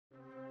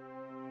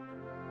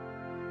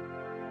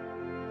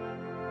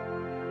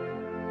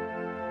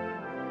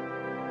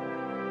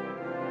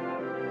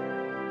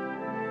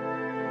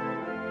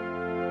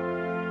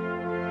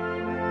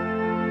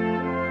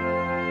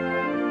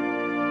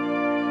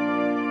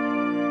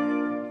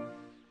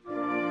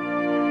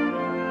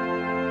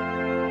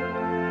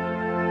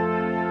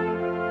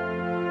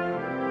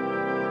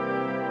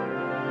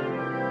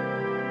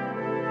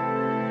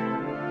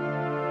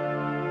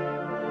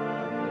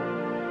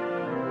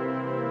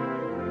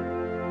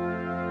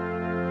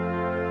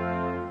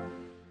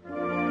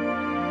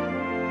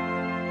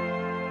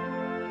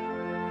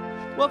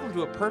Welcome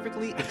to a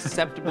perfectly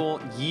acceptable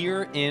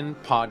year in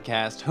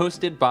podcast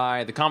hosted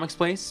by The Comics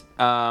Place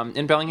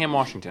in Bellingham,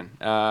 Washington.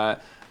 The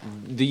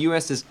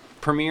U.S.'s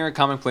premier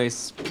Comic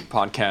Place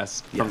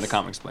podcast from The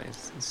Comics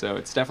Place. So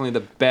it's definitely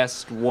the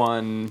best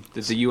one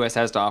that the U.S.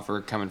 has to offer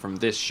coming from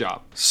this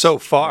shop. So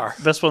far.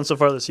 Best one so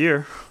far this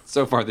year.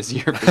 So far this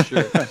year, for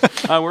sure.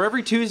 Where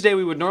every Tuesday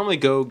we would normally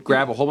go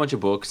grab a whole bunch of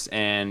books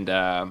and,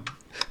 count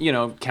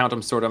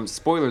them, sort them.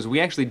 Spoilers,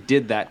 we actually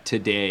did that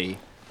today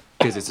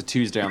because it's a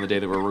Tuesday on the day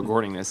that we're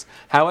recording this.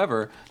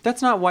 However,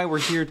 that's not why we're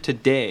here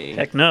today.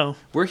 Heck no.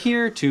 We're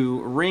here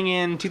to ring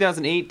in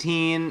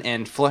 2018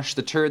 and flush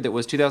the turd that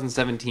was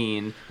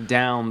 2017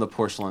 down the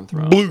porcelain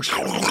throne.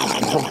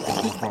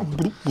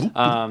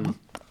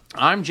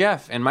 I'm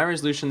Jeff, and my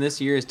resolution this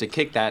year is to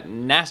kick that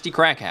nasty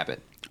crack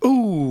habit.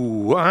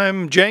 Ooh,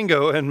 I'm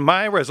Django, and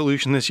my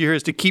resolution this year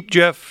is to keep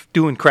Jeff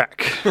doing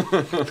crack.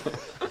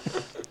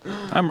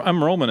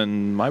 I'm Roman,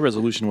 and my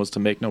resolution was to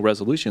make no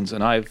resolutions,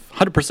 and I've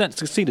 100%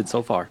 succeeded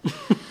so far.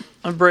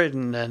 I'm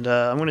Braden, and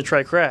I'm going to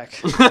try crack.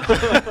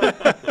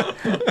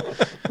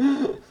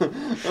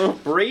 Oh,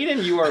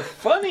 Braden, you are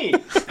funny.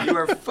 You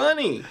are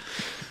funny.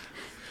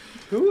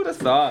 Who would have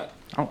thought?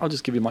 I'll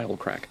just give you my old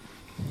crack.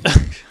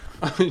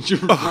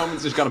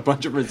 Roman's just got a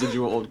bunch of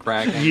residual old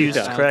crack. Used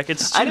crack.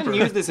 It's I didn't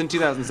use this in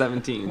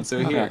 2017, so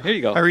here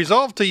you go. I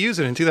resolved to use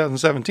it in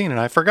 2017, and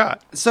I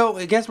forgot. So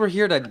I guess we're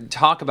here to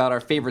talk about our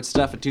favorite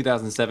stuff in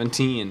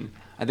 2017.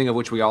 I think of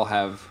which we all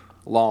have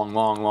long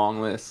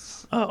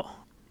lists. Oh.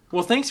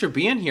 Well, thanks for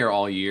being here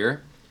all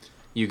year,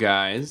 you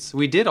guys.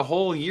 We did a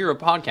whole year of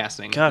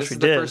podcasting. Gosh, this is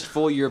we did. the first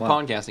full year of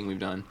podcasting we've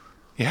done.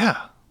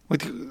 Yeah.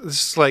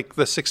 This is like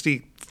the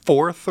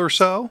 64th or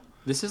so.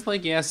 This is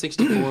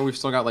 64. We've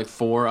still got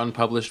 4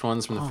 unpublished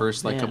ones from the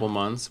first couple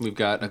months. We've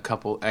got a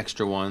couple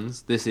extra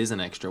ones. This is an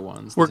extra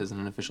one. This isn't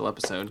an official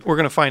episode. We're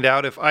going to find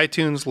out if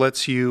iTunes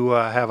lets you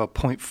have a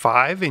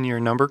 0.5 in your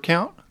number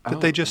count that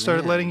they just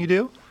started letting you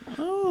do.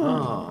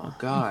 Oh,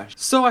 gosh.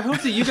 So I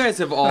hope that you guys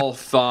have all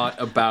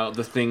thought about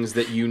the things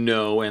that you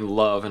know and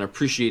love and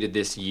appreciated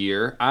this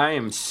year. I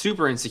am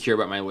super insecure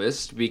about my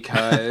list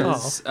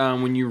because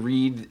when you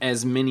read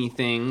as many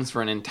things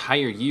for an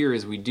entire year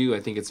as we do, I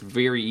think it's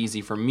very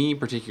easy for me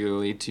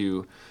particularly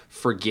to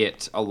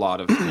forget a lot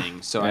of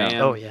things. So I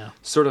am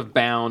sort of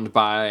bound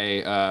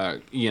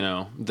by,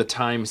 the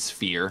time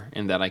sphere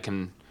in that I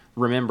can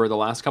remember the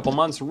last couple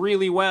months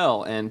really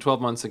well, and 12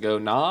 months ago,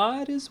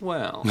 not as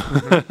well.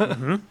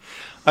 Mm-hmm.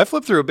 I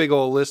flipped through a big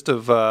old list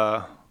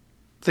of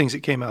things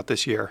that came out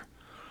this year.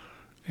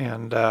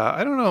 And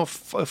I don't know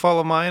if all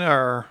of mine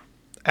are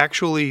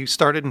actually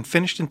started and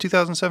finished in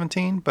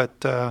 2017, but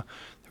there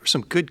were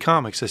some good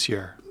comics this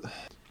year.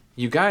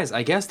 You guys,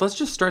 I guess let's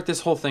just start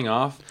this whole thing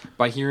off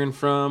by hearing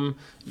from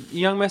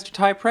young Master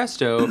Ty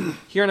Presto,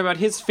 hearing about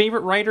his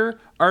favorite writer,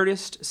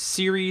 artist,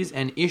 series,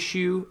 and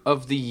issue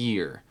of the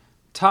year.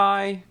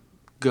 Ty,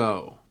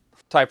 go.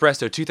 Ty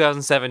Presto,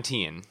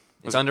 2017.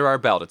 It's under our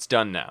belt. It's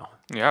done now.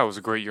 Yeah, it was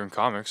a great year in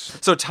comics.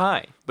 So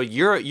Ty, but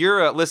you're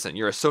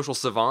a social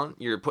savant.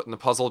 You're putting the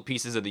puzzle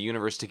pieces of the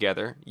universe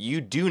together.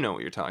 You do know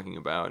what you're talking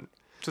about.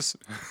 Just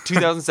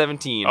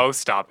 2017. Oh,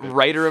 stop it.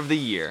 Writer of the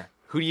year.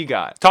 Who do you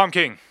got? Tom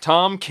King.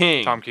 Tom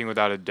King. Tom King,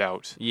 without a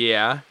doubt.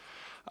 Yeah.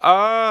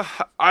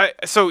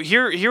 So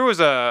here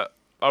was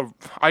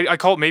I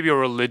call it maybe a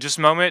religious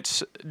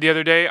moment the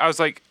other day. I was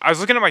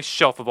looking at my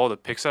shelf of all the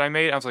picks that I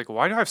made. I was like,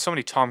 why do I have so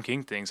many Tom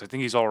King things? I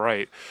think he's all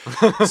right.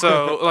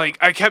 So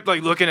I kept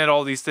looking at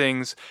all these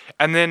things.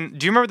 And then,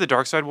 do you remember the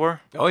Dark Side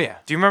War? Oh yeah.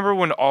 Do you remember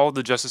when all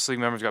the Justice League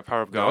members got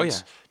Power of Gods? Oh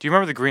yeah. Do you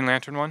remember the Green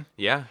Lantern one?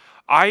 Yeah.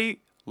 I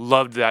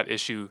loved that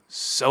issue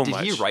so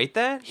much. Did he write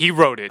that? He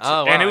wrote it.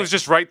 Oh, wow. And it was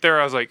just right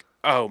there. I was like,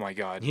 oh my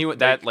god.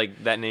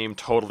 That name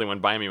totally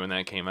went by me when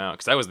that came out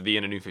because that was the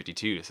end of New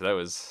 52. So that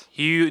was.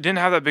 He didn't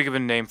have that big of a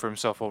name for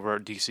himself over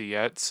at DC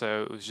yet,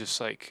 so it was just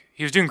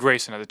he was doing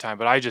Grayson at the time.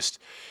 But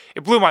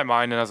it blew my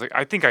mind, and I was like,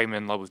 I think I'm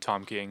in love with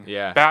Tom King.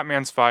 Yeah.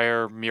 Batman's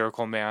Fire,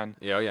 Miracle Man.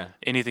 Yeah, oh yeah.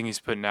 Anything he's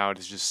putting out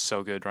is just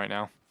so good right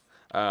now.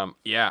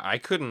 Yeah, I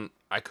couldn't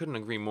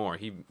agree more.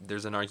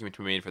 There's an argument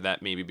to be made for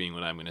that maybe being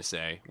what I'm going to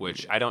say,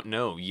 which I don't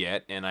know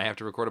yet, and I have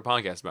to record a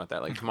podcast about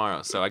that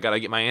tomorrow. So I got to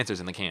get my answers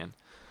in the can.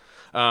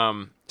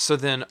 So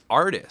then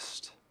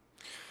artist.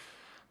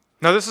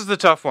 Now this is the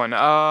tough one.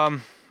 I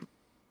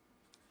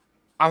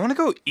want to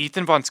go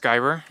Ethan Von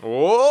Sciver.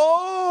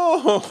 Whoa!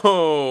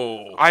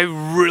 I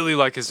really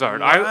like his art.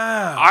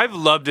 Wow. I've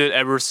loved it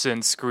ever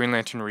since Green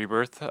Lantern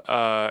Rebirth.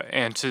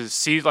 And to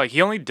see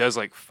he only does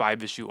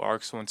 5-issue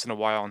arcs once in a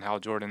while on Hal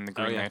Jordan and the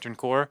Green Lantern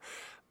Corps.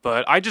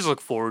 But I just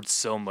look forward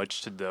so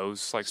much to those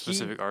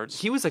specific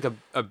arts. He was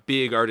a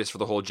big artist for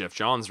the whole Jeff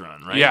Johns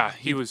run, right? Yeah,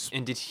 he was.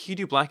 And did he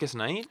do Blackest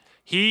Night?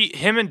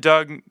 Him and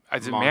Doug,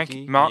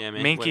 Monkey?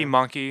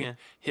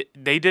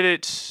 They did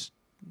it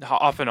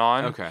off and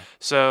on. Okay.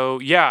 So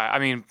yeah, I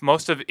mean,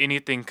 most of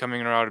anything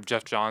coming out of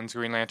Jeff Johns'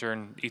 Green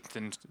Lantern,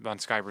 Ethan Von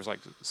Sciver is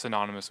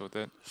synonymous with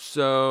it.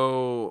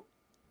 So,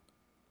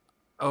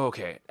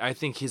 okay, I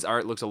think his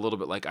art looks a little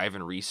bit like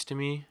Ivan Reis to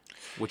me.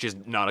 which is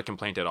not a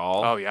complaint at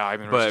all. Oh yeah,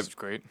 Ivan But Reis is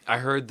great. I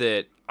heard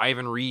that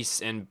Ivan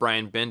Reis and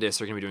Brian Bendis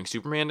are going to be doing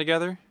Superman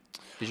together.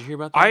 Did you hear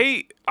about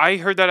that? I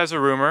heard that as a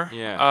rumor.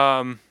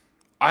 Yeah.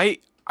 I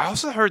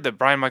also heard that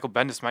Brian Michael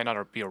Bendis might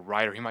not be a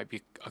writer. He might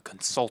be a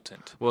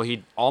consultant. Well,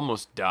 he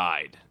almost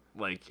died,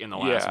 like, in the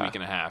last Yeah. week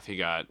and a half. He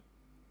got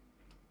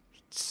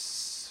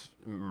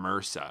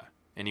MRSA,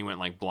 and he went,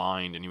 like,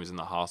 blind, and he was in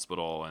the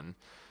hospital, and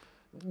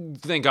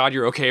thank God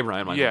you're okay,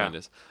 Brian Michael Yeah.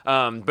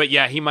 Bendis. But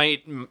yeah, he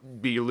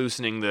might be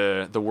loosening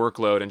the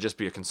workload and just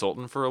be a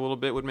consultant for a little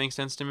bit would make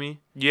sense to me.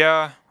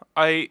 Yeah.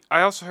 I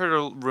also heard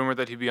a rumor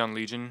that he'd be on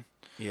Legion,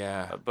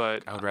 Yeah,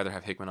 but I would rather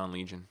have Hickman on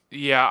Legion.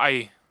 yeah,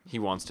 He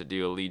wants to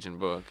do a Legion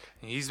book.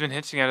 he's been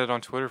hinting at it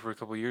on Twitter for a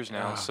couple years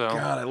now. So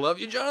God, I love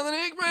you, Jonathan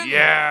Hickman.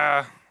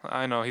 yeah,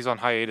 I know he's on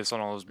hiatus on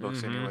all his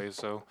books anyway.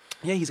 So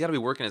Yeah, he's got to be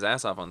working his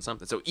ass off on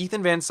something. So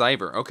Ethan Van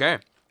Sciver, okay.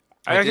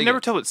 I can dig never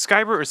it. tell it's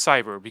Skyber or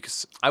Cyber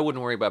because I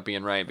wouldn't worry about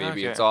being right,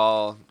 baby.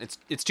 Okay.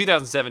 It's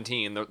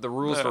 2017. The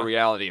rules for Yeah.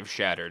 reality have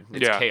shattered.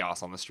 It's Yeah.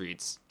 chaos on the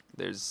streets.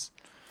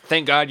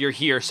 Thank God you're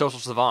here, social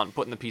savant,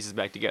 putting the pieces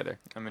back together.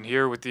 I'm in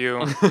here with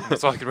you.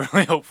 That's all I can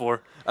really hope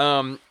for.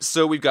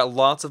 So we've got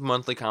lots of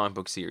monthly comic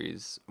book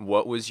series.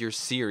 What was your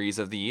series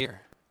of the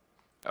year?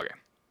 Okay.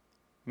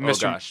 Oh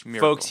gosh,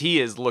 Miracle. folks, he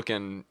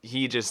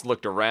just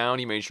looked around.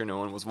 He made sure no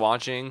one was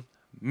watching.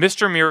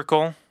 Mr.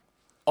 Miracle,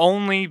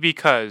 only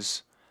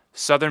because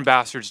Southern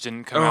Bastards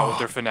didn't come out with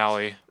their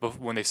finale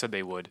when they said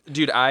they would.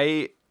 Dude,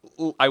 I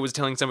was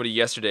telling somebody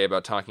yesterday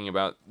about talking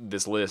about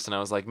this list, and I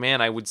was like, man,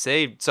 I would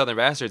say Southern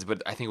Bastards,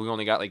 but I think we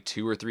only got like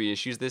 2 or 3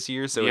 issues this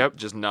year, so Yep.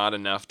 it's just not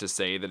enough to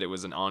say that it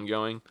was an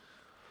ongoing.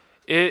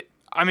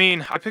 I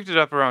mean, I picked it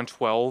up around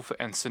 12,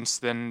 and since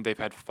then they've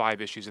had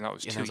 5 issues, and that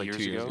was, And 2, that was like years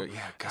 2 years ago. ago.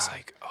 Yeah, It's God.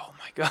 like, oh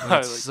my god.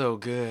 That's like, so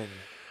good.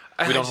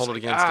 and We I don't just hold it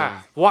like, against him.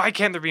 Why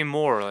can't there be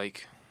more?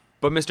 Like,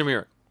 But Mr.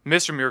 Miracle,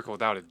 Mr. Miracle,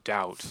 without a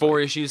doubt. 4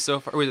 issues so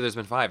far. Wait, there's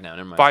been 5 now.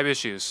 Never mind. 5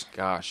 issues.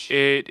 Gosh.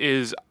 It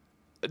is.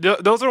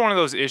 Those are one of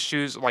those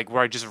issues like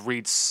where I just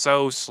read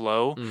so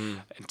slow,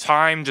 and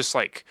time just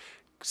like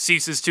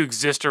ceases to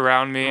exist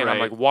around me, and I'm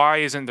Right. like, why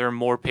isn't there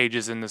more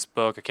pages in this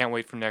book? I can't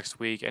wait for next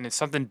week, and it's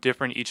something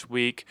different each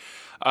week.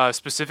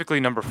 Specifically,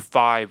 number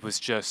 5 was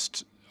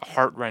just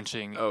heart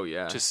wrenching. Oh,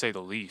 yeah. to say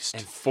the least.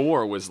 And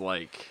 4 was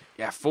like,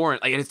 4.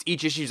 Like, it's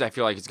each issues. I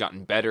feel like it's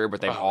gotten better, but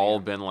they've all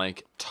been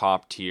like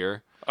top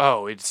tier.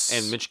 It's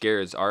And Mitch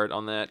Garrett's art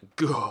on that.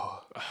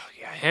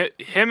 yeah,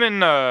 him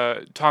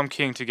and Tom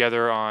King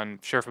together on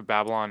Sheriff of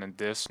Babylon and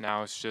this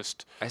now it's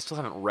just. I still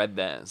haven't read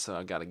that, so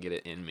I got to get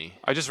it in me.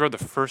 I just read the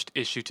first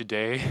issue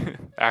today.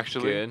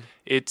 Actually, Good?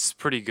 It's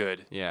pretty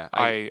good. Yeah,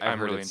 I'm heard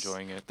really it's-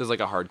 enjoying it. There's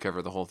like a hardcover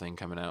of the whole thing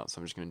coming out, so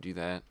I'm just gonna do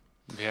that.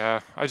 Yeah,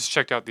 I just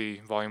checked out the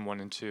volume 1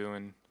 and 2,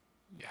 and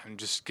yeah, I'm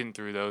just getting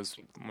through those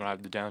when I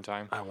have the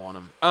downtime. I want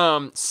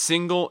them.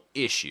 Single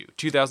issue,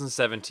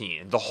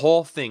 2017. The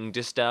whole thing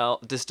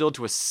distilled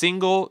to a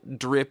single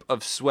drip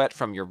of sweat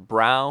from your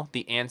brow.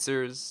 The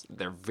answers,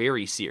 they're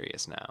very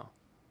serious now.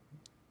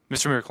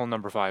 Mr. Miracle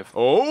number 5.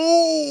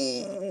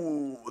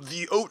 Oh,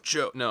 the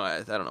Ocho. No,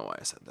 I don't know why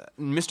I said that.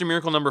 Mr.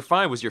 Miracle number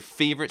 5 was your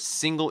favorite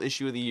single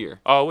issue of the year.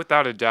 Oh,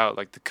 without a doubt.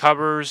 Like the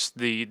covers,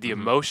 the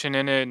emotion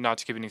in it, not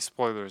to give any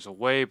spoilers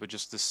away, but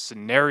just the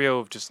scenario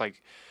of just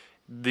like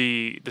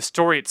the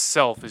story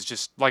itself is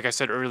just, like I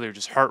said earlier,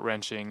 just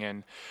heart-wrenching.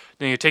 And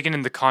then you're taken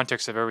in the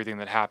context of everything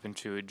that happened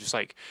to it. Just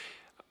like,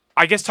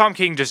 I guess Tom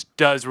King just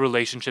does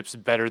relationships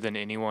better than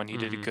anyone. He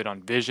did it good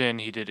on Vision.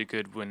 He did it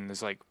good when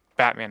there's like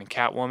Batman and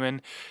Catwoman.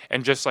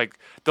 And just like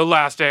the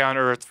last day on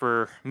Earth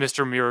for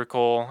Mr.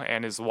 Miracle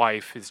and his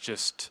wife is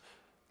just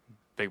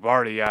Big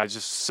Barty. Yeah,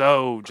 just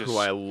so just. Who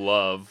I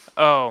love.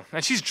 Oh,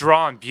 and she's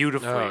drawn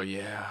beautifully. Oh,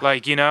 yeah.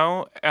 Like,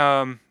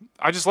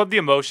 I just love the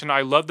emotion.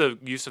 I love the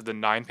use of the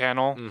 9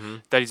 panel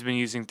that he's been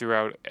using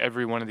throughout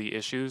every one of the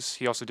issues.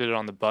 He also did it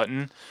on the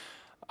button.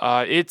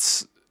 I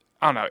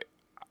don't know.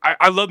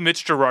 I love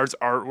Mitch Gerard's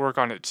artwork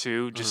on it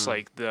too. Just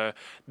like the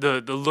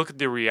look at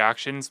the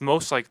reactions.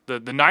 Most like the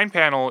 9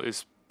 panel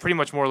is pretty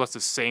much more or less the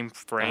same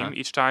frame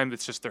each time.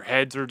 It's just their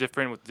heads are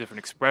different with different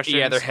expressions.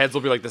 Yeah, their heads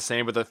will be like the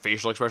same, but the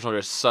facial expression will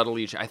just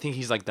subtly. I think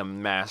he's like the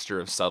master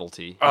of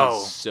subtlety. Oh.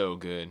 He's so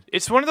good.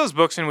 It's one of those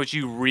books in which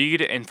you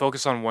read and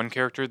focus on one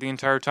character the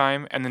entire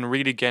time, and then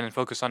read again and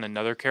focus on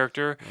another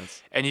character,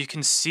 and you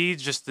can see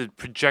just the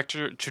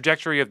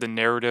trajectory of the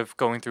narrative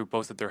going through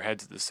both of their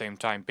heads at the same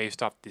time,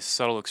 based off the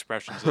subtle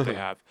expressions that they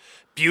have.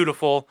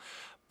 Beautiful,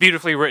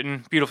 beautifully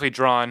written, beautifully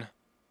drawn,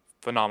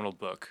 phenomenal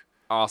book.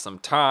 Awesome.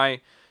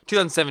 Ty,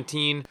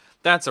 2017.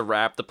 That's a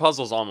wrap. The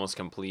puzzle's almost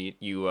complete.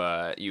 You've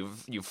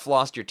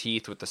flossed your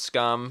teeth with the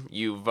scum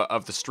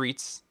of the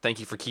streets. Thank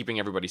you for keeping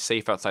everybody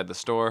safe outside the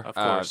store. Of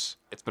course.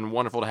 It's been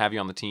wonderful to have you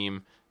on the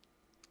team.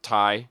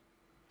 Ty,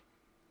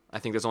 I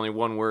think there's only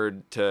one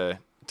word to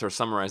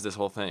summarize this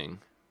whole thing.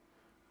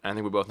 I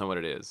think we both know what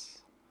it is.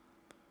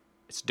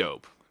 It's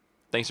dope.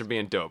 Thanks for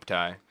being dope,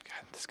 Ty.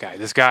 God,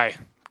 this guy.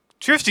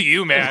 Cheers to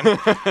you, man. I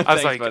was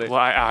Thanks, like, buddy. well,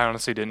 I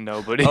honestly didn't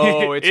know, but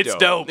Oh, it's it's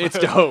dope. It's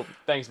dope.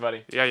 Thanks,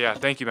 buddy. Yeah.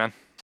 Thank you, man.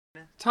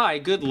 Ty,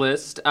 good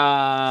list.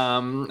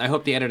 I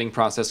hope the editing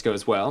process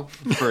goes well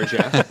for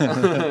Jeff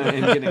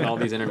and getting all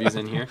these interviews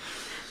in here.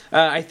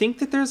 I think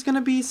that there's going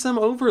to be some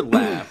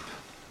overlap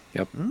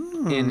Yep.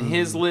 in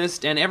his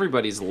list and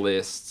everybody's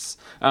lists.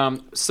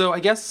 So I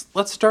guess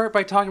let's start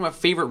by talking about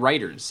favorite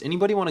writers.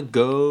 Anybody want to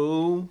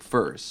go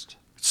first?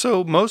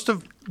 So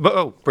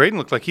Braden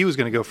looked like he was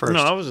going to go first. No,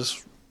 I was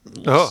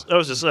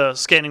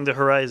just scanning the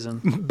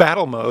horizon.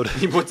 Battle mode.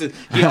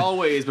 He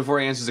always,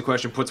 before he answers a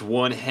question, puts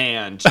one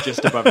hand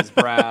just above his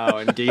brow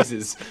and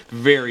gazes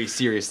very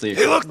seriously.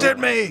 He looked at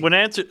me. When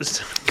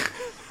answers,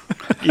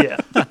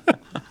 yeah.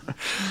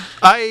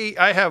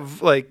 I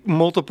have like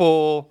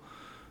multiple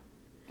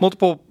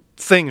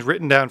things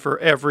written down for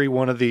every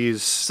one of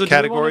these So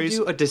categories, do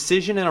you want to do a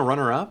decision and a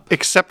runner-up?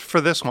 except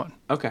for this one.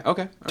 Okay.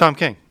 Tom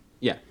King.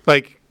 Yeah.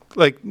 Like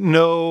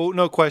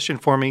no question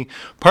for me.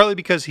 Partly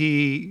because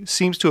he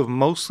seems to have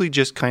mostly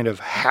just kind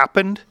of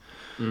happened,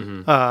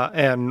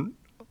 and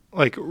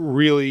like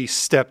really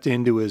stepped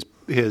into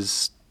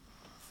his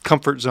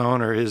comfort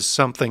zone or his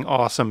something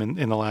awesome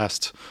in the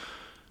last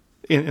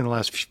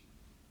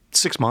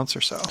 6 months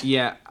or so.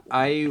 Yeah,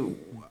 I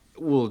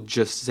will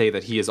just say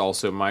that he is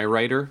also my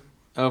writer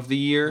of the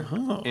year,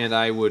 and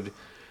I would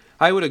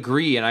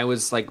agree. And I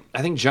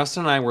think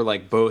Justin and I were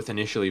like both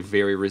initially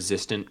very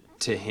resistant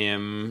to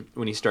him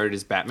when he started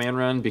his Batman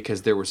run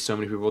because there were so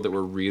many people that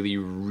were really,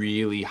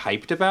 really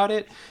hyped about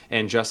it.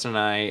 And Justin and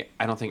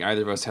I don't think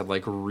either of us had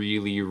like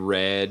really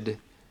read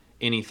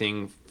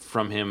anything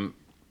from him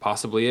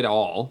possibly at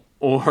all,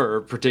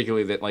 or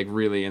particularly that like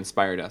really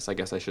inspired us. I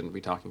guess I shouldn't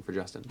be talking for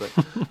Justin, but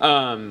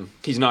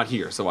he's not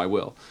here, so I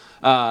will.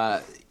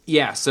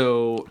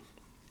 So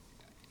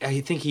I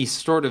think he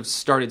sort of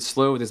started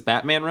slow with his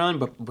Batman run,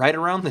 but right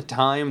around the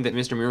time that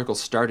Mr. Miracle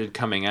started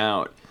coming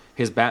out,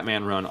 his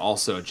Batman run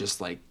also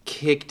just like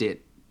kicked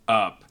it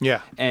up.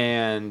 Yeah.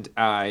 And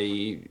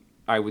I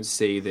would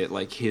say that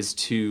like his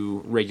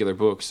two regular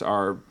books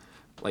are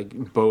like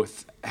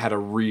both had a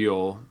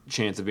real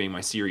chance of being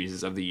my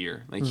series of the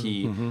year. Like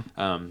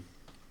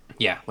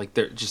like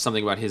there's just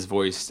something about his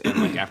voice, and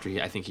like after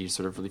I think he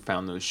sort of really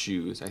found those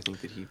shoes. I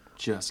think that he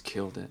just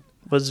killed it.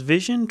 Was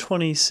Vision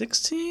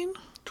 2016?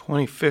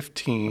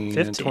 2015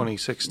 and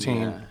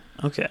 2016. Yeah.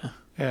 Okay.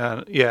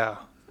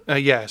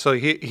 And so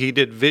he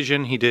did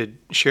Vision, he did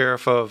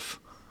Sheriff of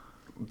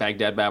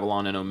Baghdad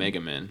Babylon and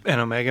Omega Men.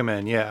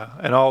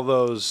 And all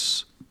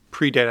those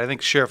predate. I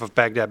think Sheriff of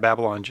Baghdad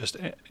Babylon just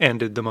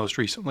ended the most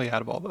recently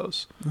out of all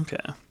those. Okay.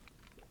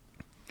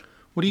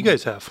 What do you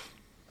guys have?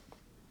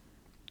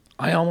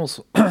 I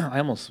almost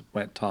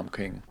went Tom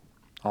King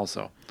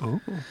also. Ooh,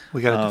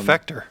 we got a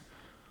defector.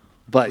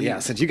 But yeah,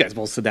 since you guys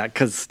both said that,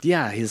 because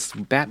his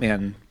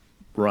Batman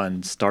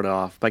run started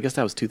off, I guess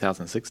that was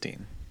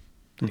 2016.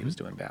 He was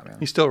doing Batman.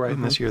 He's still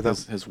writing this year, though.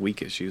 His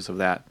weak issues of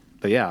that.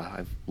 But yeah,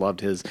 I've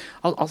loved his.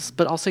 I'll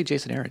say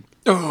Jason Aaron.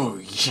 Oh,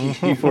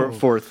 yeah.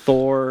 for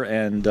Thor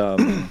and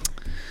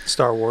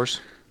Star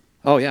Wars.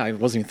 Oh yeah, I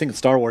wasn't even thinking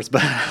Star Wars,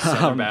 but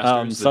Southern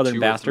Bastards. Southern the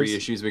 2 Bastards. or 3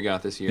 issues we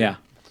got this year.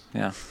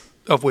 Yeah.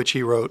 Of which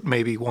he wrote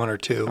maybe 1 or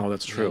 2. Oh,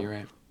 that's Yeah, true. you're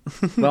right.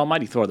 Well,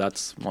 Mighty Thor,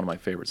 that's one of my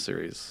favorite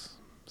series.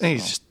 And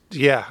he's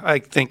just, I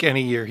think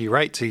any year he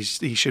writes, he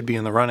should be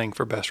in the running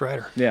for best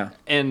writer. Yeah.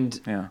 And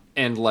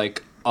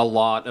like a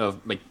lot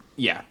of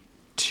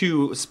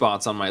 2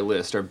 spots on my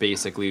list are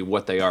basically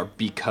what they are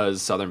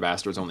because Southern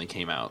Bastards only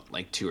came out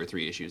like 2 or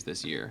 3 issues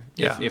this year.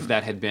 Yeah. If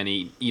that had been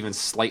a even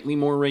slightly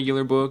more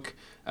regular book,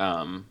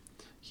 that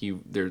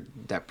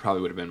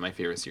probably would have been my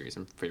favorite series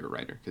and favorite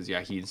writer because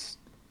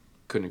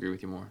couldn't agree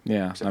with you more.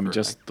 Yeah, Except I mean, for,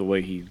 just the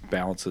way he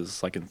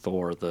balances, like in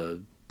Thor,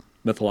 the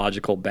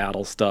mythological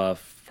battle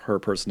stuff, her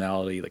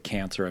personality, the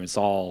cancer. I mean, it's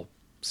all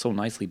so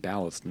nicely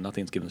balanced, and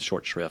nothing's given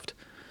short shrift.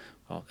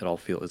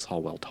 It's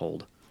all well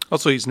told.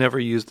 Also, he's never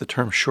used the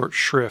term short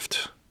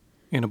shrift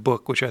in a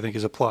book, which I think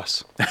is a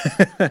plus.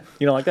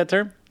 You don't like that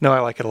term? No, I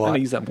like it a I'm lot. gonna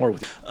use that more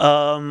with you.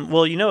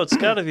 Well, it's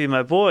got to be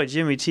my boy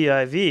Jimmy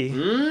T.I.V.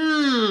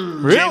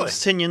 Really?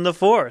 James Tynion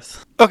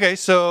IV. Okay,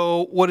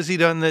 so what has he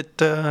done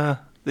that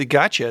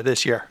got you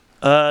this year?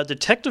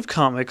 Detective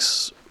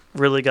Comics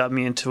really got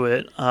me into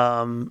it.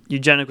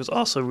 Eugenic was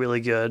also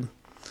really good.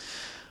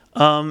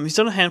 He's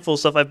done a handful of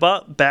stuff. I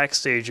bought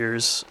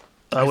Backstagers.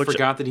 I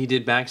forgot that he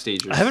did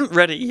Backstagers. I haven't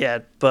read it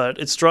yet, but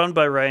it's drawn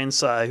by Ryan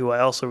Tsai, who I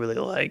also really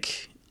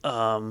like.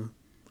 I'm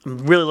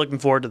really looking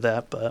forward to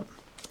that. But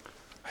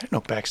I didn't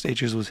know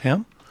Backstagers was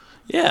him.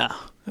 Yeah.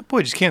 That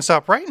boy just can't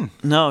stop writing.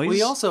 No, Well,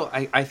 he also,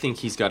 I think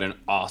he's got an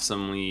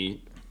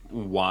awesomely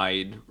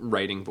wide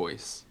writing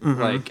voice.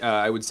 Mm-hmm. Like,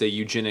 I would say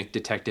Eugenic,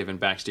 Detective, and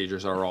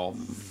Backstagers are all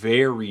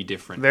very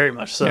different. very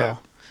much so.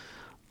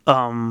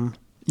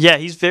 Yeah.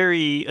 He's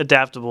very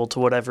adaptable to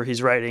whatever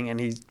he's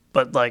writing,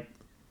 but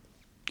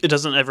it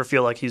doesn't ever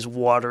feel like he's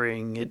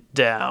watering it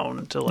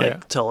down to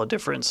tell a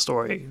different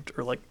story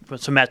or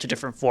to match a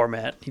different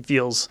format. He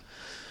feels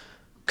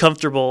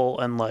comfortable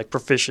and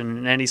proficient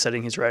in any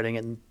setting he's writing,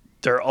 and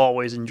they're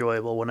always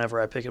enjoyable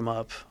whenever I pick him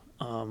up.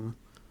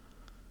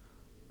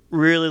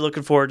 Really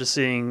looking forward to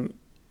seeing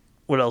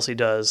what else he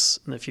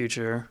does in the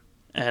future,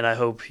 and I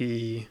hope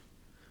he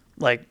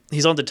like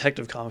he's on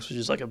Detective Comics, which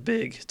is like a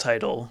big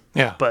title.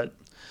 Yeah. But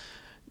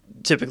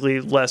typically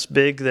less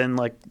big than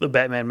like the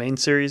Batman main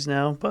series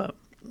now. But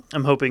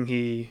I'm hoping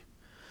he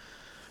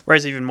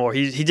writes even more.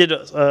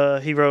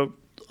 He wrote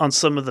on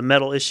some of the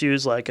metal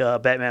issues like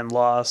Batman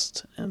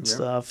Lost and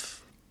stuff.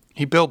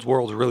 He builds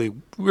worlds really,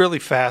 really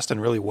fast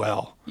and really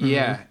well.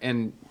 Yeah,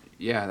 and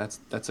yeah,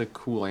 that's a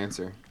cool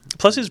answer.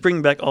 Plus, he's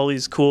bringing back all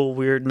these cool,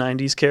 weird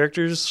 '90s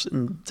characters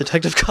in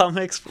Detective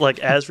Comics, like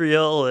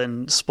Azrael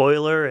and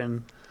Spoiler,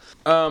 and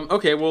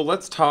Okay, well,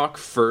 let's talk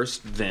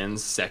first, then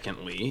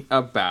secondly,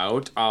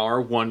 about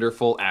our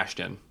wonderful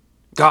Ashton.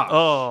 Gosh.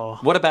 Oh.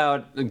 What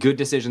about good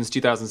decisions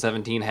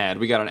 2017 had?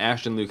 We got an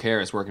Ashton Luke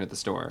Harris working at the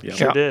store. Yeah.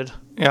 sure Yeah. did.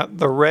 Yeah,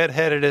 the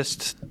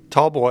red-headedest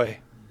tall boy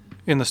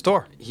in the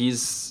store.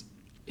 He's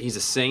a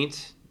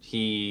saint.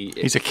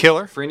 He's a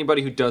killer. For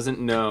anybody who doesn't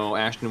know,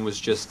 Ashton was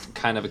just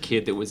kind of a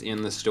kid that was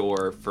in the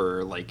store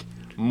for like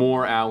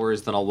more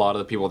hours than a lot of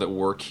the people that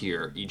work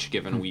here each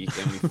given week,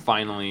 and we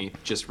finally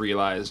just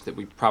realized that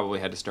we probably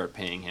had to start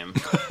paying him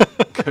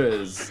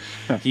because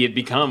he had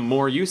become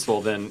more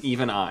useful than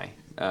even I.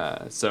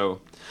 So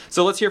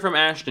let's hear from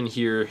Ashton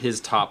here, his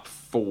top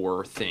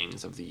 4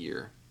 things of the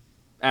year.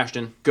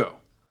 Ashton, go.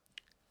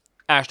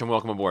 Ashton,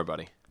 welcome aboard,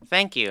 buddy.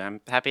 Thank you.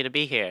 I'm happy to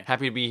be here.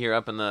 Happy to be here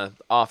up in the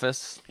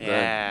office.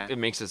 Yeah. It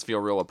makes us feel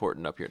real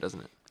important up here, doesn't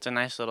it? It's a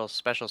nice little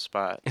special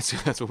spot.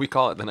 That's what we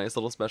call it, the nice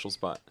little special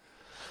spot.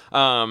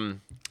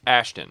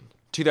 Ashton,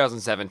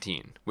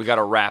 2017. We got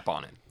a wrap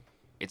on it.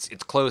 It's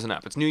closing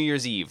up. It's New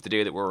Year's Eve, the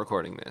day that we're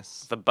recording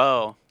this. The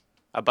bow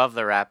above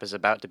the wrap is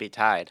about to be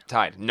tied.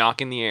 Tied,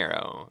 knocking the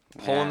arrow,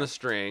 pulling Yeah. the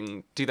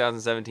string.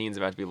 2017 is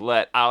about to be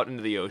let out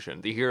into the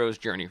ocean. The hero's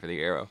journey for the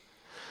arrow.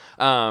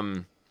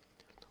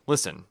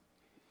 Listen,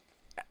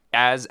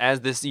 as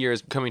this year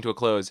is coming to a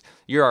close,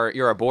 you're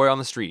our boy on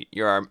the street.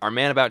 You're our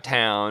man about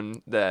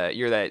town.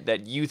 You're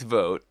that youth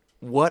vote.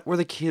 What were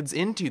the kids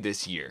into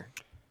this year?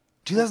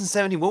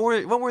 2017. What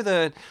were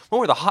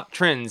the hot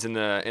trends in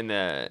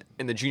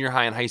the junior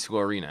high and high school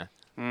arena?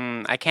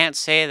 I can't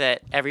say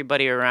that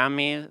everybody around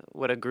me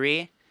would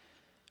agree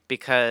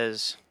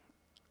because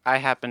I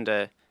happen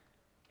to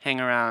hang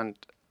around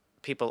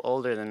people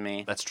older than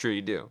me. That's true,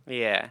 you do.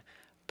 Yeah.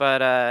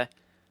 But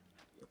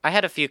I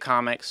had a few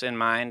comics in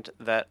mind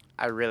that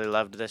I really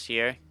loved this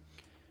year,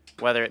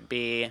 whether it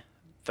be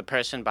the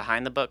person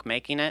behind the book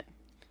making it.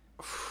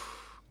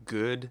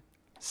 Good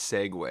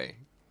segue.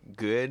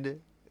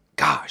 Good.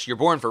 Gosh, you're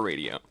born for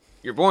radio.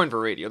 You're born for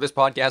radio. This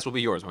podcast will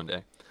be yours one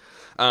day.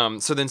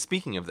 So then,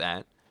 speaking of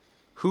that,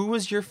 who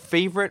was your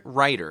favorite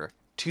writer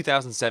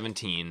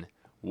 2017?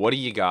 What do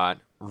you got?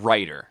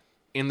 Writer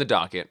in the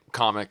docket.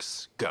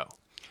 Comics, go.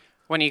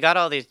 When you got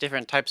all these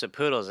different types of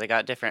poodles, they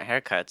got different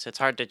haircuts. It's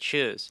hard to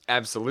choose.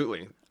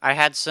 Absolutely. I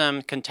had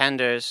some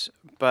contenders,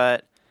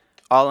 but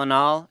all in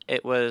all,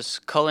 it was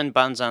Cullen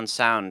Bunn's on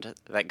Sound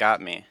that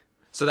got me.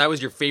 So that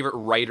was your favorite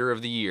writer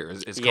of the year,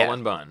 is Yeah.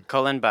 Cullen Bunn.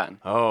 Cullen Bunn.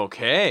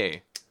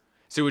 Okay.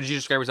 So would you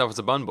describe yourself as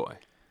a Bunn boy?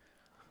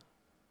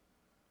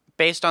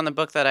 Based on the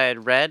book that I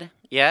had read,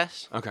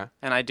 yes. Okay.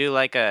 And I do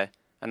like a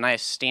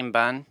nice steam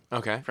bun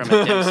Okay. from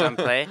a dim sum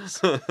place.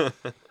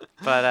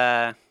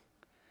 But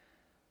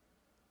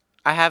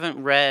I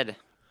haven't read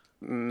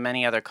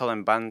many other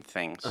Cullen Bunn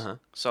things.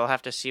 So I'll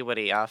have to see what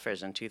he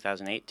offers in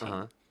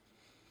 2018.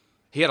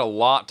 He had a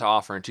lot to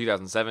offer in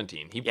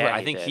 2017. Yeah, I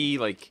he think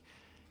did.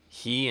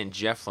 he and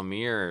Jeff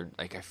Lemire,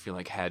 I feel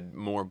like had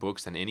more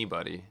books than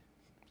anybody.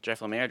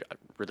 Jeff Lemire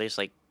released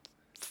like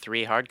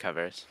 3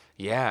 hardcovers.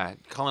 Yeah,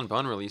 Cullen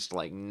Bunn released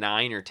like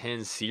 9 or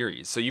 10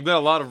 series. So you've got a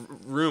lot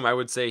of room. I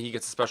would say he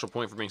gets a special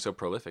point for being so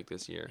prolific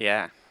this year.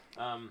 Yeah.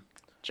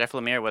 Jeff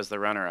Lemire was the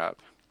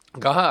runner-up.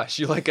 Gosh,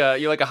 you like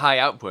a high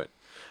output.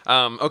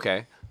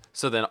 Okay.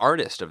 So then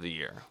artist of the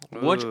year.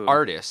 Which Ooh.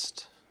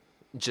 artist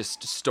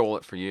just stole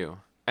it for you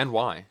and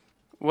why?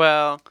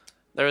 Well,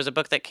 there was a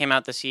book that came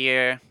out this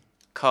year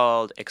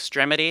called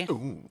Extremity.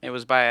 Ooh. It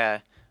was by a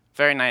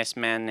very nice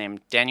man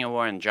named Daniel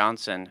Warren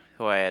Johnson,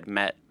 who I had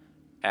met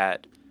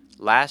at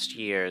last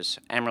year's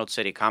Emerald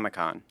City Comic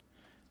Con.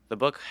 The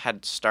book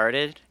had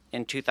started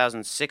in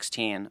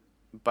 2016,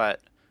 but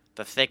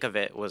the thick of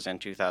it was in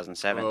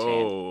 2017.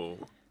 Oh.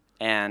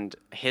 And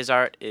his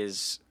art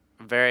is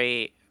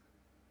very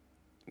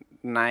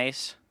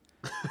nice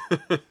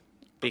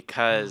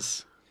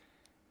because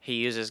he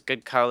uses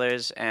good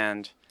colors,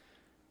 and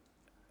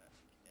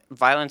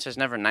violence is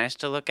never nice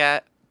to look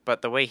at,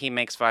 but the way he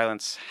makes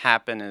violence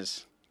happen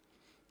is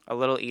a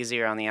little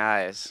easier on the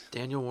eyes.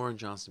 Daniel Warren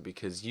Johnson,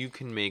 because you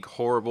can make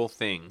horrible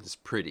things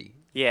pretty.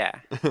 Yeah.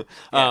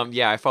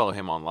 Yeah, I follow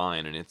him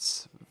online, and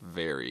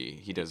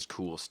he does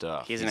cool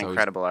stuff. He's an always-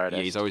 incredible artist.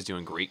 Yeah, he's always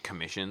doing great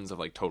commissions of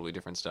like totally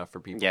different stuff for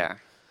people. Yeah.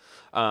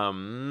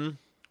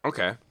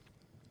 Okay.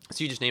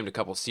 So you just named a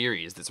couple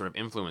series that sort of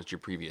influenced your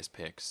previous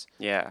picks.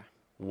 Yeah.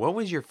 What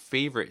was your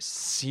favorite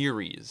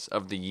series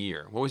of the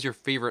year? What was your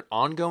favorite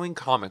ongoing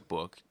comic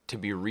book to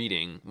be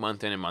reading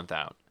month in and month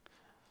out?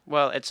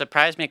 Well, it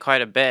surprised me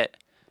quite a bit.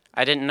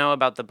 I didn't know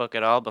about the book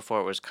at all before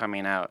it was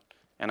coming out,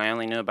 and I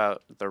only knew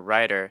about the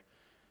writer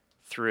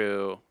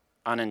through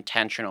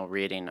unintentional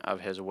reading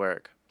of his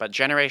work. But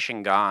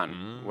Generation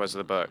Gone was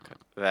the book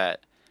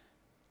that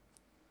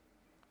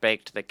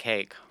baked the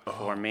cake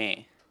for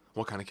me.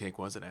 What kind of cake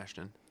was it,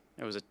 Ashton?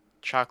 It was a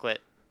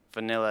chocolate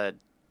vanilla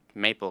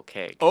maple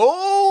cake.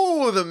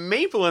 Oh, the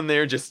maple in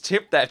there just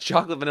tipped that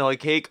chocolate vanilla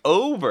cake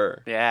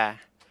over. Yeah.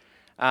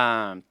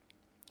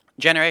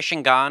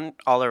 Generation Gone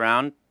all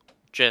around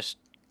just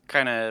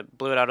kind of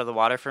blew it out of the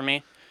water for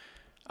me.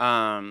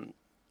 The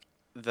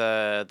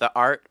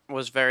art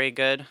was very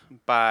good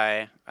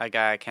by a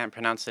guy I can't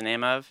pronounce the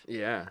name of.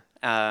 Yeah.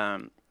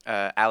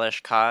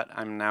 Alish Kott.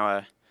 I'm now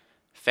a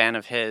fan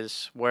of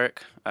his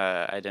work.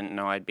 I didn't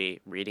know I'd be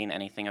reading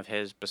anything of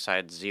his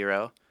besides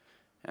Zero,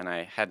 and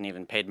I hadn't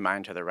even paid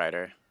mind to the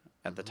writer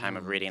at the time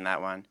of reading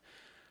that one.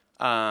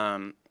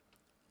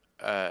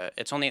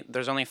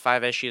 There's only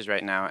 5 issues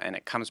right now, and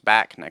it comes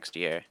back next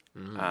year.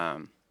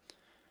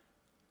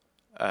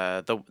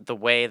 The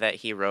way that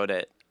he wrote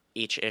it,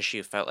 each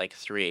issue felt like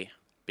 3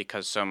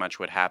 because so much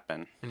would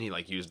happen. And he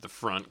like used the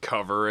front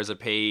cover as a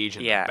page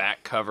and Yeah. the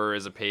back cover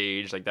as a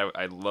page. Like that,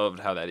 I loved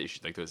how that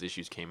issue, like those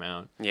issues came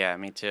out. Yeah,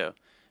 me too.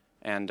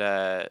 And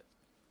I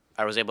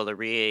was able to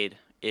read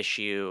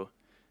issue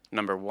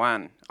number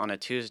 1 on a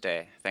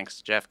Tuesday, thanks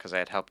to Jeff, because I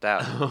had helped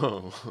out.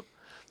 Oh,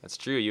 that's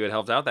true. You had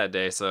helped out that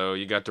day, so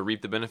you got to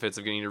reap the benefits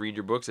of getting to read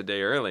your books a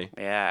day early.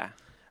 Yeah.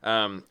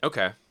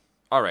 Okay.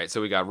 All right.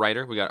 So we got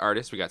writer, we got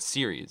artist, we got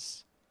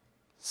series.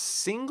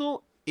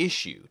 Single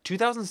issue,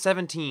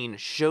 2017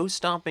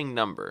 show-stopping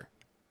number.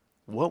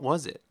 What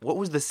was it? What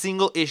was the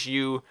single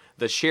issue,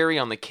 the cherry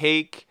on the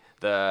cake,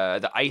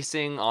 the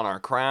icing on our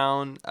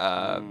crown?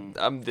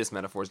 This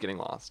metaphor is getting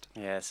lost.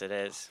 Yes, it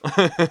is.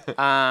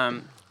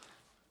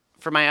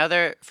 For my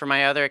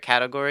other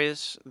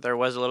categories, there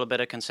was a little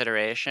bit of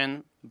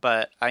consideration,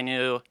 but I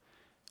knew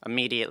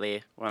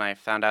immediately when I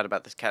found out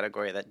about this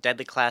category that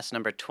Deadly Class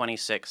number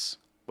 26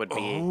 would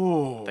be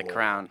the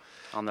crown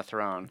on the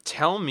throne.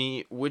 Tell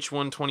me which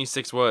one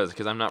 26 was,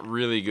 because I'm not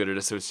really good at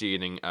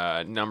associating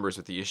numbers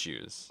with the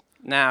issues.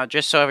 Now,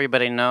 just so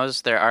everybody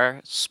knows, there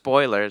are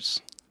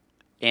spoilers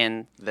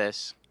in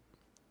this.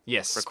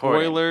 Yes,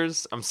 Recording.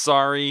 spoilers. I'm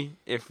sorry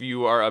if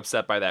you are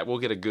upset by that. We'll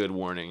get a good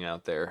warning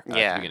out there at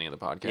the beginning of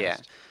the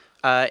podcast.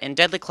 Yeah. In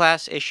Deadly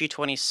Class issue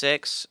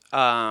 26,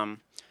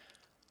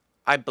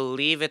 I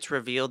believe it's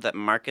revealed that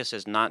Marcus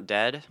is not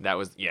dead. That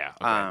was,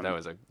 that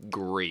was a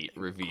great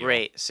reveal.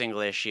 Great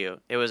single issue.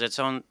 It was its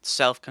own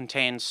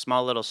self-contained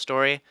small little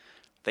story.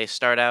 They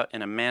start out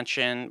in a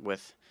mansion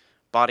with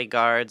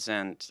bodyguards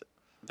and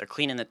they're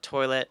cleaning the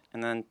toilet,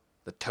 and then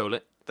The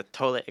toilet. the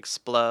toilet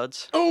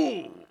explodes.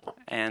 Oh!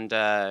 And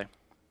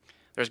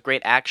there's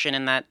great action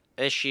in that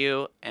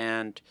issue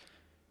and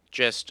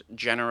just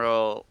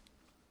general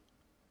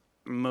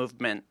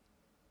movement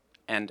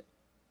and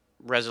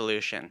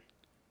resolution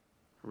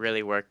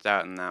really worked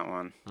out in that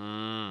one.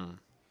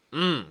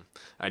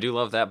 I do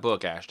love that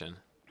book, Ashton.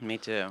 Me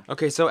too.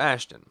 Okay, so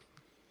Ashton,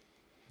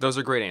 those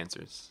are great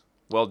answers.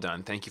 Well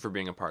done. Thank you for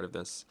being a part of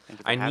this. Thank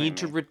you for I having need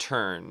to me.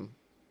 return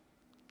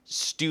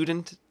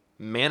student,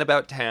 man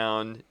about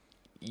town.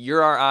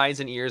 You're our eyes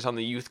and ears on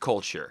the youth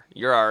culture.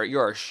 You're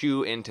our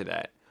shoe into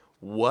that.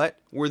 What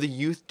were the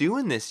youth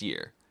doing this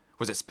year?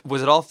 Was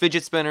it all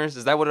fidget spinners?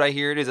 Is that what I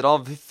hear? Is it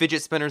all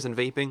fidget spinners and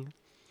vaping?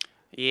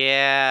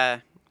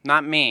 Yeah,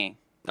 not me.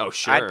 Oh,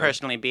 sure. I'd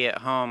personally be at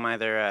home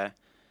either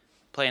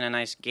playing a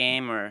nice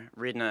game or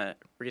reading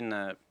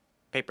a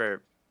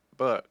paper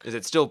book. Is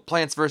it still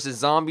Plants vs.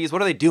 Zombies?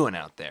 What are they doing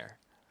out there?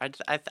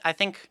 I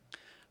think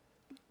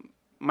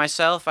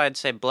myself, I'd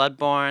say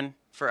Bloodborne.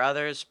 For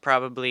others,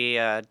 probably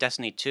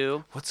Destiny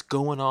 2. What's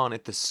going on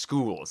at the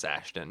schools,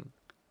 Ashton?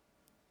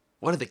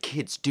 What are the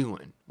kids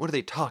doing? What are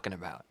they talking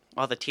about?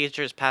 While the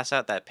teachers pass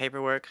out that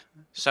paperwork,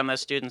 some of the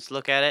students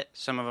look at it,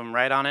 some of them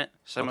write on it,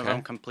 some of Okay.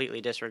 them completely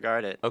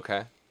disregard it.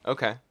 Okay,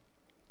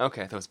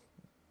 those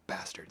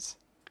bastards.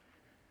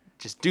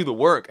 Just do the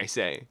work, I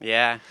say.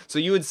 Yeah. So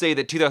you would say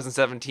that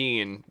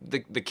 2017, the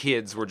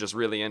kids were just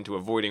really into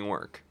avoiding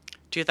work.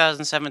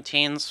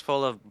 2017's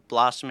full of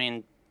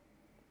blossoming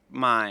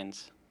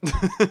minds.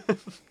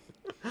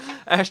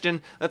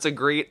 Ashton, that's a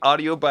great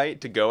audio bite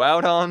to go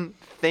out on.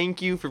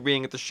 Thank you for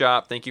being at the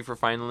shop. Thank you for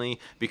finally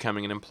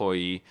becoming an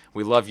employee.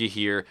 We love you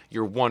here.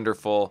 You're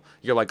wonderful.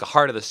 You're like the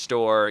heart of the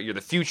store. You're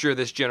the future of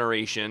this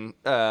generation.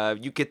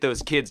 You get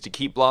those kids to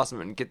keep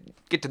blossoming,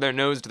 get to their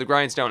nose to the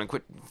grindstone and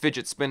quit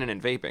fidget spinning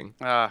and vaping.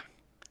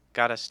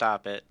 Gotta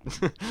stop it.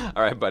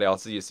 All right, buddy. I'll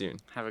see you soon.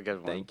 Have a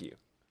good one. Thank you.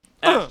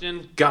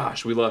 Ashton,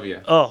 gosh, we love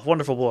you. Oh,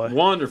 wonderful boy.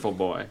 Wonderful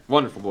boy.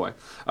 Wonderful boy.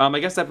 I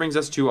guess that brings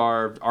us to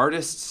our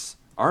artists.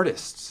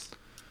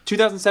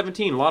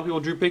 2017. A lot of people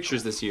drew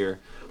pictures this year.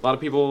 A lot of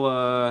people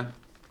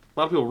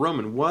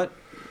Roman. What?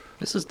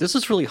 This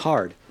is really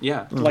hard.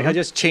 Yeah. Like I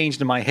just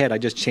changed in my head. I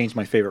just changed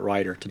my favorite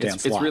writer to Dan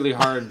It's Slott. really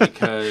hard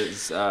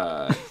because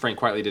Frank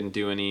Quitely didn't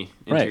do any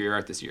interior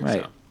art this year.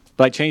 Right. So.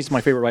 But I changed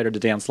my favorite writer to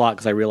Dan Slott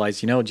because I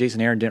realized,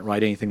 Jason Aaron didn't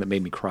write anything that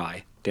made me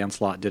cry. Dan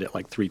Slott did it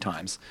like 3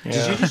 times. Did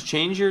you just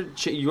change your?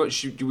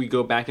 Do we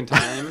go back in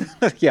time?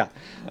 Yeah.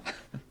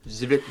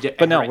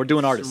 But no, we're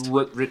doing artist.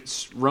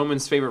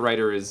 Roman's favorite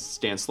writer is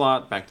Stan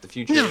Slott. Back to the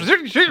Future.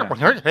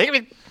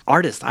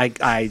 Artist.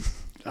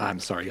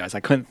 I'm sorry, guys. I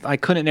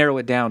couldn't narrow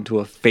it down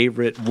to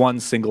one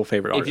single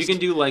favorite artist. If you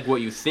can do like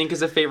what you think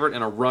is a favorite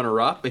and a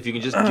runner-up, if you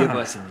can just give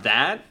us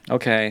that,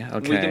 okay,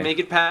 we can make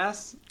it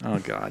pass. Oh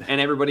God.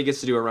 And everybody gets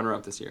to do a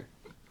runner-up this year.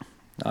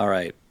 All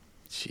right.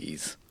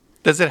 Jeez.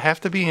 Does it have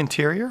to be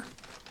interior?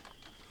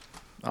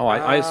 Oh,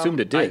 I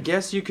assumed it did. I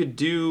guess you could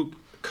do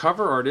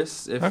cover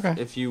artists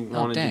if you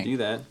wanted to dang. do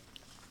that.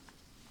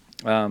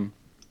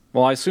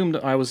 Well, I assumed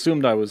I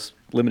was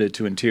limited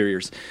to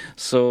interiors.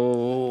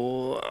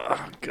 So,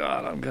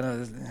 God,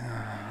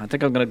 I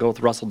think I'm gonna go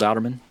with Russell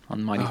Dowderman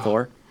on Mighty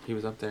Thor He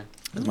was up there.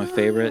 as my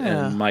favorite,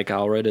 yeah. and Mike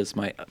Allred as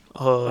my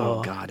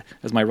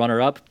as my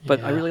runner-up.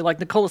 But I really like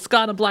Nicola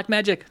Scott on Black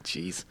Magic.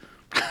 Jeez.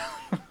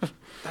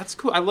 That's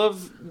cool. I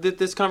love that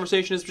this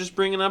conversation is just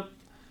bringing up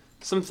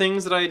some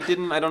things that I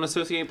don't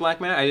associate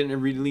Black Magic. I didn't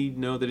really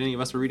know that any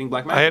of us were reading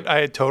Black Magic. I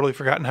had totally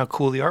forgotten how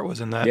cool the art was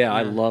in that. Yeah,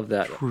 I love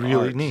that.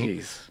 Really art. neat.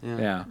 Jeez.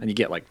 Yeah, and you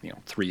get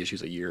 3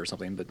 issues a year or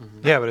something. But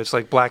Yeah, but it's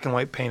like black and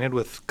white painted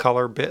with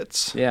color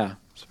bits. yeah,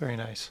 It's very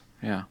nice.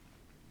 yeah.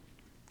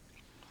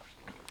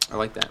 I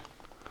like that.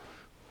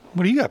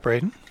 What do you got,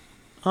 Braden?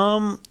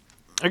 I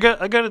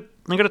got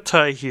a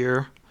tie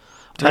here.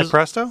 Ty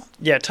Presto?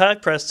 Yeah, Ty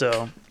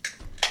Presto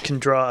can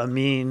draw a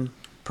mean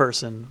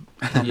person.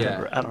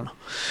 Yeah. I don't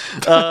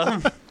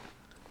know.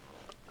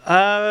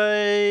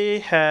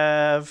 I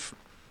have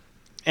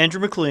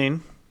Andrew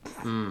McLean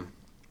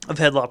of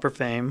Headlopper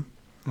fame,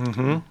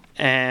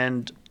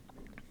 and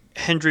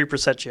Hendry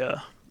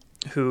Preseccia,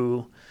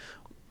 who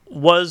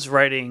was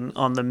writing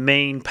on the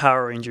main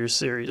Power Rangers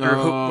series, or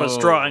who was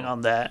drawing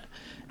on that,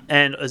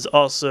 and is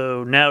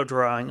also now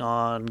drawing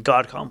on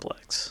God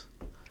Complex.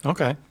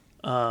 Okay.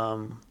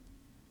 Andrew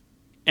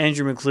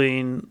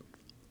McLean,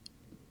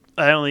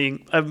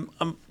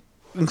 I'm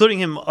including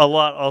him a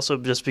lot also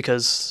just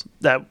because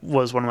that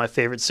was one of my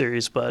favorite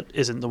series, but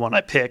isn't the one I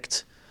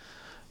picked.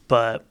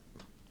 But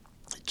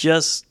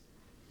just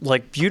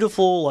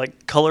beautiful,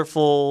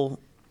 colorful,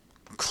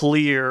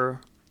 clear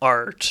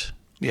art.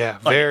 Yeah,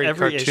 very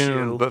every cartoon,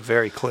 issue. but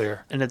very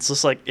clear. And it's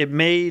just it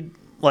made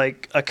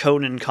a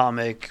Conan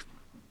comic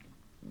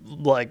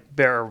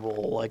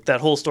bearable.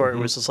 That whole story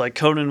was just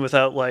Conan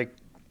without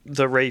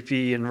the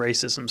rapey and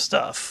racism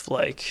stuff.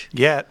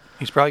 Yet,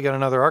 he's probably got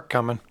another arc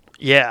coming.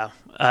 Yeah,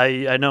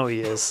 I know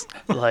he is.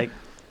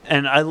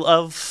 And I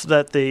love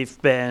that they've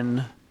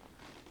been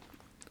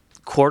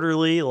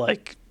quarterly,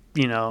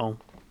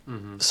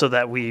 so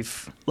that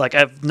we've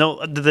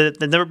they've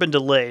never been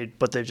delayed,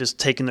 but they've just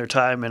taken their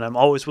time, and I'm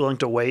always willing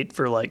to wait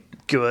for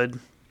good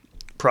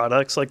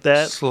products like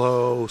that.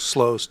 Slow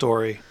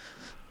story.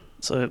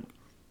 So,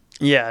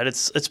 yeah,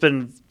 it's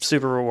been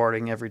super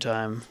rewarding every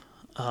time.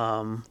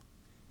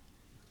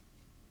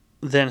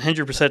 Then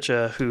Hendry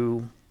Preseccia,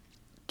 who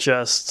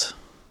just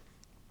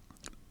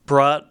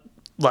brought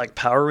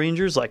Power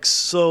Rangers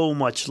so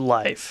much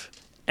life,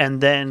 and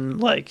then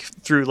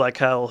through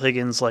Kyle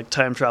Higgins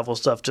time travel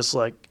stuff, just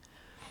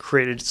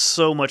created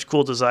so much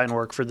cool design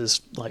work for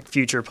this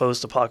future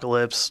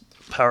post-apocalypse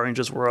Power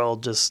Rangers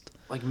world. Just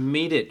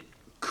made it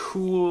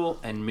cool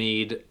and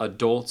made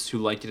adults who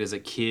liked it as a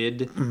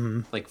kid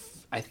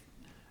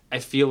I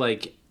feel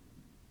like,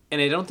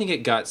 and I don't think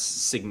it got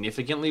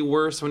significantly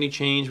worse when he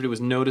changed, but it was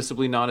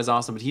noticeably not as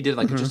awesome. But he did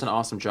just an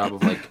awesome job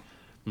of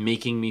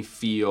making me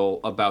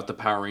feel about the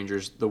Power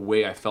Rangers the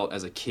way I felt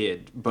as a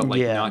kid, but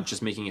not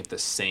just making it the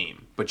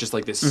same, but just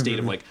this state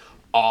of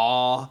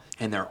awe,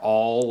 and they're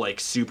all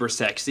super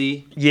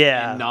sexy,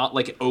 Yeah. and not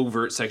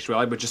overt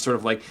sexuality, but just sort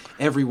of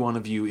every one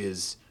of you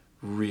is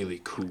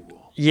really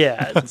cool.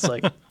 yeah, it's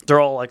they're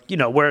all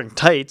wearing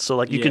tights,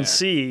 so you Yeah. can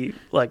see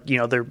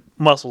their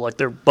muscle,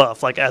 they're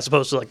buff, as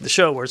opposed to the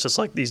show where it's just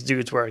these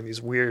dudes wearing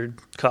these weird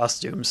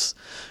costumes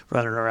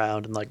running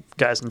around, and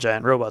guys in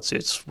giant robot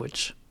suits,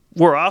 which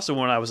were awesome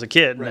when I was a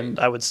kid, and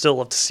I would still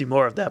love to see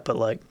more of that.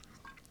 But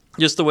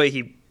just the way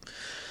he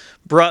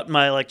brought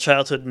my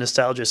childhood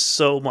nostalgia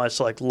so much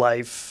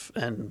life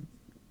and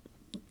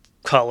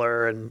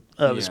color, and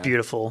it was Yeah.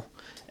 beautiful.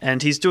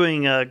 And he's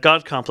doing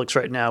God Complex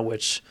right now,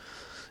 which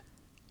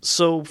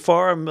so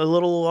far I'm a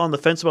little on the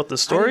fence about the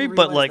story, I didn't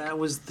but realize that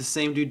was the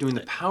same dude doing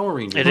the Power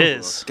Rangers. It book.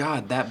 is.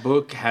 God, that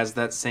book has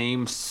that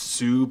same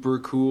super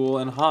cool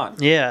and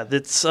hot. yeah,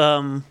 that's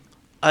I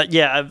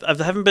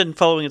haven't been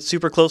following it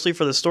super closely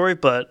for the story,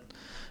 but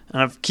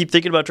and I keep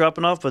thinking about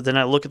dropping off, but then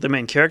I look at the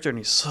main character and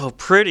he's so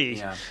pretty.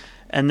 Yeah.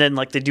 And then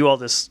they do all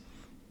this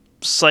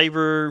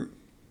cyber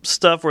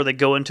stuff where they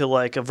go into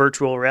a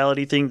virtual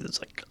reality thing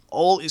that's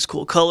all these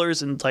cool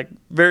colors and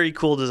very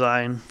cool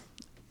design,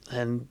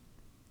 and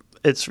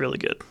it's really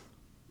good.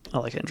 I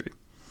like Hendry.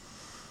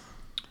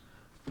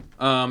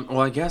 Well,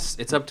 I guess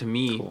it's up to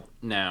me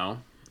now.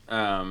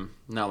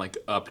 Not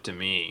up to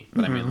me,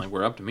 but I mean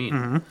we're up to me.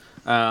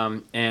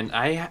 And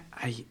I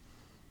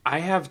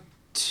have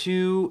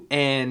two,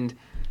 and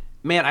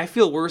man, I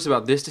feel worse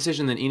about this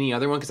decision than any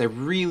other one because I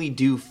really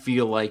do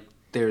feel like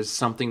there's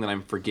something that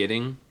I'm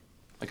forgetting.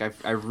 Like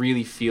I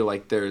really feel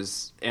like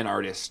there's an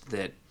artist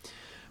that,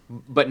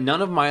 but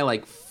none of my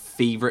like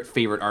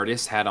favorite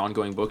artists had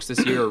ongoing books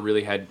this year or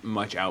really had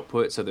much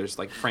output. So there's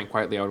like Frank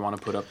Quitely I would want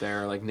to put up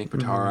there, like Nick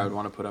Pitara I would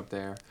want to put up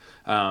there.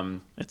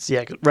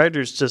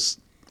 Writers just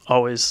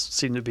always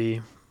seem to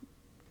be,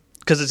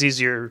 because it's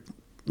easier,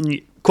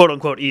 quote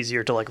unquote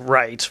easier to like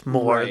write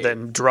more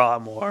than draw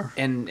more.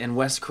 And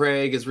Wes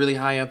Craig is really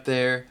high up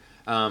there.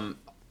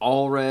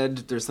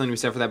 Allred, there's something to be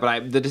said for that.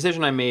 But the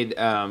decision I made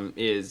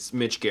is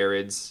Mitch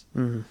Gerrard's,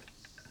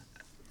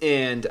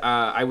 and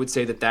I would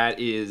say that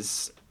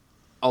is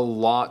a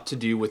lot to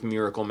do with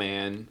Miracle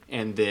Man,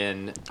 and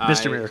then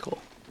Mr. Miracle.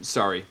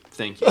 Sorry,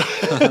 thank you.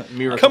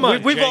 Miracle. Come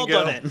on, We've all Django.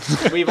 done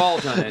it. We've all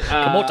done it.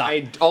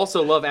 I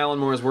also love Alan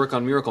Moore's work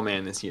on Miracle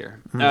Man this year.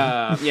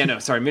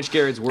 Mitch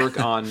Gerrard's work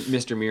on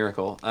Mr.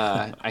 Miracle,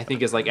 I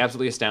think is like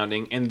absolutely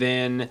astounding. And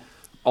then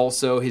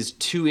also his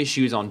 2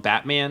 issues on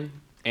Batman,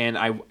 and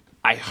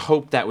I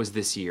hope that was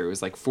this year. It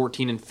was like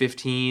 14 and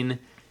 15.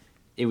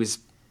 It was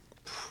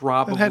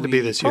probably... It had to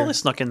be this year. Probably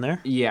snuck in there.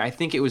 Yeah, I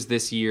think it was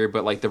this year,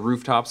 but like the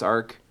Rooftops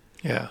arc.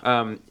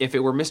 Yeah. If it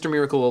were Mr.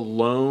 Miracle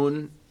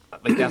alone,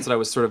 like that's what I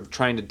was sort of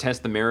trying to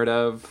test the merit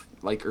of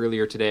like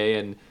earlier today,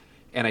 and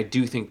I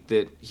do think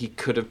that he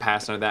could have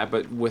passed on that,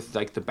 but with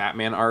like the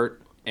Batman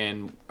art,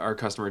 and our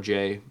customer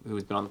Jay,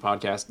 who's been on the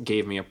podcast,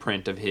 gave me a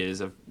print of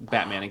his of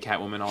Batman and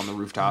Catwoman on the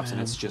rooftops,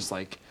 and it's just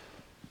like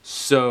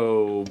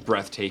so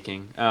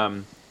breathtaking.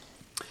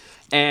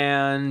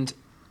 And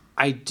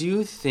I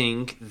do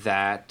think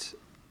that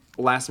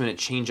last minute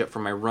change up for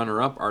my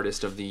runner-up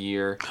artist of the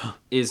year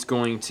is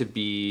going to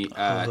be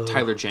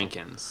Tyler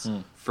Jenkins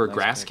for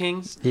Grass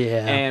Kings.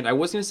 Yeah. And I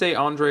was going to say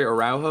Andre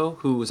Araujo,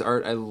 whose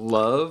art I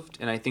loved,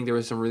 and I think there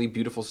was some really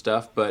beautiful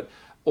stuff, but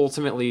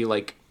ultimately,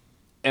 like,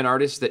 an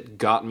artist that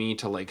got me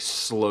to, like,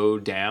 slow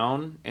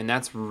down, and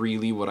that's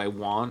really what I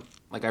want.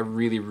 Like, I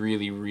really,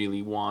 really,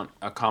 really want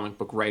a comic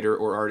book writer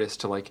or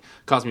artist to, like,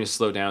 cause me to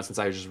slow down since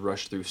I just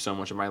rushed through so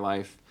much of my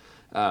life.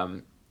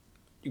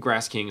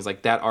 Grass Kings,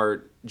 like, that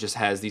art just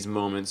has these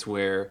moments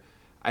where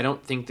I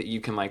don't think that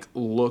you can, like,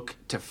 look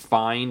to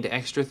find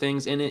extra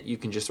things in it. You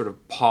can just sort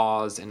of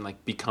pause and,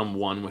 like, become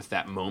one with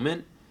that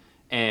moment.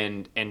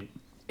 And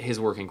his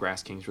work in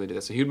Grass Kings really did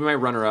that. So he would be my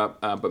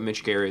runner-up, but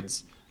Mitch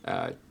Gerrard's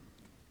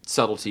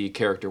subtlety,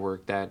 character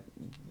work, that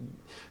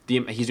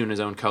he's doing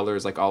his own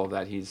colors, like, all of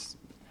that, he's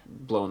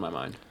blowing my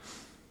mind.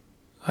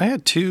 I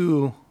had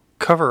 2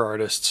 cover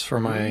artists for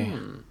my A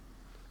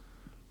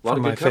lot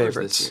of good covers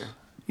this year.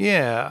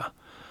 Yeah.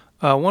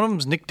 One of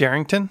them's Nick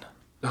Darrington.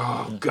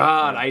 Oh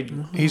God,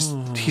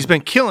 He's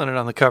been killing it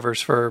on the covers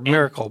for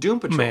Miracle Doom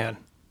Patrol. Man.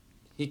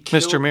 he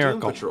killed Mr. Miracle.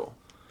 Doom Patrol.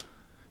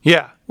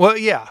 Yeah. Well,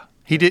 yeah.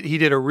 He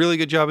did a really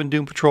good job in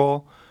Doom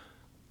Patrol,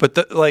 but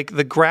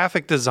the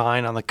graphic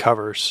design on the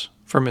covers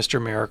for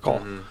Mr.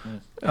 Miracle,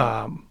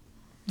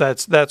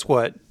 that's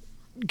what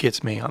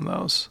gets me on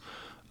those.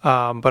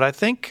 But I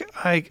think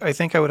I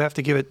would have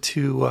to give it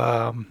to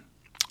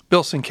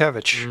Bill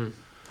Sienkiewicz,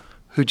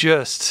 who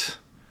just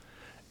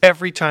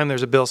every time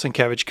there's a Bill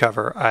Sienkiewicz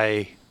cover,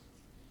 I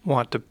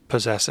want to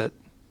possess it.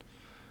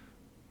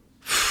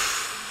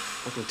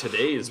 I think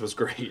today's was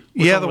great.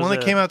 Yeah, one the was one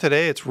that it? came out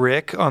today, it's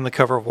Rick on the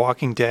cover of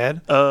Walking Dead.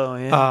 Oh,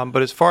 yeah.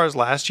 But as far as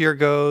last year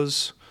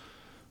goes,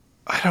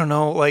 I don't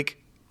know. Like,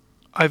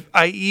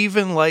 I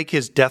even like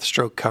his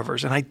Deathstroke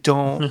covers, and I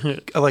don't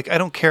I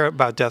don't care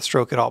about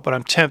Deathstroke at all. But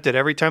I'm tempted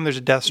every time there's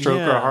a Deathstroke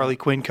or Yeah. a Harley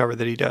Quinn cover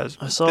that he does.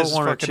 I saw This is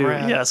one or fucking two.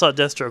 rad. Yeah, I saw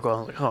Deathstroke. I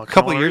was like, oh, A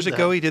couple of years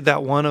ago, he did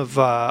that one of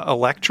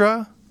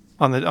Elektra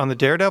on the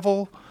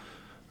Daredevil.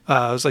 It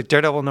was like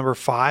Daredevil number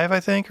 5, I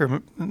think,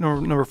 or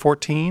number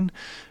 14.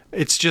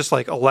 It's just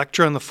like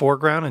Elektra in the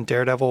foreground and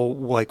Daredevil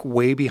like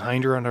way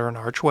behind her under an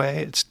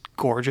archway. It's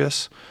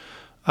gorgeous.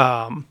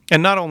 And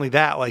not only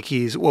that, like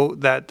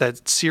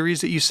that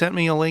series that you sent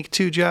me a link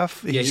to,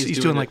 Jeff. Yeah, He's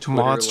doing like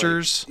Twitter,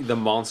 monsters. like, the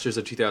monsters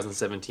of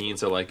 2017.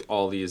 So like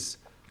all these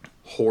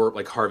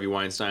like Harvey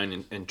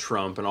Weinstein and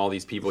Trump and all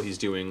these people. He's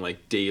doing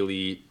like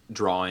daily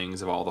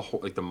drawings of all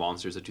the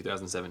monsters of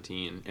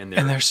 2017, and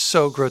they're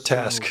so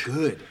grotesque. So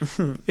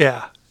good.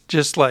 Yeah,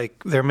 just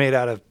like they're made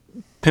out of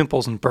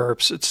pimples and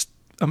burps. It's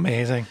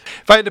amazing.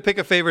 If I had to pick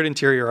a favorite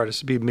interior artist,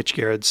 it'd be Mitch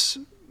Gerrard's,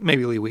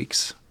 maybe Lee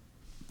Weeks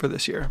for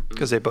this year,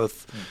 because they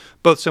both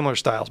similar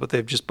styles, but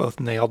they've just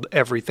both nailed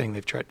everything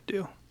they've tried to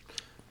do.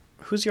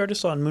 Who's the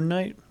artist on Moon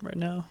Knight right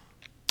now?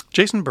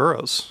 Jason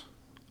Burrows.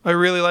 I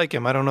really like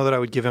him. I don't know that I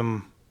would give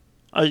him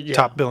Yeah.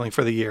 top billing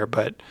for the year,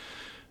 but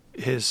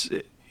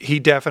he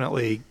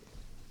definitely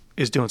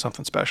is doing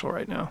something special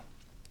right now.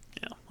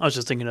 Yeah. I was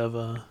just thinking of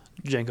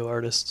Django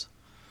artists.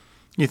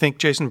 You think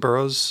Jason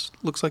Burrows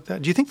looks like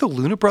that? Do you think the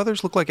Luna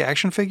Brothers look like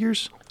action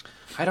figures?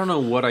 I don't know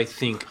what I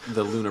think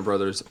the Luna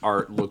Brothers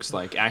art looks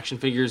like. Action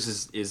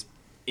figures is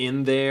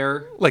in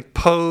there. Like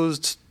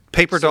posed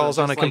paper So dolls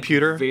it's on a just, like,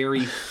 computer?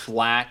 very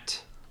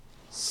flat,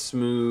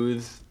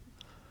 smooth.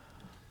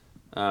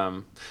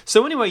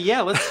 So anyway,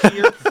 yeah, let's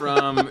hear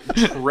from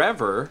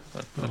Trevor.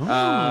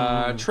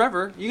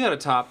 Trevor, you got a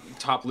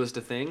top list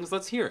of things.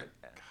 Let's hear it.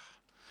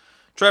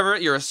 Trevor,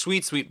 you're a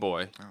sweet, sweet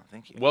boy. Oh,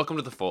 thank you. Welcome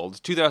to the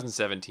fold.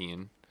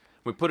 2017.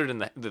 We put it in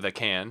the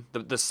can,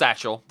 the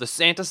satchel, the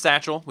Santa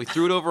satchel. We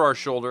threw it over our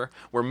shoulder.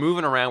 We're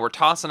moving around. We're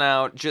tossing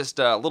out just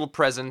little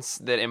presents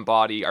that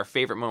embody our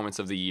favorite moments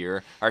of the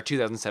year, our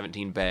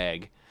 2017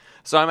 bag.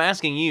 So I'm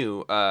asking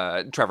you,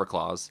 Trevor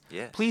Claus,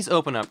 Yes. please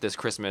open up this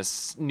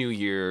Christmas, New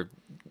Year,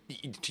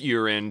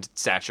 year-end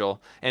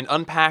satchel and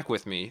unpack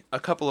with me a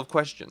couple of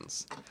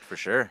questions. For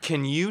sure.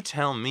 Can you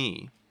tell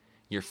me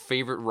your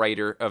favorite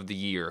writer of the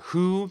year?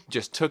 Who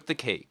just took the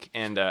cake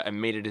and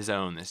made it his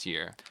own this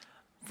year?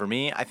 For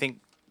me, I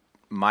think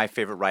my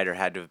favorite writer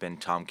had to have been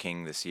Tom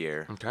King this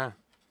year. Okay.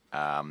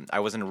 I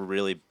wasn't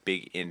really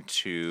big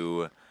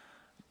into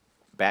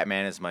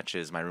Batman as much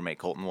as my roommate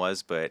Colton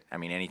was, but I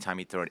mean, anytime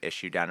he'd throw an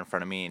issue down in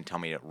front of me and tell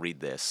me to read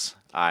this,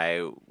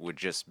 I would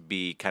just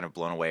be kind of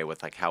blown away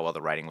with like how well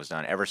the writing was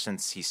done. Ever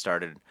since he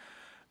started,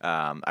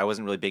 I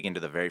wasn't really big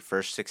into the very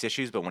first 6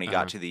 issues, but when he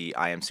got to the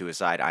I Am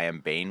Suicide, I Am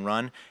Bane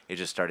run, it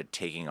just started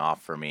taking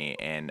off for me.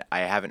 And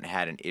I haven't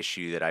had an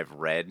issue that I've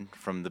read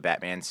from the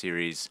Batman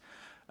series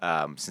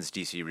since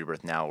DC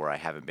Rebirth Now where I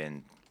haven't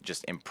been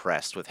just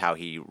impressed with how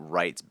he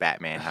writes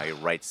Batman, how he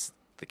writes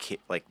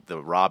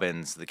the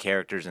Robins, the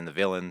characters and the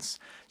villains.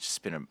 It's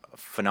just been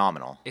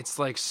phenomenal. It's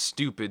like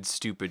stupid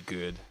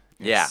good.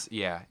 Yeah.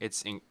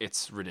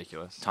 It's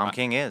ridiculous. Tom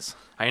King is.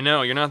 I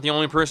know, you're not the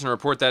only person to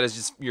report that as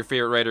just your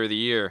favorite writer of the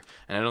year,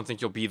 and I don't think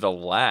you'll be the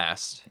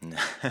last.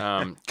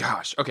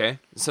 Gosh, okay.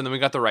 So then we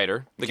got the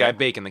writer, the guy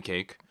baking the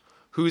cake.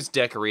 Who's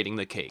decorating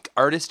the cake?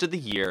 Artist of the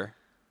year,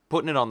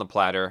 putting it on the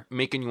platter,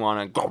 making you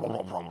want to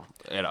go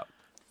it up.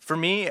 For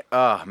me,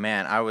 oh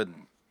man, I would,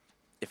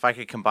 if I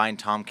could combine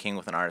Tom King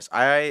with an artist,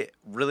 I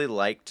really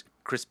liked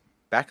Chris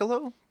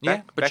Bachalo.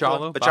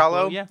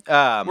 Bachalo.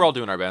 Yeah. We're all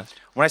doing our best.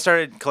 When I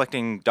started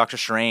collecting Doctor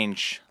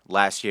Strange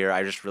last year,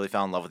 I just really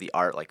fell in love with the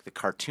art, like the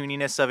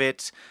cartooniness of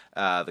it,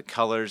 the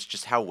colors,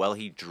 just how well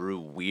he drew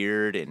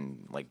weird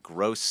and like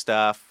gross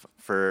stuff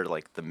for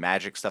like the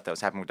magic stuff that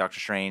was happening with Doctor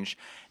Strange.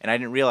 And I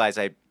didn't realize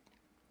I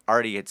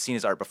already had seen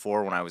his art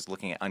before when I was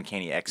looking at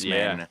Uncanny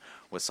X-Men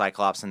with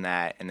Cyclops and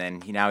that, and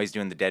then now he's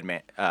doing the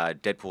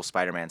Deadpool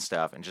Spider-Man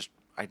stuff, and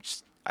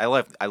I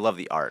love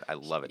the art. I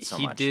love it so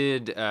much. He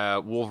did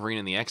Wolverine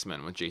and the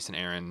X-Men with Jason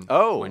Aaron.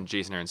 When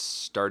Jason Aaron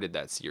started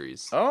that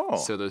series. Oh.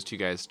 So those two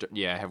guys,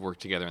 have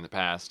worked together in the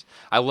past.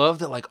 I love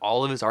that like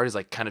all of his art is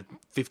like kind of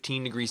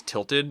 15 degrees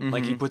tilted.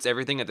 Like he puts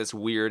everything at this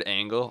weird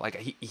angle. Like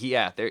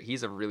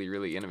he's a really,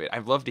 really innovative.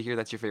 I'd love to hear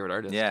that's your favorite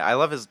artist. Yeah, I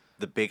love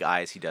the big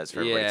eyes he does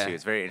for everybody too.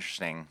 It's very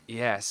interesting.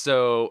 Yeah.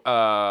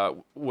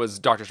 So was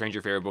Doctor Strange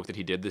your favorite book that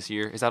he did this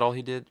year? Is that all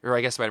he did? Or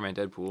I guess Spider-Man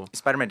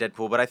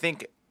Deadpool, but I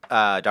think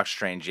Doctor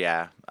Strange,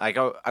 yeah. I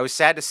was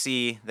sad to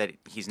see that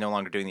he's no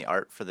longer doing the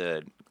art for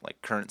the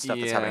like current stuff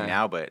that's happening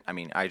now, but I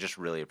mean, I just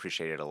really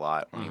appreciated it a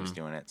lot when he was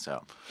doing it.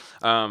 So,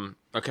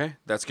 okay,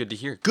 that's good to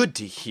hear. Good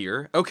to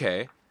hear.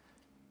 Okay,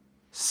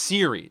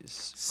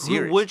 series.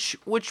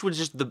 Which was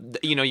just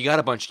you got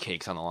a bunch of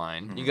cakes on the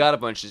line. You got a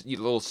bunch of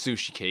little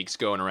sushi cakes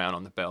going around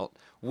on the belt.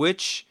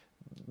 Which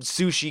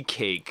sushi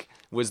cake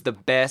was the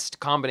best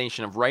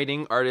combination of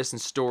writing, artist,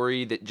 and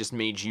story that just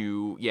made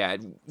you,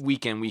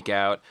 week in, week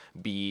out,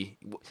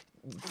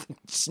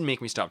 just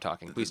make me stop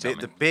talking. Please tell me.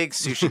 The big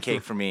sushi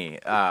cake for me,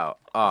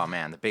 oh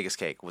man, the biggest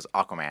cake was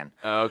Aquaman.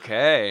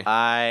 Okay.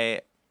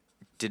 I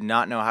did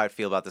not know how I'd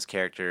feel about this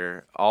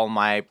character. All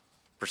my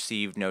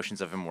perceived notions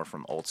of him were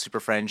from old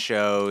Super Friends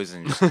shows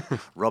and just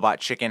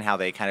Robot Chicken, how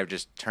they kind of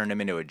just turned him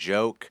into a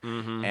joke.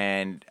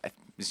 And it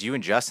was you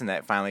and Justin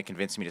that finally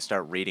convinced me to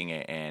start reading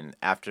it. And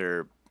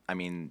after,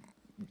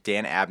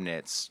 Dan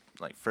Abnett's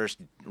first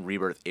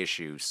Rebirth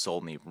issue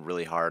sold me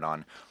really hard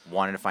on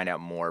wanting to find out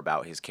more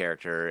about his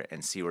character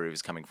and see where he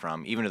was coming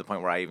from, even to the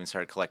point where I even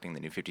started collecting the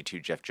New 52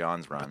 Jeff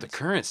Johns runs. But the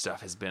current stuff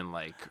has been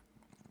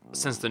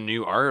since the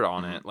new art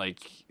on it,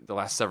 the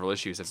last several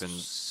issues have been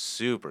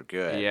super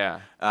good. Yeah.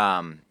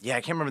 I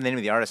can't remember the name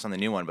of the artist on the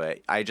new one,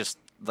 but I just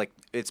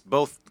it's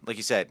both, like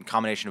you said, a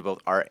combination of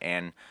both art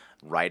and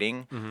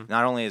writing.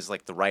 Not only is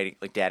the writing,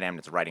 Dan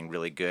Abnett's writing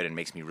really good and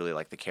makes me really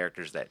like the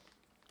characters that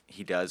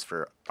he does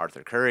for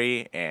Arthur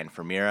Curry and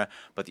for Mira,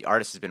 but the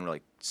artist has been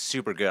really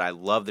super good. I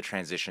love the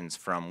transitions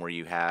from where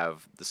you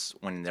have this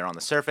when they're on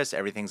the surface,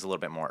 everything's a little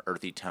bit more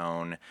earthy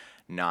tone,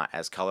 not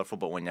as colorful,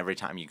 but every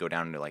time you go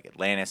down to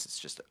Atlantis, it's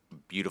just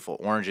beautiful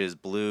oranges,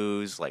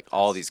 blues,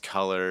 all these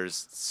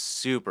colors.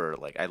 Super,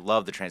 I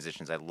love the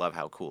transitions. I love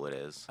how cool it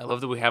is. I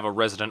love that we have a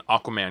resident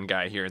Aquaman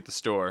guy here at the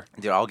store.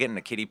 Dude, I'll get in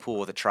a kiddie pool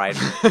with a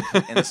trident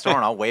in the store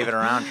and I'll wave it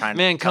around trying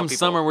to come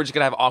summer, we're just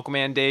going to have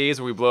Aquaman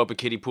days where we blow up a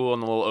kiddie pool in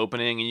the little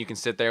opening and you can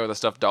sit there with a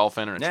stuffed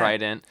dolphin and a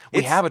trident.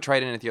 We have a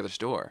trident at the other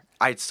store.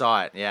 I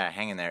saw it,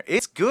 hanging there.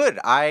 It's good.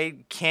 I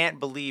can't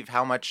believe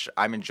how much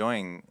I'm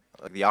enjoying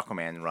the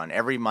Aquaman run.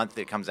 Every month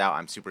it comes out,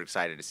 I'm super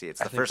excited to see it.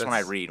 It's the first one I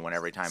read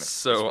every time it's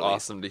so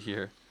awesome to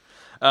hear.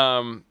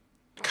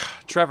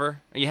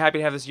 Trevor, are you happy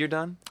to have this year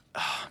done?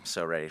 Oh, I'm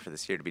so ready for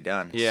this year to be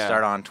done. Yeah.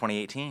 Start on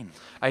 2018.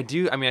 I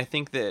do. I mean, I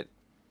think that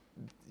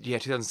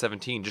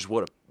 2017. Just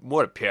what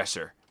a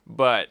pisser.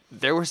 But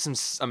there were some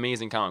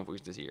amazing comic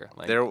books this year.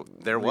 Like There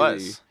really,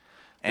 was.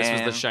 This was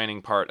the And-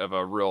 shining part of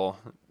a real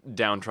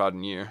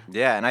downtrodden year.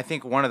 Yeah, and I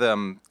think one of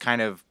them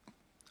kind of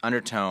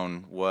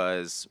undertone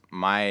was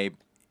my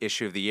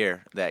issue of the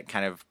year that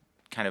kind of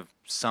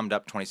summed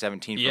up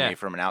 2017 for Yeah. me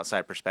from an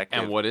outside perspective.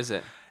 And what is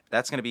it?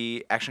 That's going to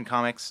be Action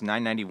Comics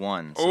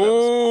 991. So that was,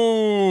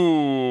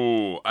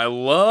 Oh, I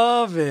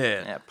love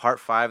it. yeah, part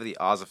 5 of the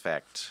Oz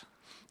Effect.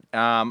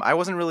 I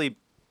wasn't really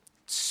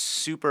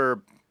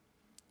super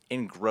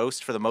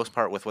engrossed for the most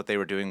part with what they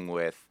were doing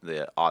with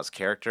the Oz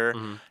character.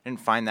 I didn't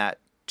find that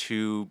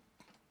too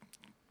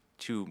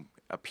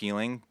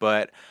appealing,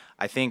 but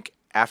I think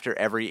after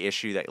every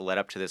issue that led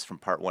up to this from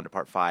part 1 to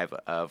part 5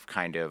 of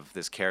kind of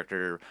this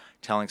character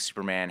telling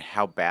Superman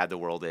how bad the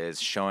world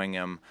is, showing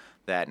him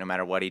that no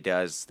matter what he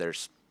does,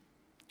 there's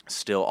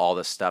still all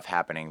this stuff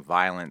happening,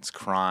 violence,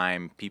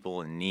 crime,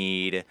 people in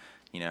need,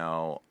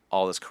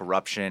 all this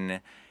corruption.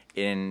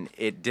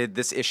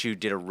 This issue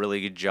did a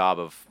really good job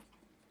of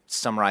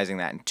summarizing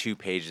that in 2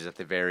 pages at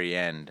the very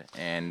end,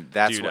 and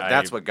that's Dude,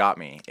 that's what got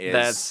me.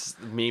 That's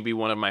maybe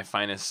one of my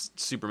finest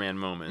Superman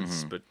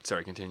moments. But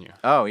sorry, continue.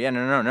 Oh yeah,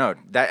 no.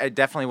 That it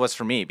definitely was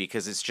for me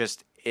because it's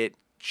just it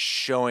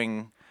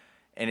showing,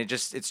 and it's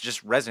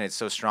just resonates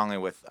so strongly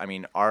with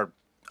our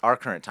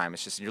current time.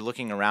 It's just you're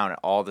looking around at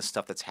all the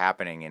stuff that's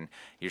happening, and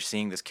you're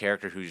seeing this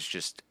character who's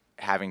just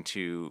having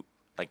to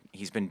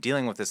he's been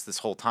dealing with this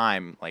whole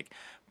time,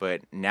 but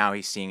now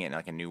he's seeing it in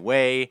a new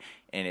way,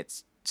 and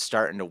it's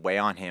starting to weigh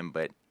on him.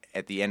 But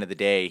at the end of the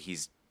day,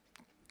 he's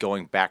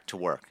going back to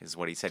work is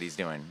what he said he's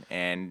doing,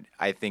 and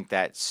I think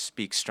that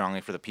speaks strongly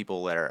for the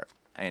people that are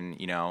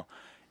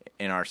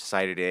in our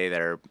society today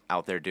that are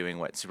out there doing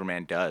what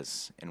Superman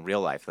does in real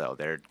life. Though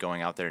they're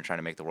going out there and trying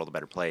to make the world a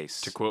better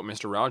place. To quote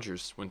Mr.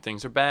 Rogers, when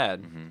things are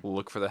bad,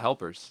 look for the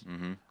helpers.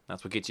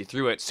 That's what gets you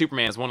through it.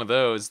 Superman is one of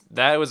those.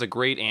 That was a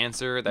great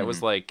answer. That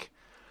was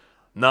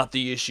not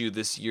the issue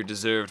this year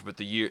deserved, but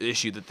the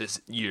issue that this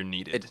year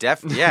needed. It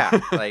yeah.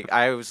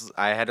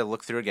 I had to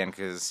look through again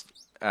because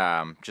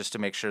just to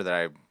make sure that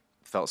I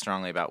felt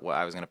strongly about what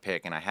I was going to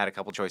pick, and I had a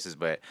couple choices,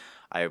 but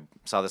I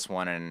saw this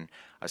one and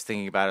I was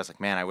thinking about it. I was like,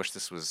 man, I wish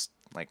this was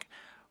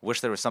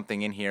wish there was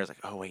something in here. I was like,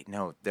 oh wait,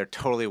 no, there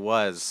totally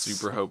was.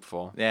 Super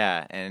hopeful.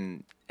 Yeah,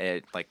 and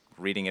it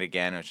reading it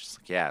again, it was just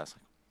I was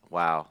like,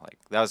 wow,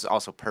 that was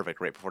also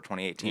perfect right before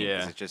 2018. Yeah.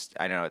 'Cause it just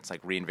it's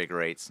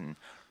reinvigorates and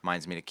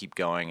reminds me to keep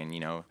going and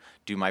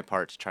do my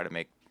part to try to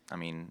make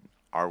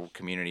our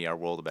community, our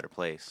world a better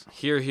place.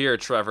 Here,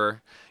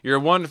 Trevor. You're a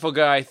wonderful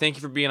guy. Thank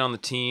you for being on the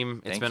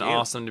team. It's Thank been you.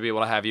 awesome to be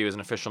able to have you as an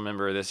official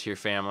member of this here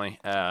family.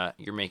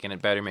 You're making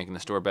it better, making the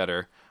store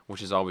better,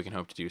 which is all we can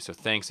hope to do. So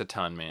thanks a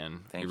ton,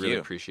 man. Thank we really you.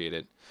 appreciate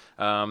it.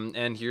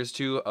 And here's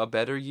to a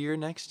better year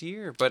next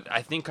year. But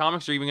I think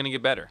comics are even going to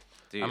get better.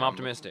 Dude, I'm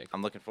optimistic.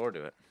 I'm looking forward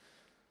to it.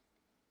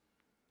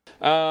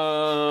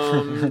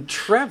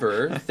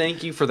 Trevor,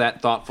 thank you for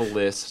that thoughtful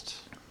list.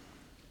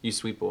 You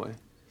sweet boy.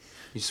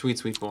 You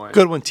sweet boy.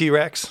 Good one,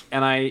 T-Rex.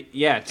 And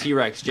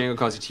T-Rex. Django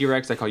calls you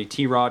T-Rex. I call you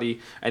T-Roddy.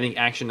 I think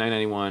Action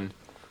 991,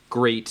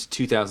 great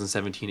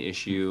 2017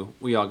 issue.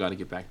 We all got to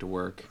get back to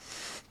work.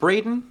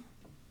 Braden,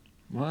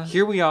 What?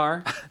 here we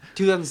are,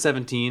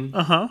 2017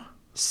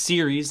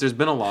 series. There's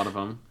been a lot of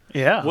them.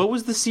 Yeah. What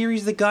was the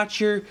series that got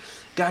you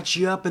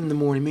up in the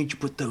morning, made you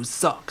put those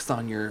socks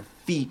on your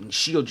feet and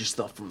shield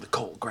yourself from the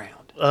cold ground?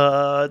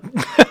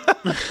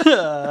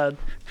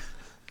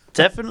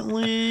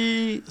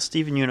 Definitely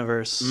Steven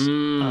Universe.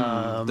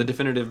 The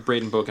definitive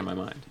Braden book in my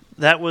mind.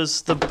 That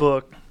was the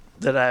book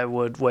that I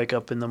would wake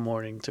up in the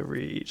morning to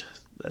read.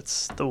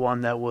 That's the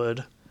one that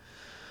would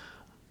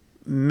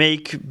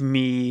make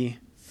me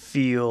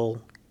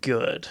feel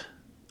good.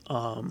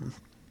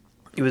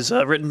 It was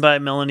written by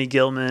Melanie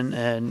Gilman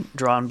and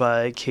drawn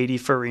by Katie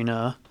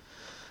Farina.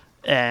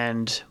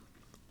 And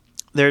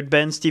there had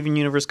been Steven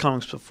Universe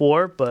comics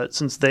before, but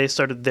since they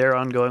started their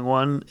ongoing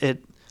one,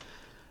 it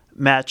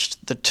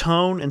matched the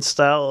tone and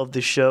style of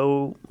the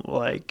show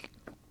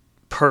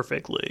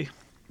perfectly,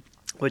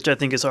 which I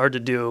think is hard to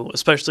do,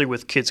 especially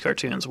with kids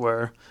cartoons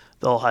where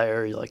they'll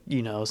hire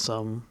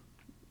some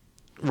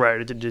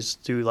writer to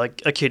just do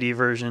a kiddie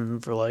version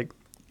for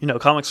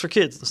comics for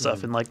kids and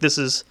stuff. And this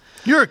is,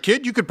 You're a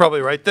kid. You could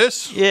probably write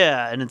this.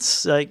 yeah, and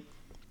it's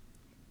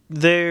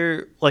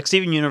they're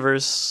Steven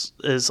Universe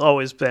has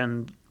always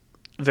been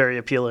very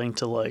appealing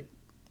to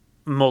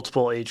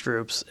multiple age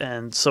groups,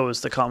 and so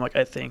is the comic.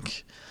 I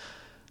think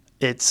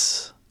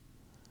it's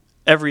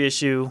every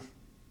issue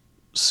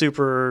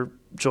super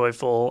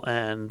joyful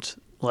and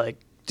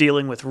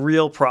dealing with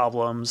real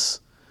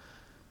problems.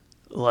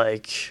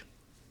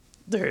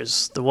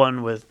 There's the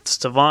one with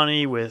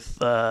Stevani with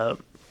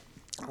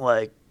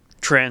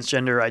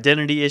transgender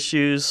identity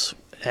issues,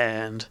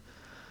 and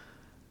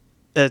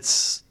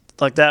it's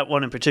that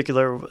one in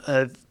particular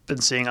I've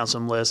been seeing on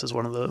some lists as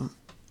one of the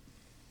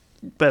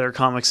better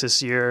comics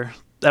this year.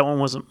 That one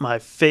wasn't my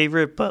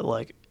favorite, but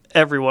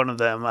every one of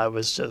them I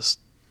was just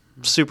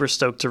super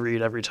stoked to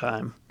read every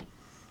time.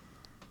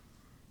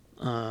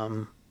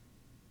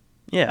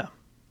 Yeah,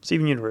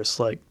 Steven Universe.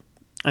 Like,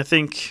 I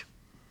think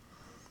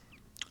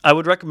I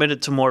would recommend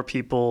it to more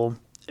people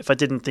if I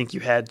didn't think you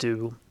had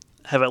to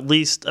have at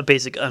least a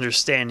basic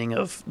understanding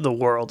of the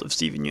world of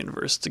Steven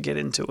Universe to get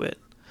into it.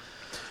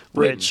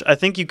 Which I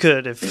think you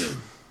could if.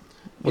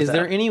 Is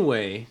there any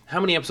way? How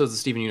many episodes of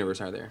Steven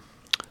Universe are there?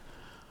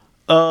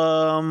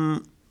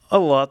 A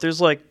lot. There's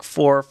like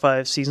 4 or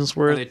 5 seasons Are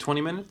worth. they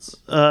 20 minutes?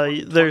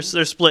 They're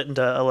split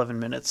into 11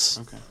 minutes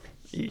Okay.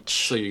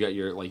 each. So you got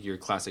your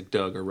classic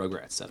Doug or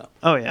Rugrats setup.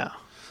 Oh yeah.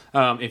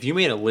 If you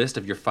made a list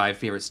of your 5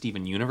 favorite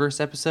Steven Universe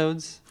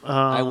episodes,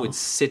 I would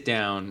sit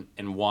down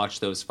and watch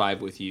those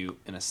 5 with you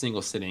in a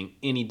single sitting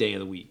any day of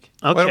the week.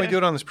 Okay. Why don't we do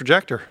it on this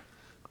projector?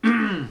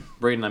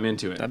 Braden, I'm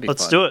into it. That'd be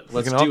Let's fun. do it.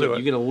 Let's can all do do it. it.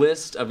 You get a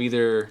list of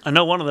either I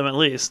know one of them at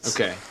least.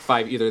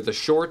 5, either the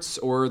shorts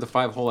or the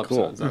 5 whole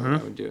Cool. episodes. I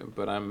would do it.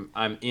 But I'm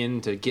in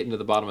to get into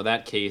the bottom of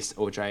that case,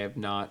 which I have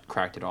not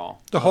cracked at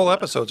all. The whole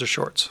episodes are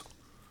shorts.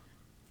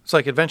 It's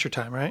like Adventure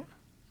Time, right?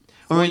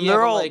 I mean, yeah,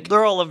 they're but all like-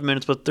 they're all 11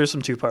 minutes, but there's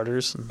some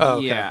 2-parters. Oh,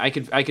 okay. Yeah, I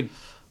could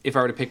if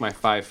I were to pick my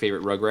 5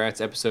 favorite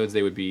Rugrats episodes,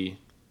 they would be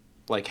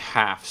like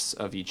halves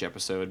of each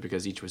episode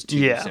because each was 2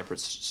 Yeah. separate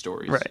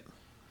stories. Right.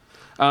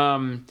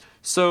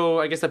 So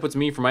I guess that puts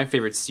me for my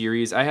favorite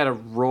series. I had a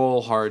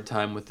roll hard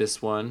time with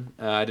this one.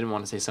 I didn't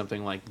want to say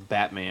something like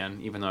Batman,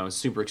 even though I was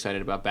super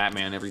excited about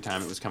Batman every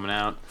time it was coming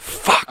out.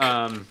 Fuck.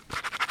 And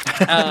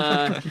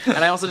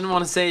I also didn't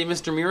want to say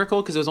Mr.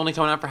 Miracle because it was only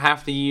coming out for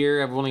half the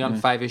year. I've only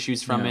gotten 5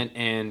 issues from it,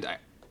 and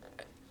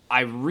I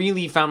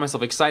really found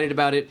myself excited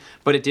about it,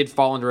 but it did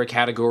fall under a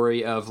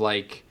category of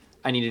like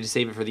I needed to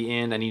save it for the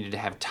end. I needed to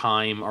have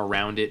time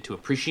around it to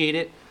appreciate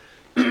it.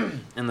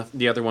 And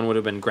the other one would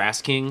have been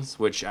Grass Kings,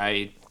 which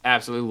I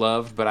absolutely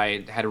loved, but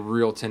I had a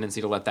real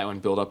tendency to let that one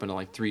build up into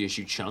like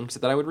 3-issue chunks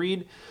that I would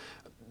read.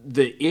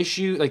 The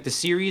issue, like the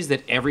series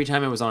that every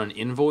time I was on an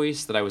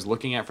invoice that I was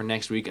looking at for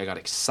next week, I got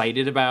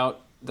excited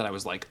about, that I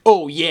was like,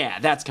 oh yeah,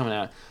 that's coming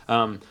out,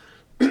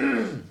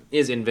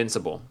 is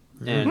Invincible.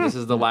 And this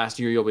is the last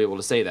year you'll be able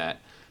to say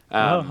that.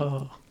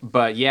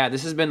 But yeah,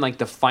 this has been like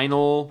the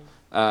final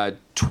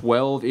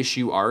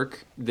 12-issue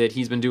arc that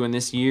he's been doing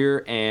this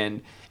year,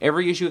 and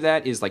every issue of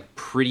that is like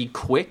pretty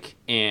quick,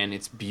 and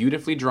it's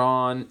beautifully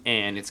drawn,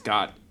 and it's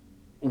got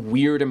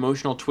weird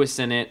emotional twists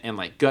in it, and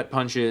like gut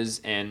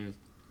punches. And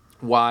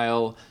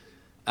while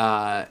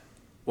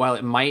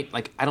it might,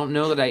 like, I don't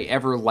know that I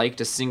ever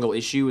liked a single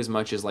issue as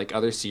much as like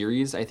other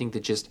series, I think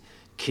that just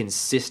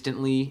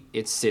consistently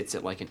it sits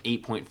at like an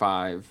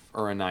 8.5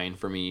 or a 9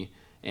 for me,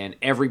 and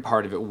every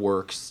part of it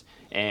works,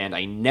 and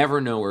I never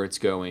know where it's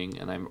going,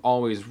 and I'm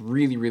always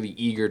really, really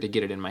eager to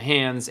get it in my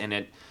hands,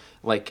 and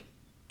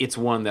it's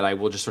one that I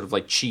will just sort of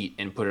like cheat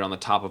and put it on the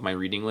top of my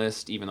reading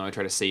list, even though I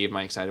try to save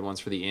my excited ones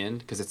for the end,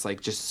 because it's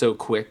like just so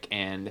quick,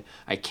 and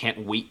I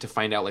can't wait to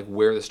find out like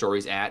where the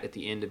story's at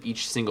the end of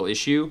each single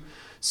issue.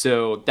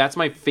 So that's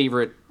my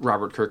favorite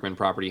Robert Kirkman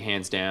property,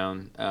 hands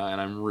down, and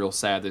I'm real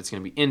sad that it's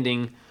going to be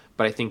ending,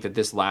 but I think that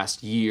this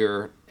last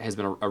year has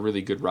been a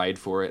really good ride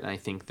for it, and I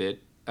think that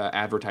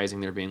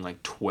advertising there being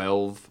like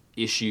 12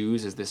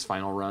 issues as this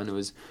final run, it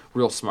was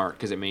real smart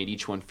because it made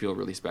each one feel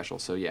really special.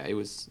 So yeah,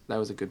 that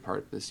was a good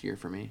part of this year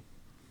for me.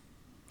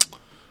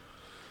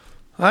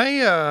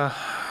 Man,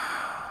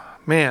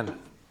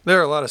 there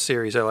are a lot of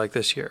series I like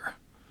this year,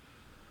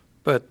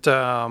 but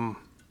some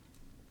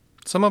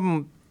of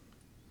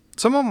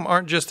them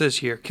aren't just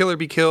this year. Kill or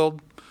Be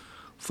Killed,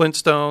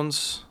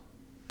 Flintstones,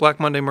 Black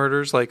Monday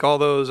Murders, like all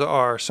those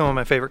are some of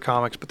my favorite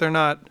comics, but they're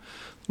not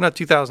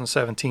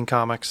 2017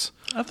 comics.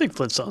 I think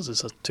Flintstones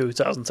is a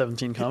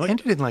 2017 It comic.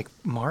 ended in like I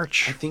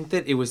March. think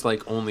that it was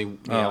like only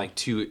like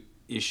 2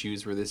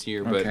 issues were this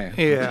year, but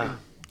Okay. Yeah,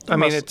 I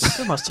mean it's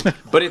There must have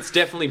been. but it's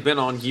definitely been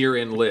on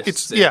year-end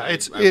lists.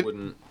 it's and I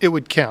wouldn't. it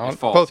would count. It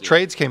falls, Both yeah.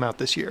 trades came out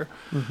this year.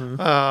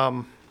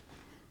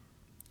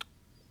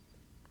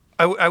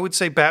 I would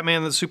say Batman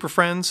and the Super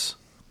Friends,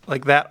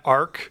 like that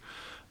arc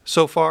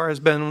so far has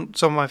been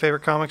some of my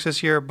favorite comics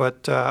this year,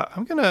 but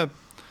I'm gonna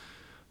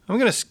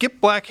skip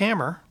Black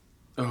Hammer,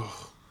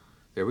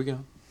 There we go.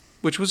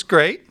 which was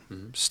great,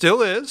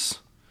 still is,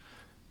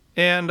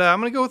 and I'm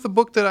gonna go with the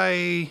book that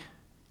I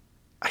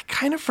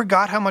kind of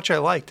forgot how much I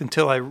liked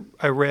until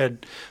I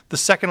read the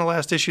second to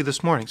last issue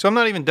this morning. So I'm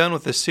not even done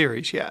with this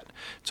series yet.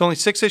 It's only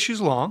 6 issues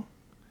long.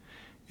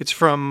 It's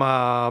from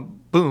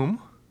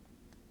Boom.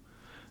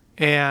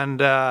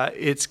 And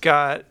it's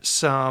got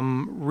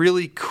some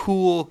really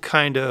cool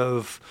kind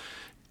of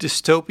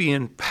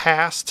dystopian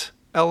past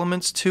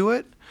elements to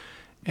it.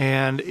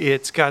 And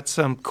it's got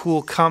some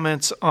cool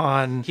comments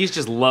on... He's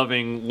just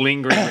loving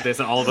lingering with this,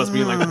 and all of us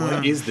being like,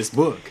 "What is this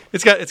book?"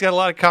 It's got a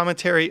lot of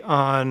commentary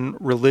on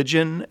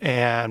religion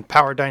and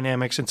power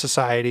dynamics in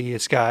society.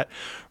 It's got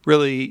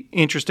really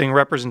interesting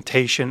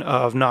representation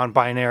of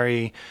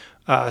non-binary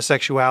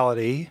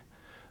sexuality.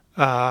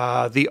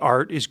 The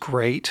art is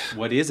great.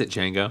 What is it,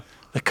 Django?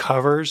 The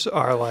covers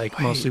are like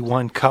mostly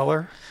one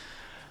color.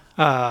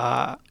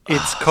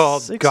 It's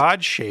called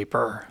God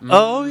Shaper.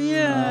 Oh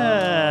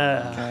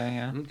yeah. Okay,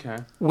 yeah.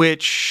 Okay.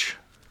 which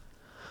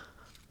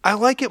I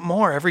like it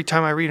more every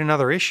time I read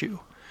another issue.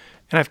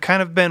 And I've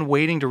kind of been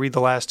waiting to read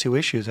the last 2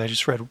 issues. I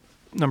just read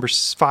number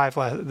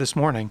 5 this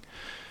morning.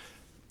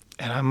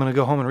 And I'm going to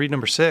go home and read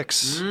number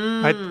 6.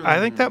 I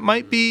think that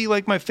might be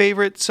like my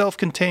favorite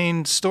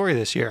self-contained story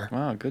this year.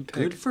 Wow, good pick.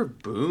 Good for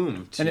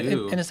Boom,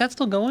 too. And is that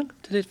still going?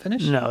 Did it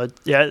finish? No,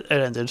 it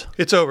ended.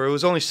 It's over. It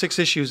was only 6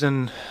 issues,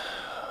 and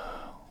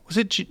was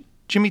it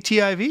Jimmy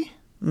T.I.V.?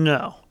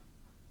 No,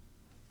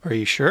 Are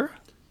you sure?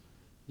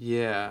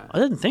 Yeah. I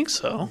didn't think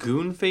so.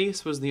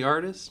 Goonface was the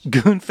artist?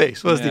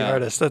 Goonface was the Yeah.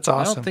 artist. That's I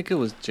awesome. don't think it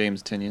was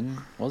James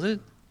Tinian, was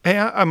it? Hey,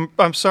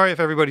 I'm sorry if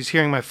everybody's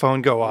hearing my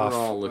phone go off. We're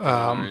all looking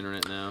on our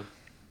internet now.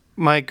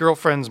 My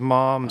girlfriend's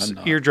mom's I'm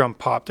not. eardrum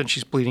popped, and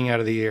she's bleeding out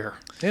of the ear.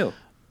 Ew.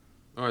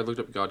 Oh, I looked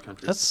up God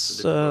Country. That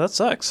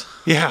sucks.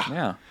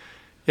 Yeah,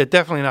 Yeah.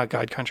 definitely not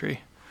God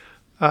Country.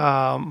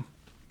 Simon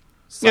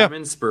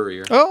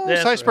Spurrier. Oh,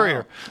 That's Cy right.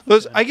 Spurrier.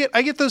 Those I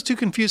get those two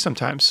confused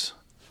sometimes.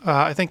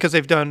 I think because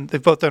they've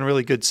both done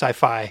really good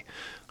sci-fi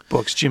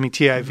books. Jimmy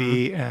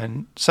T.I.V.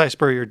 and Cy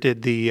Spurrier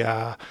did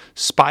the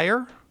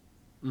Spire,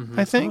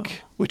 I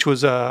think, which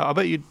was I'll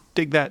bet you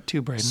dig that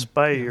too, Braden.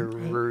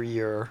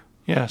 Spire.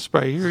 Yeah,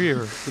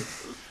 Spire.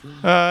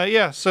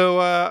 So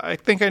I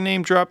think I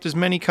name dropped as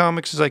many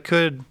comics as I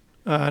could,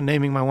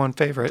 naming my one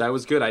favorite. That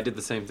was good. I did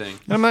the same thing.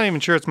 And I'm not even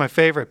sure it's my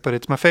favorite, but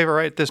it's my favorite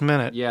right this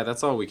minute. Yeah,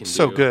 that's all we can do.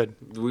 So good.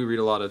 We read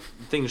a lot of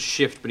things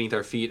shift beneath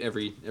our feet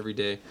every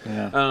day.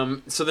 Yeah.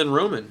 So then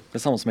Roman.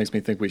 This almost makes me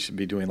think we should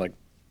be doing like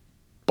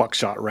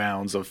buckshot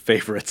rounds of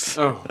favorites.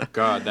 Oh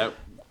God, that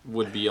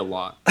would be a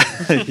lot.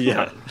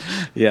 yeah.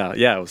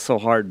 It was so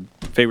hard.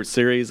 Favorite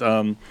series.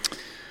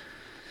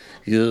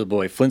 Yeah,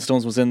 boy,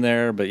 Flintstones was in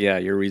there, but yeah,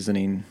 your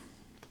reasoning,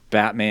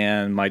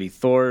 Batman, Mighty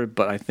Thor.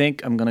 But I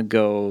think I'm gonna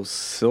go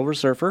Silver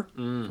Surfer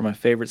for my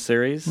favorite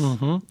series.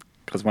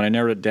 Because when I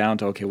narrowed it down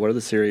to okay, what are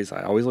the series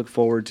I always look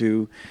forward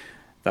to,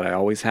 that I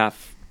always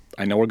have,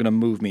 I know are gonna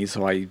move me.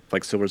 So I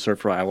like Silver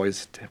Surfer. I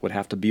always would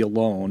have to be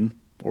alone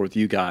or with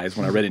you guys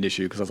when I read an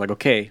issue because I was like,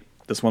 okay,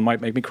 this one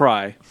might make me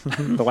cry.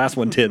 The last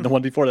one did. The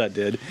one before that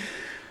did.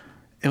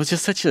 It was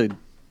just such a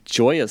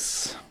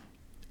joyous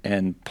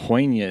and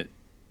poignant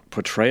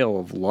portrayal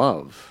of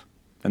love,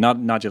 and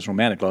not just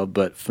romantic love,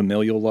 but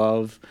familial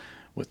love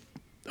with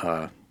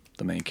the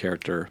main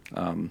character,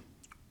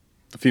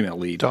 the female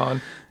lead,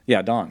 Dawn.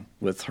 Yeah, Dawn,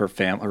 with her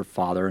her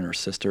father and her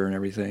sister and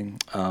everything.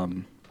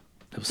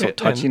 It was so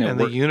touching. And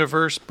the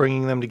universe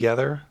bringing them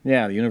together.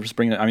 Yeah, the universe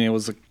bringing. I mean, it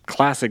was a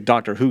classic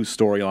Doctor Who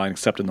storyline,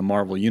 except in the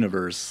Marvel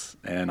universe,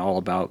 and all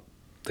about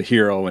the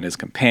hero and his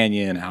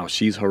companion, and how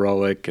she's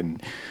heroic,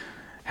 and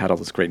had all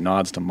those great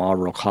nods to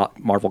Marvel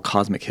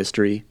cosmic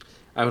history.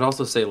 I would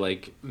also say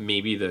like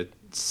maybe the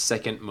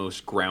second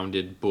most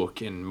grounded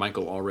book in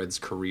Michael Allred's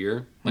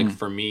career. Like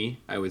for me,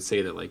 I would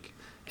say that like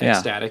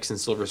Ecstatics and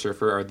Silver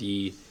Surfer are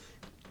the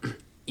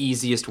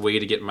easiest way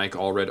to get Mike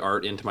Allred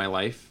art into my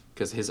life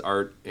because his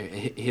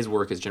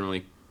work is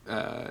generally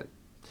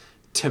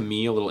to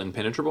me a little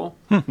impenetrable.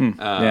 You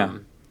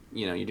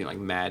know, you do like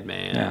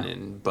Madman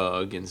and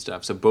Bug and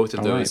stuff. So both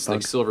of those,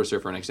 like Silver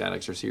Surfer and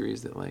Ecstatics, are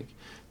series that like.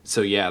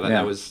 So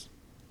that was.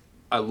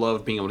 I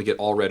love being able to get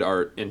Allred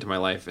art into my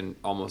life and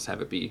almost have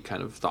it be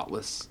kind of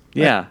thoughtless.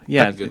 Yeah.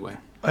 In a good way.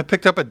 I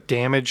picked up a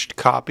damaged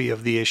copy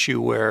of the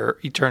issue where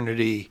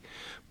Eternity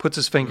puts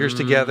his fingers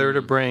together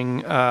to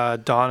bring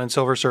Dawn and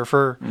Silver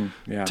Surfer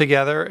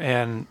together,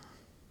 and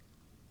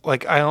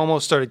like I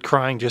almost started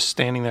crying just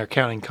standing there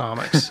counting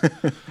comics.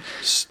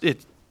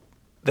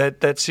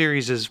 That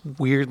series is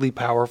weirdly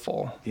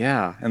powerful.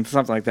 Yeah, and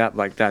something like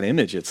that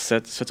image, it's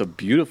such a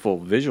beautiful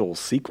visual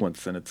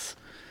sequence, and it's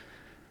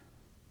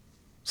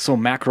so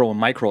macro and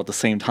micro at the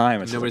same time.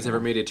 It's Nobody's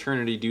ever made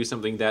Eternity do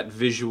something that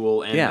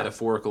visual and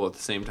metaphorical at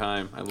the same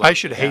time. I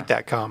should hate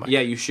that comic. Yeah,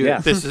 you should.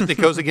 Yeah. It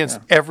goes against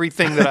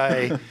everything that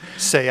I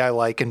say I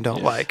like and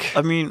don't like.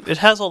 I mean, it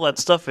has all that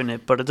stuff in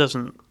it, but it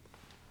doesn't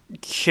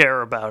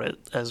care about it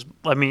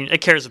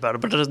it cares about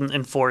it, but it doesn't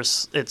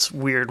enforce its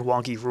weird,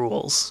 wonky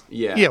rules.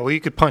 Yeah. Yeah, well,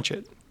 you could punch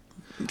it.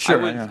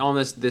 Sure. On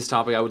this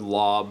topic, I would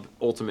lob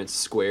Ultimate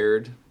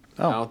Squared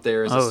out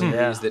there as a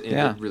series that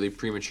ended really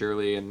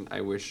prematurely, and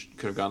I wish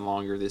could have gone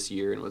longer this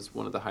year and was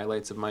one of the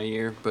highlights of my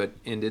year, but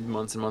ended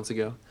months and months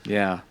ago.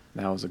 Yeah,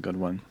 that was a good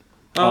one.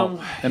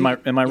 And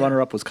my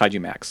runner up was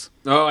Kaiju Max.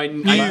 Oh, I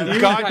goddamn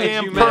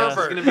Kaiju Max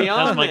pervert. is gonna be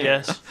on That's my there.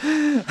 guess.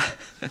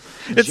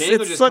 Django it's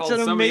just such called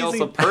an somebody else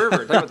amazing. a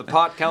pervert. Talk about the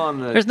pot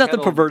calling the. There's nothing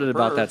kettle perverted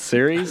about perv. that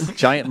series.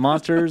 Giant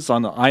monsters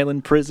on the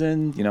island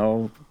prison. You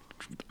know,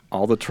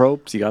 all the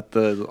tropes. You got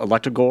the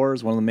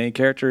Electrogores, one of the main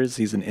characters.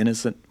 He's an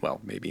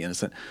maybe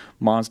innocent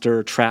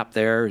monster trapped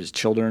there. His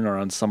children are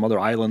on some other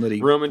island that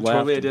he Roman left.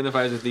 totally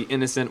identifies with the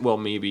innocent. Well,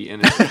 maybe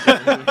innocent.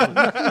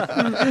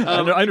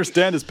 I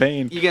understand his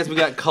pain. You guys, we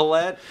got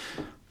Colette.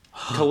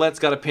 Colette's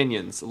got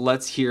opinions.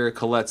 Let's hear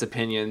Colette's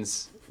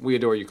opinions. We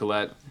adore you,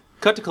 Colette.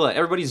 Cut to Colette.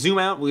 Everybody zoom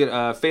out. We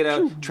get fade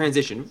out.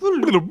 Transition.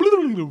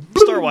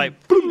 Star Wipe.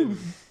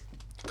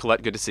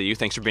 Colette, good to see you.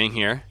 Thanks for being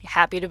here.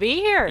 Happy to be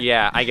here.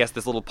 Yeah, I guess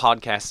this little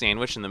podcast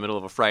sandwich in the middle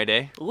of a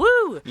Friday.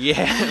 Woo!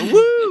 Yeah,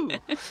 woo!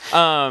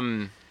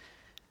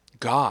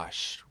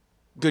 Gosh,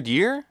 good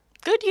year?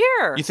 Good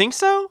year. You think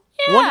so?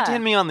 Yeah. 1 to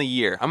 10 me on the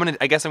year.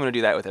 I guess I'm gonna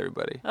do that with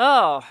everybody.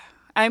 Oh,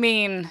 I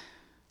mean,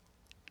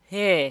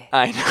 hey.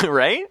 I know,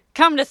 right?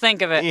 Come to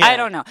think of it, Yeah. I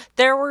don't know.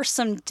 There were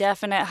some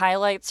definite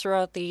highlights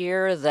throughout the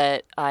year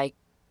that I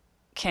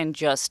can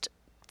just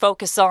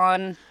focus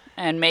on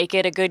and make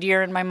it a good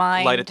year in my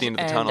mind. Light at the end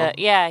of the tunnel.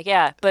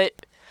 Yeah.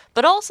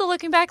 But also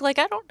looking back, like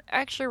I don't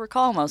actually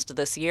recall most of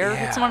this year.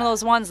 It's one of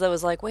those ones that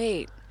was like,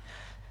 wait.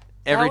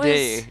 Every that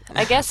day. was-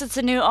 I guess it's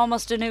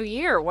almost a new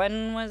year.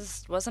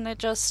 Wasn't it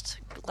just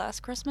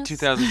last Christmas?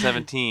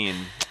 2017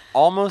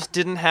 almost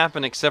didn't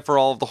happen except for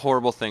all of the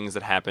horrible things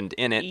that happened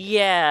in it.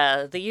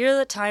 Yeah, the year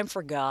that time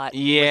forgot.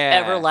 Yeah.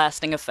 With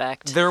everlasting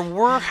effect. There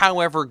were,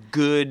 however,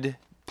 good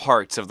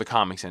parts of the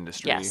comics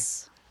industry.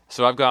 Yes.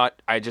 So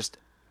I just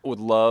would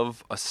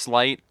love a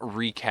slight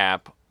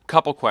recap.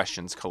 Couple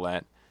questions,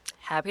 Colette.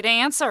 Happy to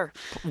answer.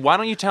 Why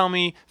don't you tell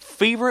me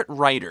favorite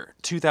writer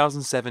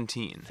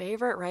 2017?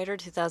 Favorite writer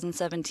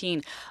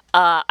 2017.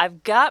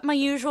 I've got my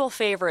usual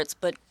favorites,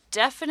 but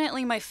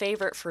definitely my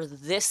favorite for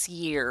this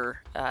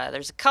year.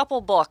 There's a couple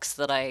books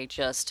that I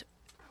just,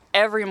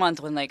 every month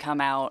when they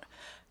come out,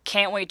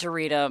 can't wait to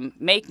read them,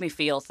 make me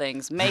feel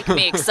things, make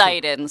me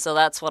excited, and so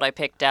that's what I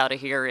picked out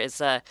of here.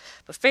 But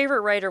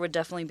favorite writer would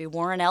definitely be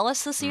Warren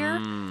Ellis this year.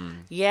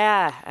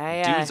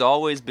 Yeah. Dude's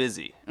always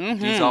busy.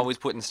 Dude's always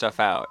putting stuff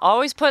out.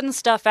 Always putting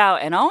stuff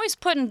out, and always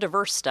putting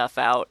diverse stuff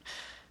out.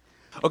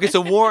 Okay,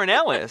 so Warren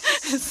Ellis.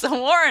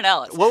 So Warren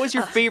Ellis. What was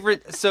your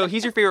favorite? So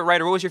he's your favorite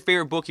writer. What was your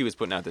favorite book he was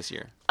putting out this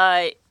year?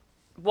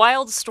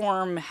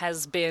 Wildstorm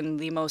has been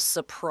the most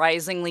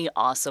surprisingly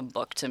awesome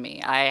book to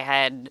me. I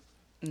had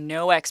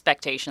no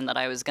expectation that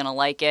I was going to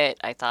like it.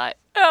 I thought,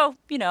 I'll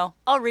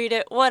read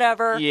it,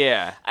 whatever.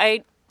 Yeah.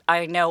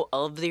 I know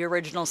of the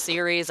original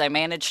series. I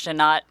managed to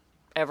not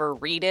ever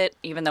read it,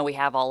 even though we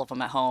have all of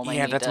them at home.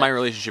 Yeah, that's my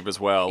relationship as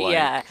well. Like,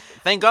 Yeah.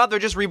 Thank God they're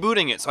just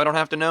rebooting it, so I don't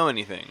have to know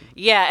anything.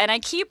 Yeah, and I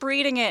keep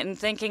reading it and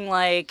thinking,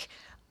 like,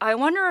 I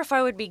wonder if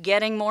I would be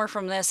getting more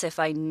from this if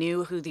I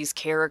knew who these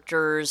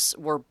characters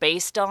were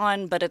based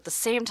on, but at the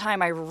same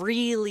time, I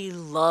really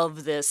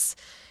love this.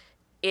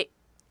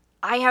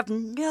 I have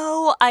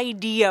no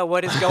idea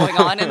what is going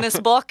on in this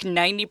book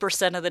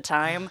 90% of the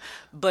time,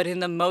 but in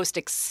the most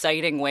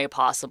exciting way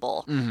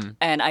possible.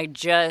 And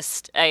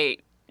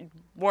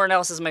Warren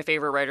Ellis is my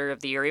favorite writer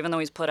of the year, even though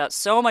he's put out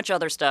so much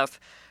other stuff,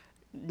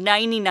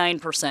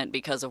 99%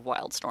 because of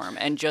Wildstorm,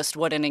 and just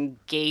what an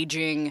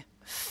engaging,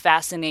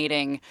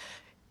 fascinating,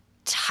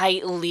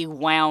 tightly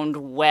wound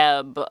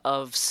web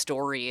of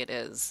story it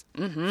is.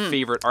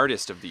 Favorite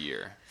artist of the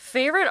year?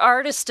 Favorite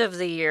artist of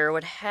the year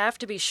would have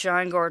to be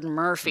Sean Gordon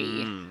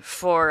Murphy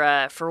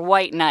for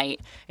White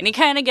Knight, and he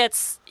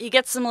gets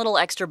some little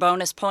extra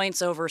bonus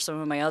points over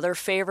some of my other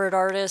favorite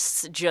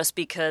artists just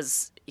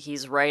because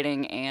he's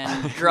writing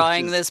and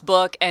drawing this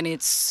book, and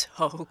it's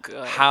so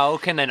good. How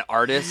can an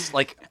artist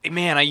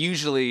I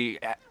usually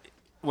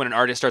when an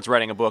artist starts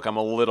writing a book, I'm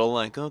a little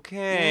like,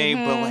 okay,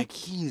 but like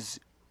he's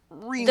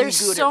really There's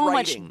good so at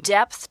much writing.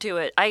 depth to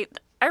it.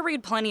 I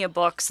read plenty of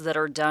books that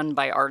are done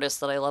by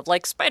artists that I love,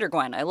 like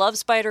Spider-Gwen. I love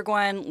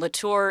Spider-Gwen.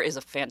 Latour is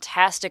a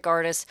fantastic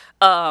artist.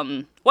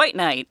 White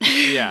Knight.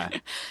 Yeah.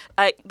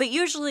 But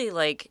usually,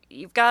 like,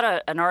 you've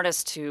got an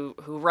artist who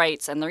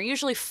writes, and they're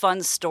usually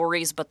fun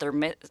stories, but they're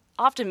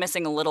often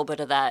missing a little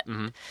bit of that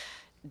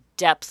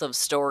depth of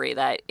story,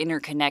 that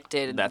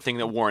interconnected. That thing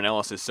that Warren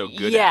Ellis is so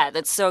good at. Yeah,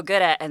 that's so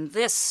good at. And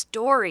this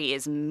story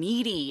is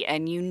meaty,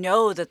 and you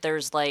know that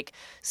there's like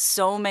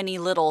so many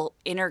little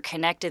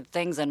interconnected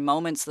things and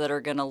moments that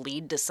are going to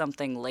lead to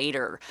something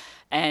later.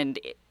 And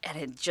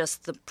in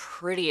just the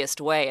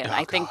prettiest way. And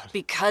I think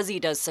because he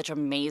does such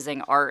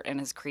amazing art and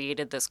has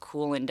created this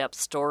cool, in-depth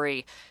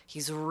story,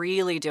 he's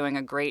really doing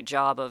a great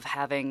job of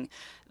having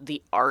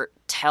the art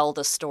tell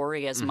the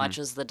story as much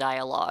as the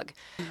dialogue.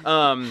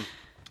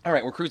 All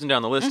right, we're cruising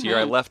down the list here.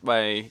 I left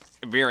my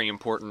very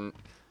important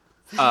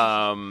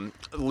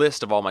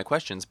list of all my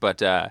questions,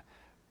 but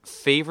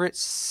favorite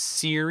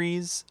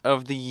series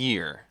of the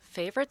year?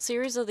 Favorite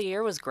series of the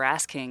year was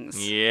Grass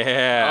Kings.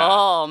 Yeah.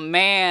 Oh,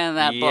 man,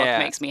 that book Yeah.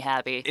 makes me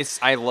happy.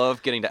 I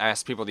love getting to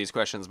ask people these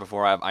questions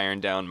before I've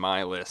ironed down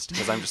my list,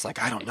 because I'm just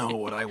like, I don't know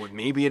what I would.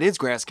 Maybe it is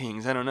Grass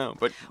Kings. I don't know.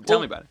 But tell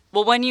me about it.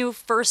 Well, when you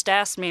first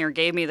asked me or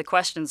gave me the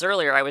questions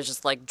earlier, I was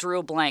just like, drew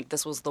a blank.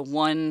 This was the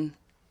one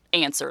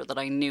answer that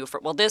I knew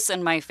for, this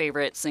and my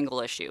favorite single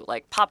issue,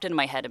 like, popped into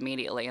my head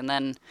immediately. And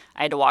then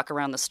I had to walk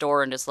around the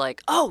store and just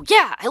like, oh,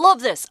 yeah, I love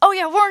this. Oh,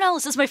 yeah, Warren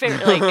Ellis is my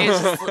favorite. Like,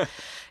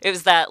 it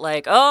was that,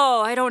 like,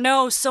 oh, I don't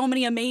know, so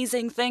many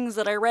amazing things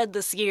that I read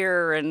this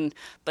year.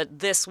 But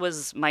this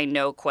was my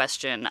no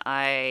question.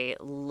 I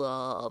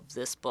love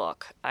this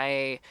book.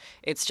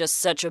 It's just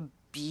such a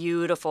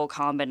beautiful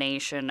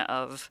combination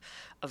of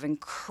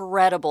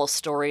incredible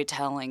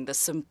storytelling, the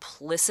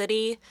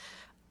simplicity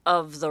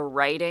of the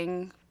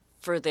writing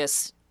for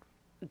this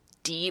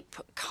deep,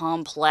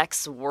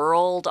 complex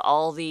world.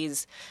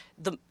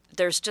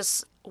 There's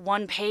just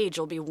one page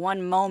will be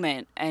one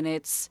moment, and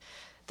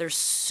there's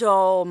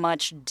so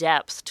much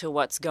depth to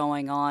what's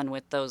going on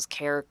with those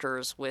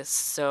characters with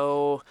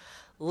so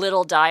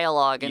little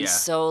dialogue and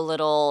so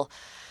little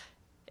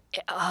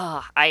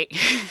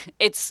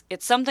it's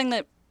something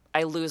that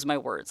I lose my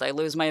words. I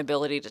lose my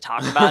ability to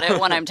talk about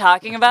it when I'm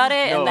talking about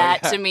it, and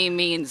that to me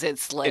means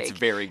it's like It's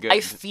very good.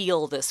 I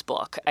feel this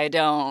book. I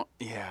don't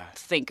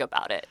think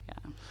about it.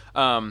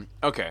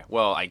 Okay,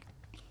 well,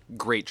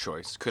 great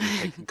choice.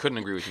 Couldn't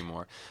agree with you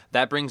more.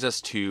 That brings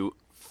us to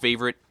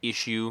favorite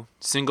issue,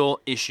 single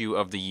issue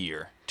of the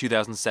year,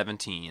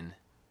 2017.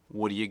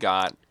 What do you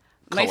got,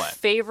 Colette? My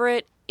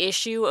favorite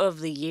issue of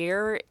the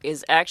year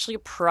is actually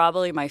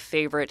probably my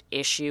favorite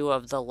issue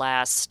of the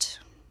last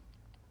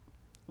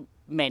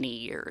many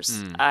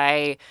years.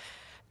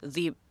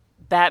 The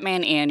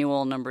Batman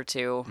Annual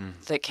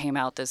 #2 that came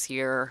out this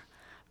year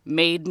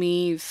made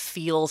me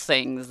feel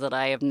things that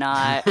I have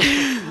not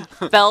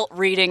felt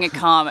reading a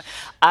comic.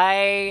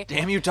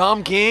 Damn you,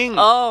 Tom King!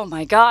 Oh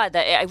my God,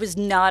 that I was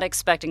not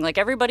expecting. Like,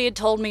 everybody had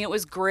told me it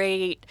was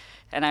great,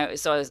 and I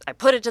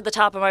put it to the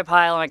top of my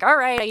pile. I'm like, all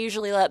right, I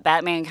usually let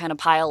Batman kind of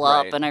pile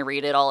up, and I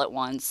read it all at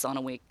once on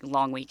a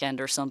long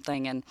weekend or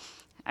something. And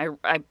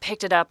I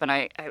picked it up, and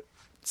I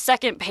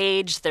second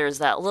page, there's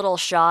that little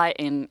shot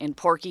in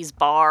Porky's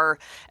bar,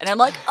 and I'm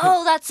like,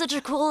 oh, that's such a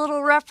cool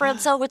little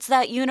reference. Oh, it's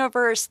that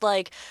universe.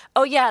 Like,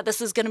 oh yeah,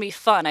 this is gonna be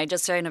fun. I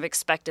just kind of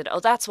expected, oh,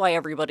 that's why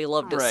everybody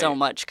loved it so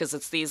much, because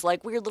it's these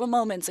like weird little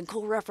moments and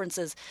cool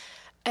references.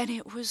 And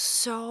it was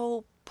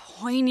so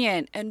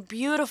poignant and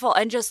beautiful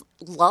and just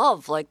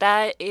love. Like,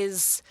 that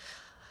is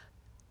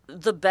one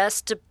of the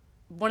best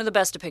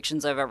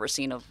depictions I've ever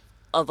seen of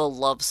a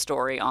love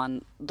story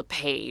on the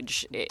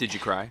page. Did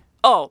you cry?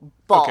 Oh,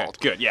 bawled.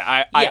 Okay, good.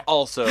 Yeah, I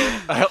also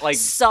like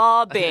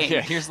sobbing.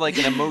 Yeah, here's like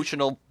an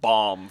emotional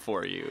balm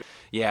for you.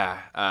 Yeah,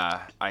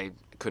 I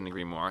couldn't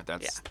agree more.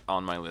 That's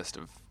on my list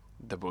of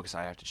the books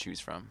I have to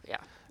choose from. Yeah,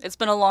 it's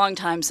been a long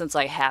time since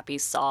I happy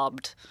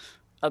sobbed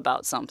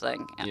about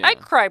something. And I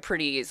cry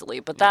pretty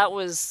easily, but that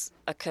was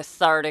a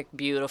cathartic,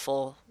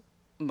 beautiful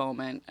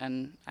moment,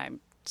 and I'm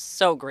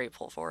so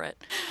grateful for it.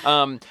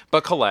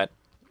 But Colette,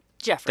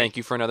 Jeffrey, thank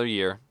you for another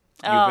year.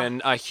 You've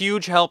been a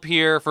huge help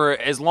here for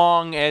as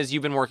long as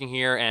you've been working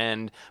here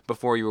and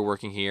before you were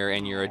working here,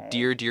 and you're a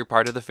dear, dear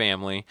part of the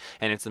family,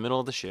 and it's the middle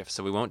of the shift,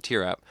 so we won't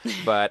tear up,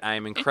 but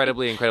I'm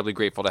incredibly, incredibly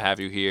grateful to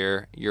have you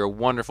here. You're a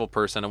wonderful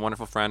person, a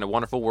wonderful friend, a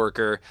wonderful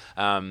worker.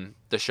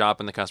 The shop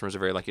and the customers are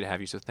very lucky to have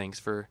you, so thanks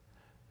for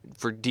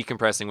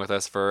decompressing with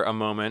us for a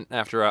moment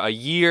after a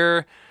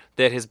year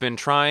that has been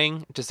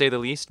trying, to say the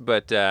least,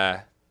 but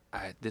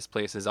this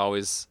place is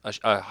always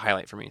a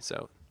highlight for me,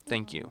 so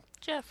thank you.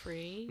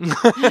 Jeffrey.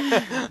 Emotional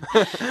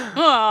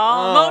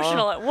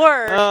at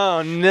work.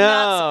 Oh, no.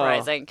 Not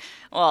surprising.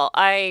 Well,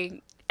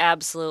 I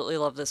absolutely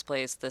love this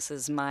place. This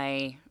is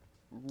my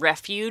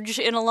refuge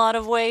in a lot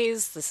of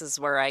ways. This is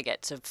where I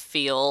get to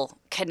feel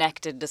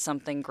connected to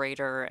something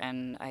greater,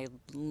 and I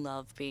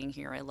love being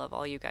here. I love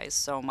all you guys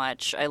so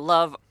much. I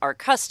love our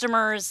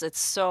customers. It's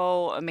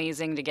so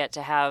amazing to get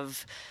to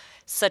have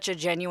such a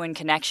genuine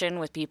connection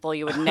with people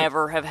you would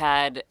never have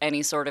had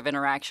any sort of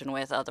interaction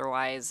with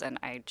otherwise, and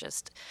I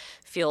just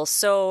feel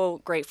so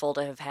grateful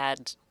to have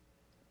had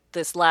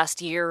this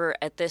last year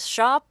at this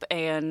shop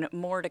and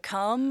more to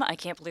come. I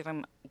can't believe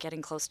I'm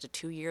getting close to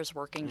 2 years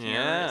working here.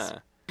 Yeah.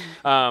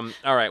 All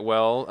right,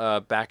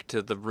 well, back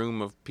to the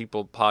room of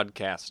people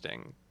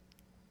podcasting.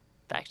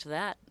 Back to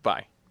that.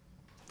 Bye.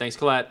 Thanks,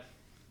 Colette.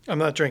 I'm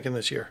not drinking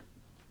this year.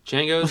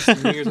 Django's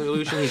New Year's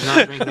resolution, he's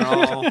not drinking at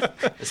all,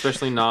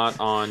 especially not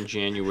on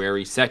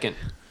January 2nd.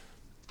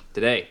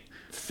 Today.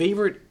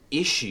 Favorite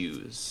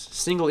issues,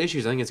 single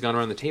issues. I think it's gone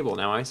around the table.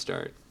 Now I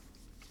start.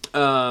 If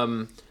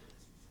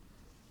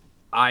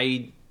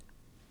I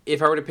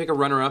were to pick a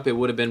runner-up, it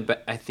would have been,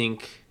 I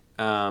think...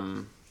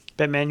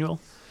 Batmanual?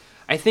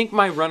 I think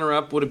my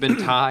runner-up would have been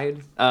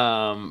tied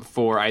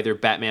for either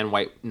Batman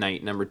White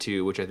Knight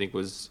 #2, which I think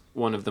was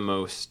one of the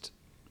most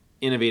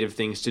innovative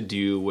things to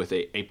do with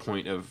a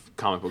point of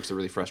comic books that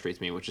really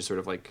frustrates me, which is sort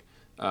of like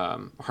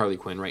Harley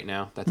Quinn right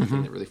now. That's the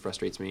thing that really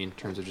frustrates me in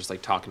terms of just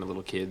like talking to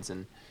little kids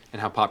and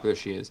how popular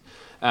she is.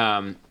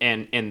 And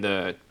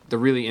the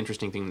really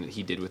interesting thing that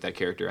he did with that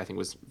character, I think,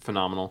 was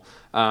phenomenal.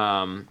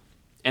 And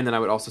then I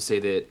would also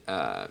say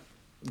that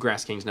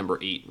Grass Kings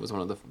 #8 was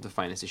one of the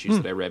finest issues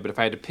that I read. But if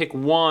I had to pick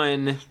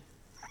one,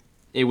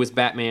 it was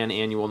Batman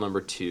Annual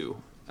 #2.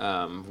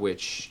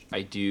 Which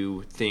I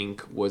do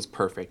think was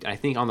perfect. I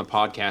think on the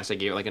podcast I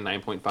gave it like a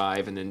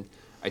 9.5, and then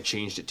I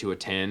changed it to a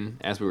 10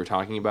 as we were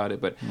talking about it.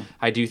 But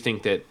I do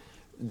think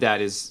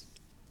that is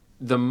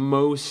the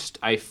most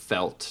I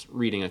felt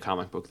reading a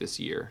comic book this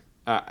year.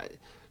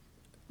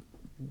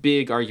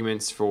 Big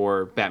arguments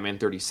for Batman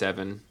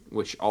 37,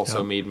 which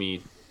also made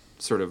me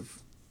sort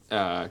of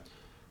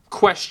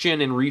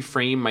question and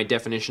reframe my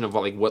definition of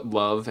what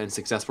love and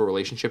successful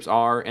relationships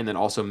are, and then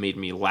also made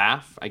me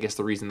laugh. I guess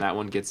the reason that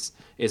one gets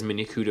as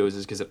many kudos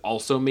is because it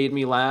also made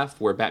me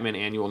laugh, where Batman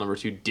Annual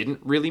 #2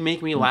 didn't really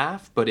make me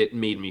laugh, but it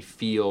made me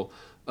feel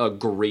a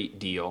great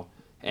deal.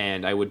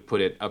 And I would put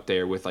it up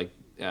there with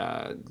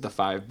the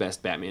 5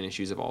 best Batman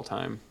issues of all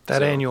time.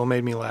 That annual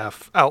made me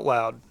laugh out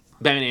loud.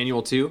 Batman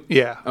Annual 2?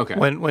 Yeah. Okay.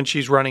 When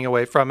she's running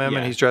away from him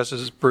and he's dressed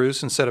as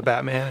Bruce instead of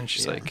Batman, and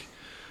she's like,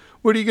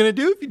 "What are you gonna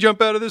do if you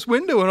jump out of this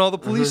window and all the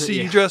police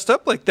see you dressed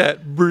up like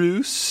that,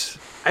 Bruce?"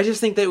 I just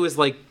think that it was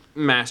like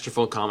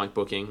masterful comic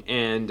booking,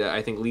 and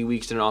I think Lee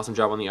Weeks did an awesome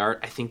job on the art.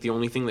 I think the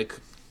only thing that,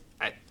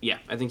 I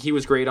think he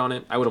was great on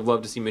it. I would have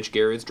loved to see Mitch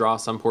Gerads draw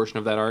some portion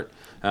of that art,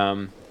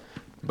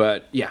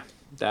 but yeah,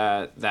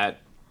 that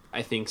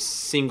I think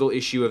single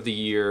issue of the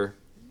year,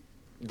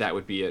 that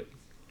would be it.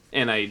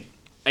 And I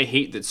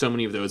hate that so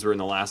many of those were in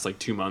the last like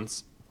 2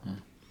 months.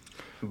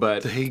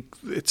 But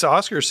it's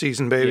Oscar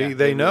season, baby. Yeah,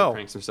 they know.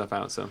 Crank some stuff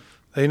out, so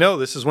they know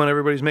this is when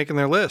everybody's making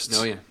their lists.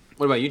 Oh yeah.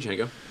 What about you,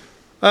 Django?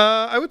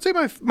 I would say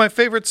my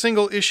favorite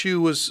single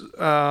issue was,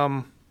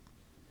 well,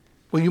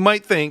 you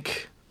might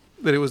think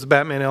that it was the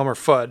Batman Elmer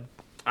Fudd,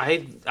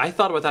 I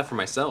thought about that for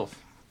myself.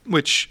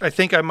 which I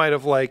think I might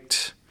have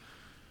liked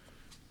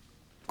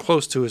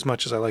close to as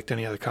much as I liked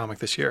any other comic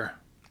this year.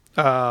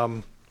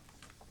 The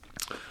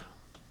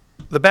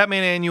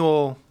Batman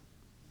Annual,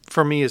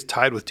 for me, is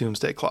tied with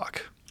Doomsday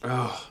Clock.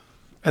 Oh.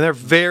 And they're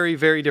very,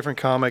 very different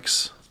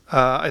comics.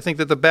 I think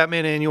that the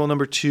Batman Annual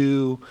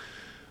 #2,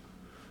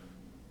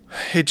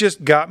 it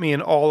just got me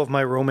in all of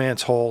my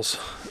romance holes.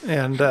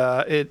 And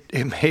it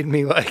made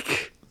me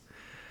like,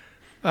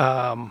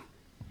 I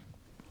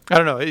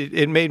don't know,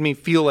 it made me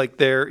feel like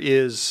there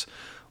is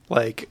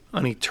like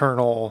an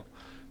eternal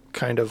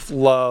kind of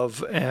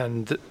love,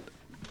 and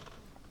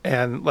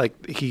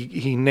like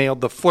he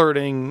nailed the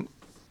flirting,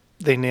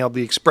 they nailed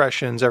the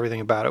expressions,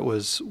 everything about it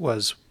was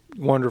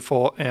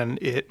wonderful, and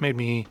it made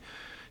me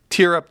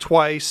tear up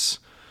twice.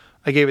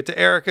 I gave it to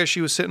Erica. She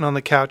was sitting on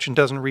the couch and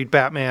doesn't read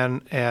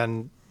Batman,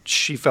 and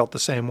she felt the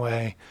same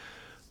way.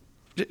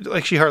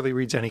 Like, she hardly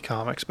reads any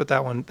comics, but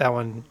that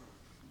one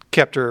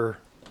kept her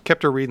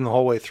reading the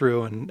whole way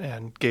through,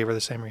 and gave her the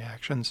same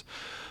reactions.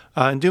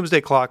 And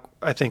Doomsday Clock,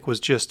 I think, was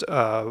just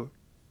a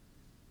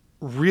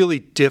really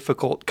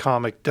difficult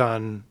comic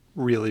done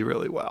really,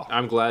 really well.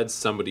 I'm glad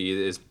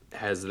somebody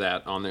has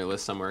that on their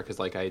list somewhere, because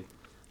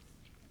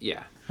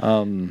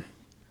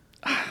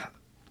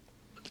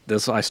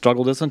This I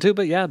struggled this one too,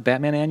 but yeah,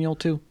 Batman Annual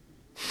too.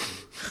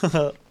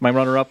 My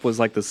runner-up was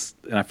like this,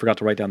 and I forgot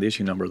to write down the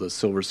issue number. The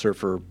Silver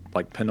Surfer,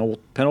 like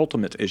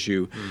penultimate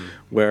issue,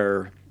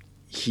 where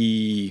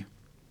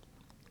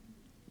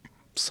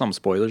some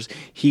spoilers,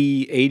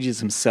 he ages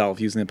himself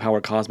using the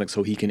power cosmic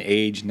so he can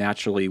age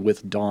naturally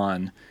with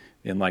Dawn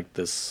in like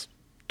this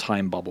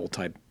time bubble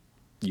type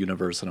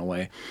universe in a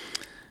way.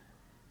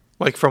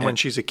 Like from when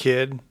she's a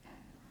kid.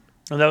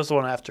 And that was the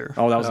one after.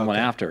 Oh, that was the one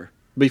after.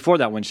 Before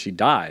that, when she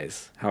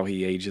dies, how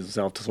he ages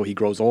himself so he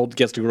grows old,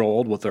 gets to grow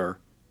old with her,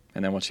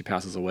 and then when she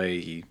passes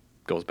away, he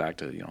goes back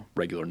to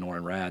regular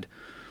Norrin Rad.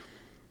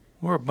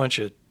 We're a bunch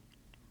of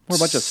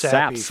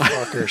sappy saps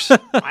fuckers.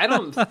 I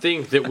don't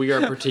think that we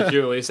are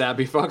particularly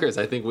sappy fuckers.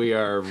 I think we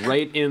are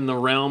right in the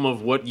realm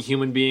of what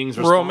human beings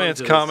respond romance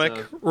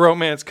to.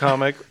 Romance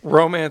comic.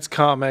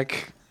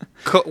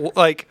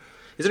 Like,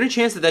 is there any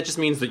chance that just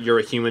means that you're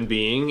a human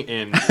being,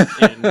 and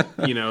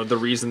the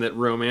reason that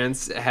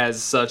romance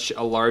has such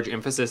a large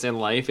emphasis in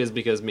life is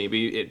because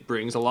maybe it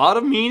brings a lot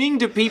of meaning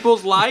to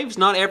people's lives?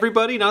 Not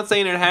everybody, not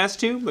saying it has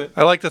to, but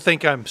I like to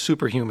think I'm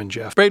superhuman,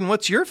 Jeff. Braden,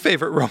 what's your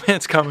favorite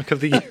romance comic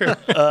of the year?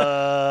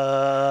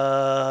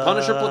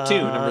 Punisher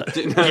Platoon number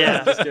 2. No,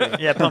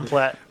 Yeah,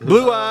 Pumplat.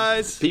 Blue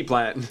Eyes.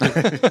 P-Plat.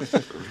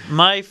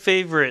 My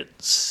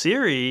favorite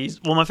series,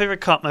 my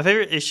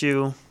favorite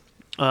issue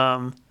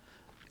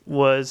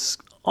was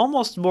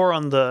almost more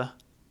on the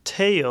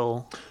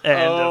tail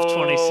end of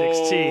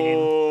 2016.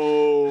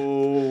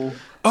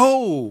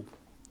 Oh!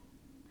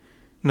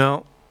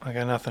 No, I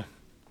got nothing.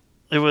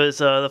 It was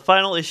the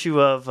final issue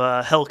of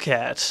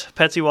Hellcat,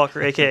 Patsy Walker,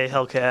 a.k.a.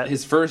 Hellcat.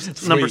 His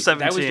first... Number wait,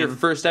 17. That was your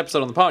first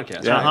episode on the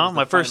podcast, Yeah. right? Uh-huh, It was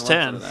my the first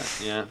final 10.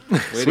 episode of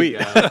that. Yeah. Sweet.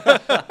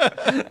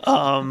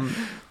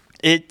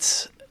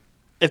 It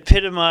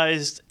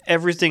epitomized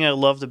everything I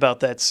loved about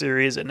that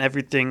series and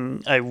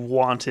everything I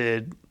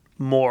wanted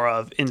more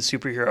of in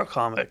superhero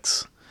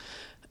comics.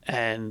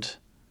 And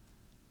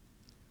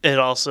it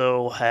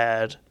also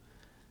had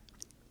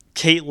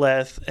Kate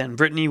Leth and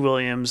Brittany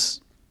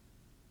Williams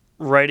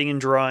writing and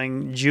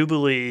drawing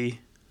Jubilee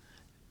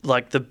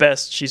like the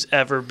best she's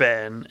ever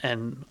been.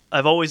 And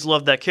I've always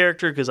loved that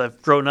character because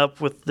I've grown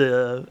up with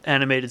the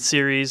animated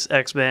series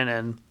X-Men,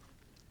 and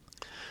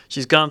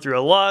she's gone through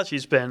a lot.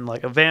 She's been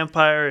like a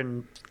vampire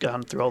and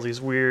gone through all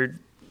these weird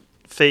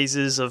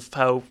phases of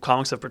how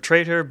comics have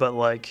portrayed her, but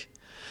like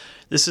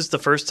this is the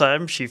first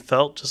time she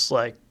felt just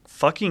like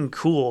fucking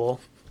cool,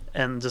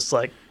 and just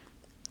like,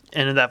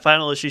 and in that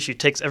final issue she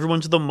takes everyone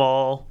to the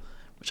mall,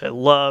 which I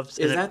loved.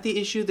 Is that the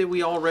issue that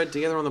we all read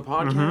together on the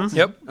podcast? Mm-hmm.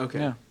 Yep. Okay.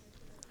 Yeah.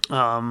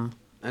 I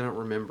don't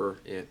remember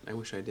it. I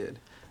wish I did.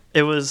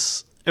 It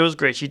was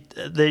great.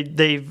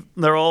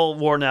 They're all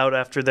worn out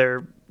after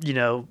their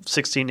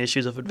 16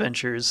 issues of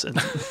adventures,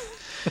 and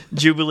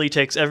Jubilee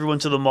takes everyone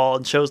to the mall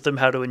and shows them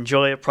how to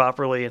enjoy it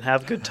properly and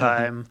have a good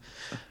time.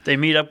 They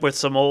meet up with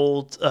some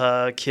old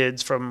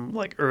kids from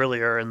like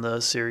earlier in the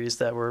series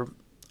that were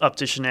up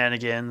to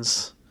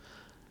shenanigans.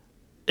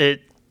 I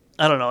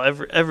don't know.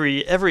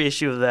 Every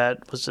issue of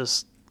that was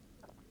just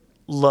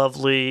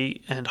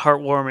lovely and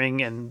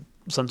heartwarming and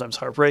sometimes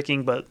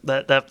heartbreaking. But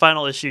that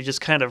final issue just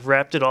kind of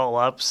wrapped it all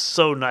up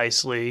so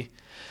nicely,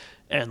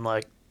 and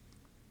like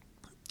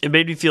it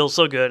made me feel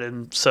so good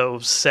and so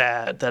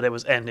sad that it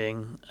was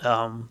ending.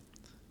 And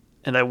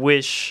I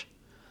wish,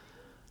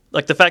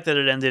 like, the fact that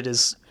it ended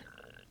is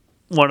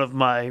one of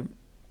my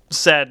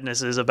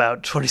sadnesses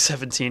about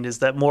 2017 is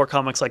that more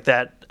comics like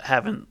that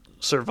haven't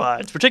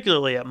survived,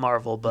 particularly at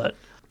Marvel. But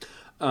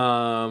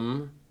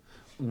one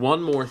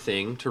more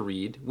thing to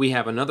read. We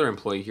have another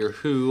employee here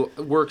who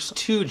works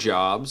 2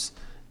 jobs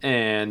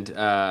and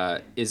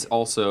is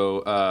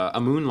also a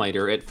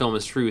moonlighter at Film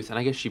is Truth. And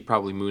I guess she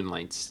probably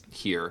moonlights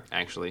here,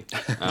 actually,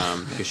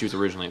 because she was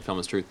originally at Film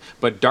is Truth.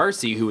 But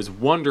Darcy, who is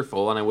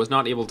wonderful, and I was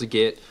not able to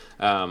get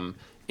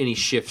any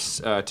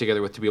shifts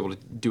together with to be able to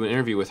do an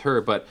interview with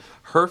her, but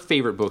her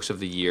favorite books of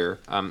the year,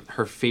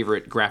 her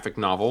favorite graphic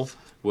novel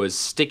was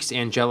Styx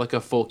Angelica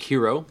Folk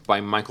Hero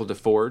by Michael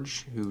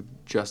DeForge, who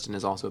Justin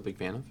is also a big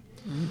fan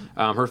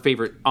of. Her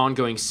favorite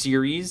ongoing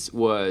series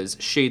was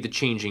Shade the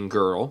Changing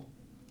Girl.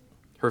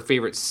 Her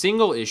favorite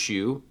single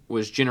issue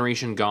was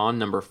Generation Gone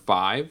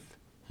 #5.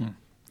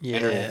 yeah,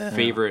 And her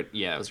favorite,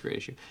 that was a great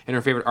issue. And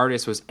her favorite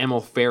artist was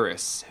Emil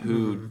Ferris,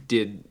 who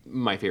did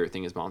My Favorite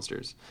Thing is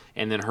Monsters.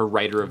 And then her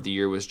writer of the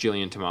year was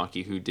Jillian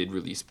Tamaki, who did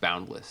release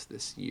Boundless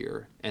this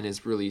year and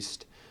has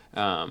released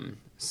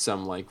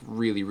some like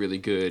really, really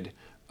good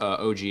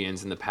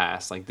OGNs in the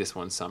past, like this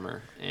one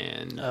Summer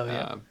and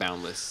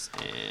Boundless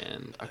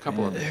and a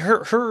couple of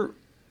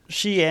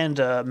she and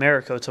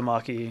Mariko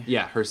Tamaki,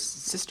 her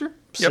sister.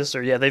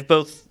 Yeah, they've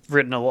both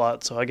written a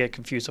lot, so I get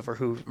confused over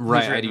who's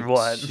written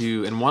what.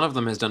 Too, and one of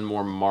them has done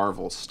more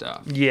Marvel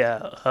stuff.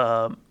 Yeah,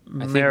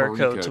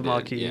 Mariko did,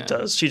 Tamaki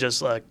does. She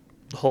does like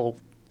Hulk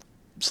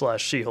 /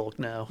 She-Hulk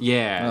now.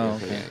 Yeah.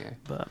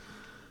 But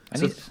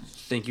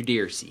Thank you,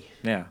 Darcy.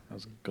 Yeah, that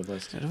was a good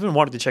list. I've been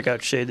wanting to check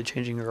out Shade the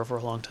Changing Girl for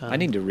a long time. I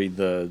need to read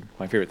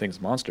My Favorite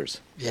Things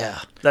Monsters. Yeah,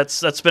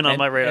 that's been on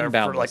my radar for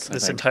Boundless, like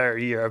this entire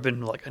year. I've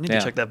been like, I need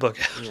to check that book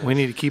out. We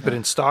need to keep it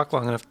in stock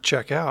long enough to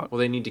check out. Well,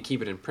 they need to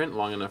keep it in print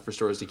long enough for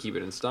stores to keep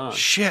it in stock.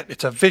 Shit,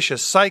 it's a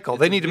vicious cycle.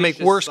 They need to make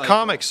worse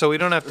comics so we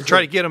don't have to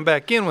try to get them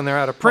back in when they're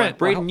out of print.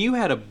 Braden, you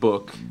had a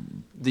book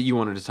that you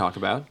wanted to talk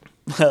about.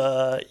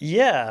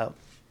 Yeah,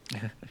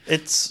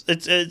 it's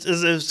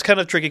kind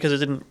of tricky because it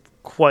didn't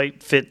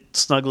quite fit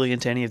snugly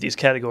into any of these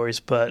categories,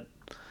 but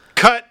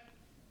cut.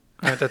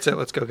 All right, that's it.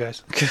 Let's go,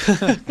 guys.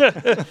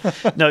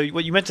 No,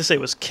 what you meant to say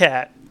was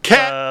Cat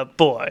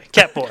Boy,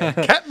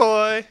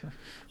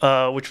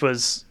 which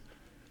was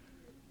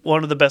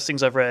one of the best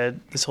things I've read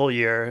this whole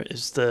year.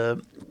 Is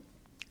the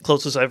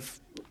closest I've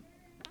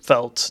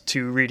felt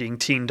to reading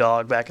Teen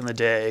Dog back in the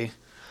day.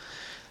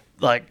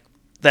 Like,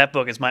 that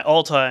book is my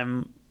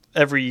all-time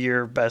every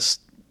year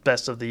best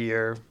of the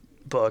year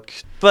book.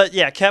 But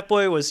yeah,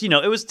 Catboy was,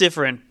 it was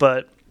different,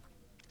 but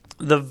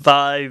the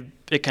vibe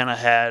it kind of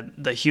had,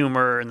 the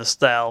humor and the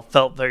style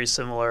felt very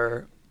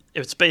similar.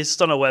 It's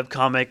based on a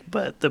webcomic,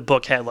 but the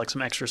book had like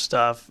some extra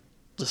stuff.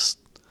 Just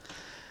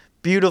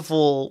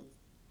beautiful,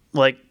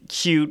 like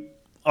cute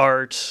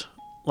art.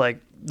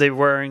 Like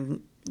the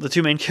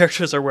 2 main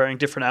characters are wearing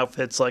different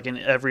outfits like in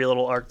every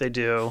little arc they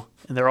do,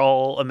 and they're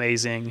all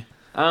amazing.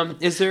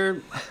 Does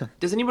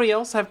anybody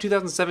else have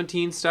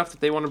 2017 stuff that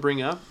they want to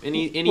bring up?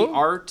 Any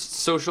art,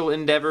 social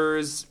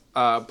endeavors,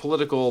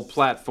 political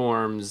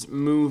platforms,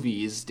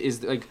 movies?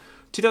 Is like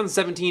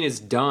 2017 is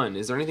done.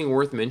 Is there anything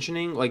worth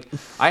mentioning? Like,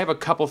 I have a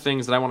couple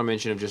things that I want to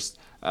mention of just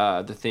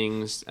the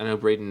things. I know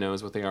Braden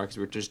knows what they are because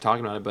we were just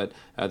talking about it, but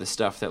the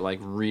stuff that like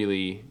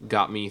really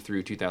got me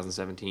through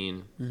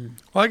 2017.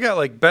 Well, I got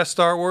like best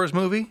Star Wars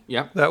movie.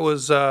 Yeah, that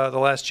was The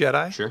Last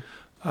Jedi. Sure.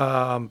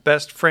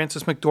 Best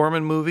Francis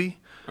McDormand movie.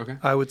 Okay.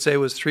 I would say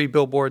was 3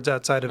 Billboards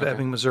Outside of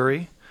Ebbing,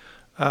 Missouri.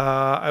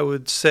 I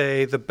would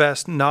say the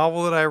best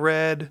novel that I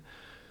read.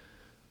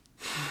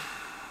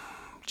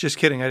 Just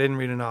kidding, I didn't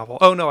read a novel.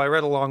 Oh no, I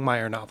read a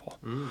Longmire novel.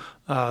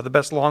 The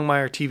best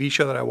Longmire TV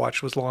show that I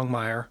watched was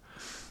Longmire.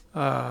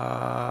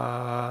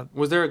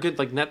 Was there a good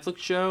like Netflix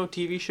show,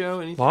 TV show,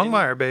 anything?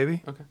 Longmire,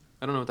 baby. Okay,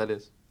 I don't know what that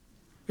is.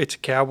 It's a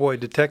cowboy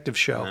detective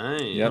show.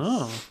 Nice. Yep.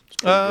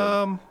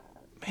 Oh.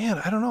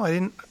 Man, I don't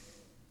know.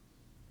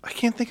 I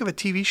can't think of a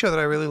TV show that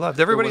I really loved.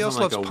 Everybody else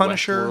loves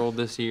Punisher. Westworld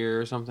this year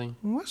or something.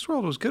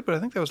 Westworld was good, but I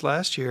think that was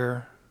last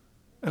year.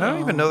 And I don't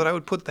even know that I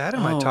would put that in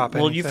my top.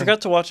 Well, you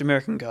forgot to watch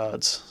American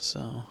Gods,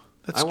 so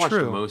that's I watched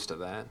true. most of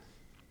that.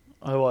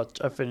 I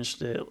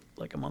finished it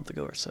like a month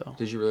ago or so.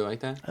 Did you really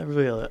like that? I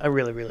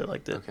really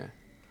liked it. Okay.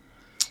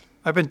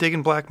 I've been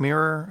digging Black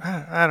Mirror.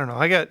 I don't know.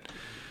 I got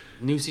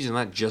new season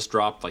that just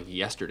dropped like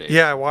yesterday.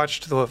 Yeah, I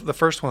watched the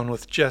first one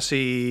with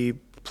Jesse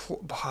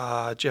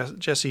Plemons.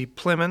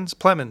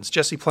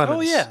 Oh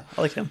yeah,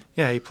 I like him.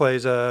 Yeah, he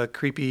plays a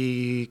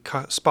creepy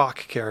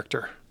Spock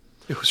character.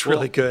 It was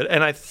really good.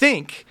 And I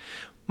think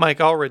Mike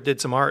Allred did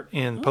some art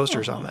and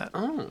posters on that.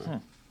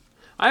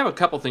 I have a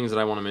couple things that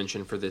I want to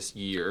mention for this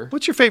year.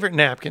 What's your favorite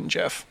napkin,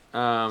 Jeff?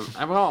 I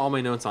have all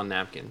my notes on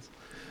napkins.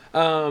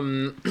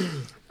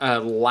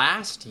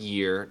 Last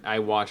year, I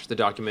watched the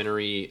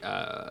documentary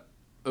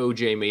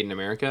OJ Made in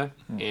America,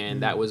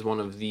 and that was one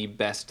of the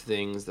best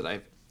things that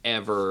I've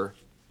ever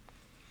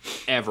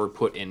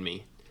put in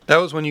me. That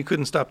was when you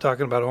couldn't stop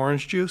talking about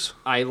orange juice?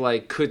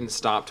 I couldn't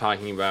stop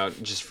talking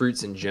about just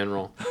fruits in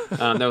general.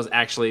 That was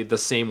actually the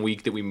same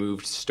week that we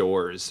moved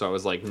stores, so I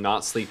was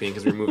not sleeping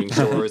because we were moving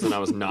stores, and I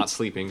was not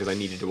sleeping because I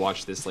needed to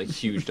watch this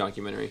huge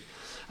documentary.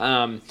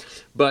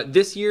 But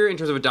this year, in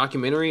terms of a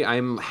documentary,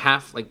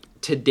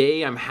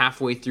 today I'm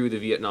halfway through the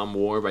Vietnam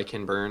War by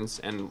Ken Burns,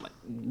 and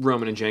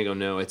Roman and Django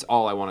know it's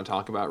all I want to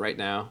talk about right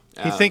now.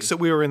 He thinks that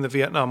we were in the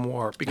Vietnam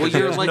War because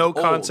you're, there's no old.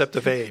 concept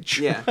of age.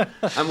 Yeah,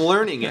 I'm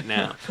learning it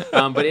now.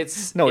 But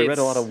it's No, we read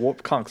a lot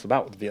of comics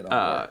about the Vietnam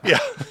War. Yeah.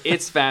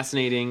 It's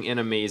fascinating and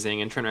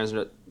amazing, and Trent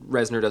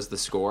Reznor does the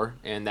score,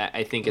 and that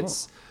I think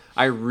it's.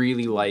 I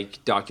really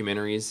like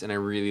documentaries, and I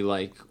really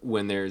like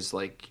when there's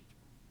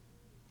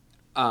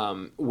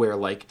where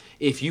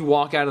if you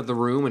walk out of the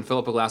room and fill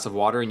up a glass of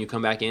water and you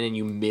come back in and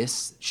you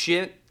miss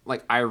shit,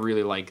 I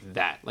really like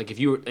that. If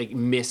you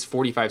miss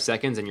 45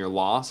 seconds and you're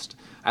lost,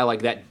 I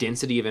like that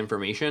density of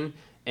information.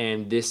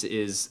 And this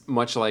is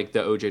much like the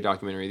OJ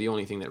documentary, the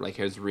only thing that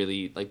has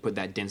really put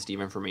that density of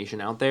information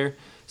out there.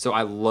 So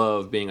I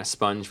love being a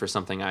sponge for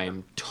something I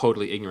am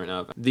totally ignorant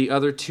of. The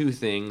other two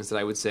things that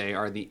I would say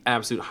are the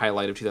absolute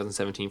highlight of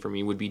 2017 for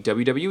me would be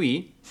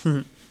WWE.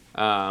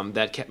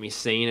 That kept me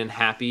sane and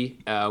happy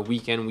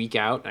week in, week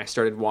out. I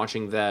started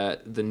watching the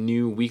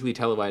new weekly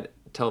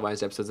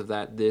televised episodes of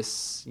that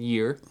this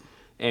year.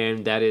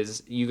 And that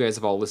is, you guys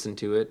have all listened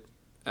to it.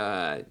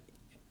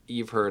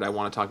 You've heard I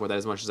want to talk about that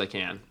as much as I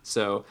can.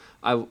 So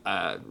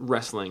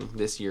wrestling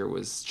this year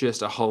was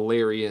just a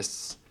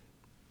hilarious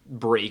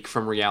break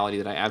from reality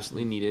that I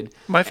absolutely needed.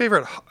 My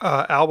favorite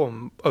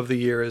album of the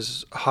year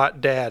is Hot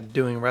Dad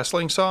doing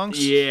wrestling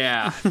songs.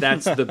 Yeah,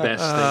 that's the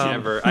best thing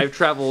ever. I've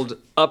traveled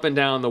up and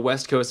down the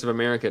west coast of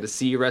America to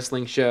see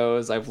wrestling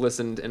shows. I've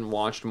listened and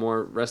watched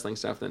more wrestling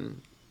stuff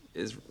than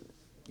is,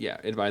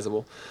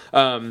 advisable.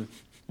 And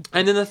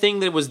then the thing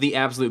that was the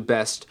absolute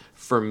best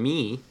for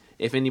me,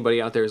 if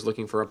anybody out there is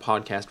looking for a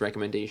podcast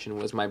recommendation,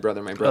 was My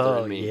Brother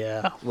and Me,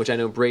 which I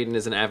know Braden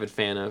is an avid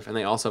fan of. And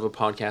they also have a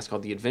podcast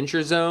called The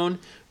Adventure Zone,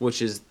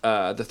 which is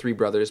the three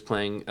brothers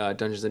playing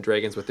Dungeons &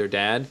 Dragons with their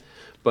dad.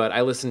 But I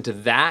listened to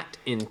that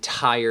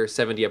entire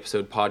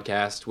 70-episode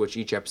podcast, which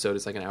each episode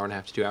is an hour and a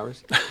half to 2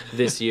 hours,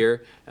 this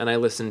year. And I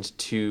listened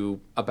to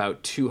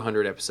about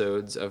 200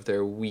 episodes of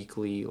their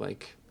weekly,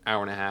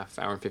 hour and a half,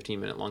 hour and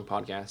 15-minute long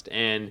podcast.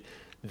 And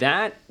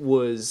that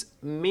was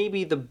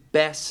maybe the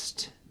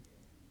best,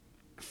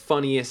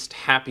 funniest,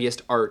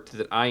 happiest art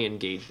that I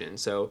engaged in.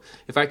 So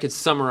if I could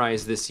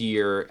summarize this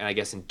year, I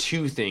guess in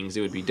two things,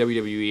 it would be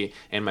WWE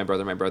and My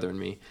Brother and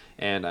Me.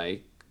 And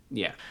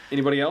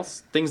Anybody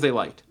else? Things they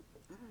liked?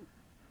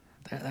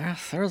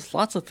 There's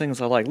lots of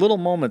things I like. Little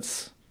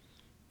moments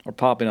are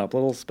popping up,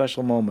 little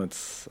special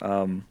moments.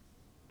 A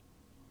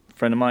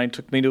friend of mine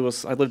took me to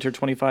I lived here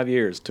 25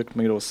 years, took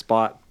me to a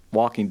spot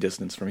walking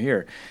distance from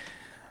here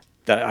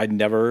that I'd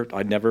never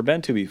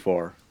been to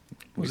before.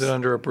 Was it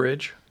under a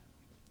bridge?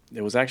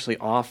 It was actually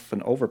off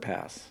an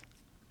overpass.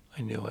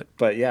 I knew it.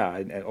 But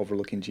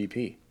overlooking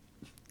GP.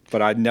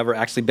 But I'd never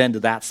actually been to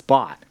that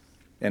spot.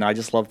 And I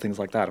just love things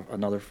like that.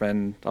 Another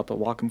friend up at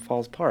Whatcom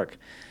Falls Park,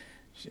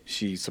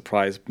 she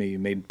surprised me,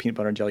 made peanut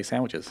butter and jelly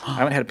sandwiches. I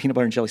haven't had a peanut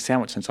butter and jelly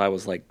sandwich since I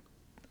was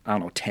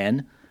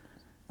 10.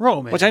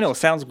 Roman. Which I know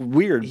sounds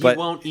weird, but he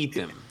won't eat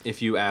them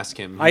if you ask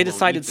him. I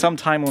decided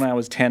sometime when I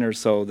was 10 or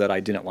so that I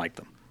didn't like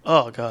them.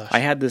 Oh, gosh. I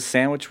had this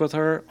sandwich with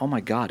her. Oh,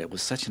 my God. It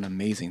was such an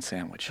amazing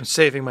sandwich. I'm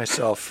saving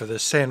myself for the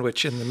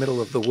sandwich in the middle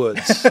of the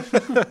woods.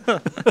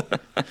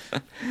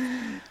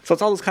 So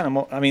it's all those kind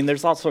of...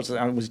 there's all sorts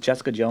of... was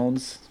Jessica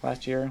Jones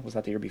last year? Was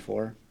that the year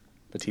before?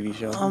 The TV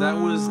show?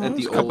 That was at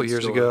the a couple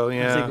years ago,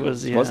 yeah. I think it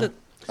was, Was it?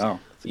 Oh.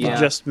 Yeah.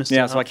 Just missed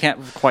Yeah, out. so I can't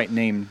quite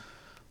name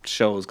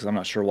shows because I'm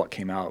not sure what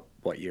came out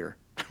what year.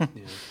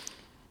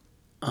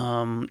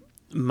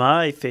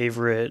 My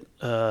favorite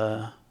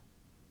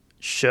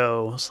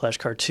show /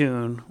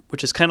 cartoon,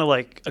 which is kind of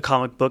like a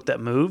comic book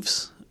that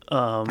moves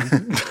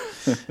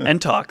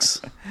and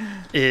talks,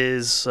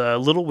 is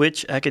Little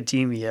Witch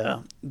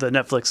Academia, the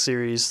Netflix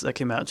series that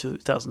came out in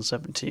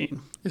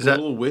 2017. Is that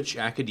Little Witch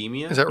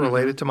Academia? is that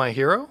related to My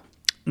Hero?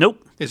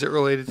 Nope. Is it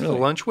related to the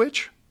Lunch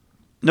Witch?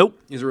 Nope.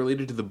 Is it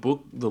related to the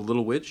book The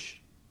Little Witch?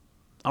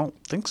 I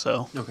don't think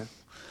so. Okay.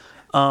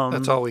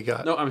 That's all we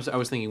got. No, I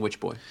was thinking Witch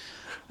Boy.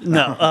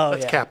 No. Oh,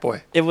 That's yeah.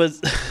 Catboy. It was.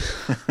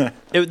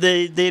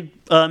 They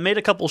made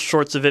a couple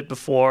shorts of it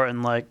before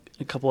and a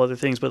couple other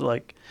things, but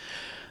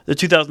the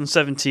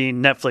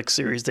 2017 Netflix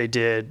series they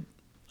did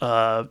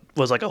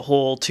was a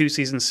whole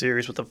 2-season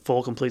series with a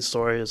full complete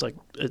story.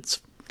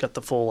 It's got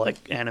the full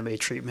anime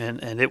treatment,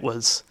 and it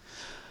was.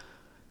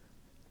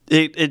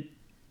 It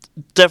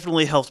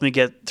definitely helped me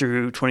get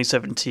through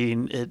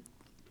 2017.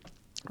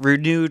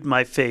 renewed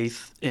my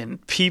faith in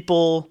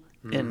people,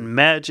 in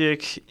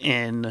magic,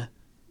 in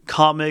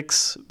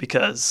comics,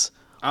 because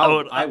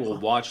I will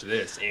watch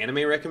this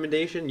anime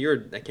recommendation.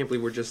 I can't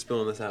believe we're just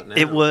spilling this out now.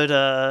 it would.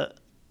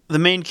 The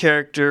main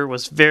character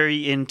was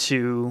very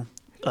into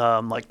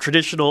like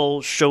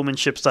traditional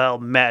showmanship style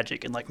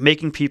magic and like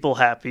making people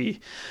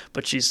happy,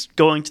 but she's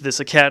going to this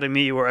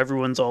academy where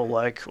everyone's all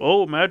like,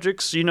 "Oh,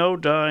 magic's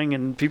dying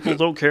and people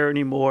don't care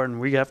anymore,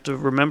 and we have to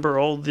remember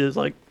all the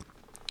like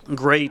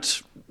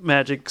great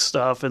magic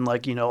stuff and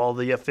like all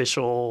the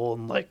official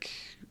and like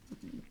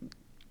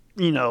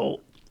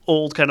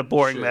old kind of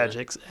boring Sure.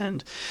 magics."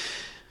 And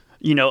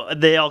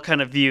they all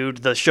kind of viewed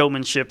the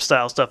showmanship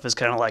style stuff as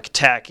kind of like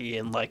tacky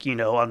and like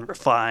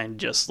unrefined,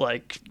 just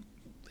like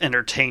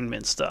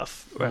entertainment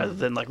stuff rather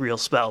than like real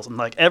spells. And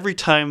like every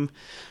time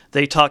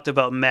they talked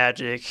about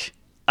magic,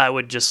 I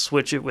would just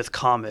switch it with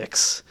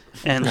comics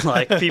and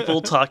like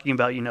people talking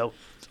about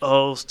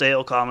oh,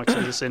 stale comics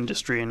in this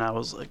industry, and I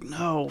was like,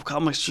 no,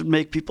 comics should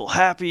make people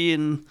happy,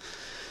 and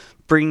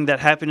bringing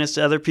that happiness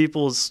to other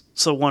people is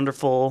so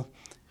wonderful.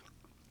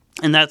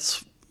 And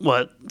that's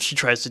what she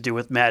tries to do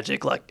with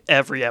magic, like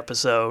every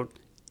episode,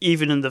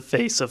 even in the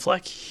face of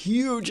like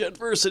huge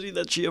adversity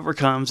that she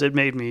overcomes. It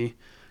made me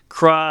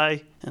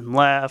cry and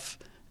laugh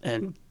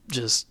and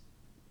just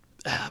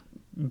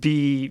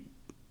be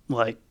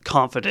like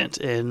confident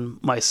in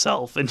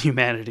myself and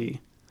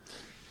humanity.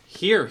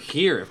 Here.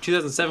 If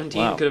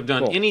 2017 Wow, could have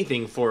done cool.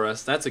 anything for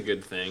us, that's a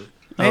good thing.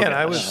 Man, Okay.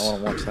 I I want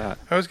to watch that.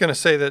 was going to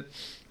say that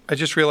I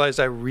just realized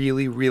I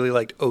really, really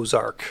liked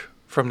Ozark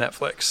from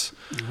Netflix.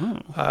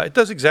 It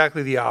does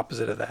exactly the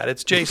opposite of that.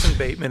 It's Jason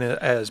Bateman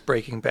as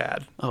Breaking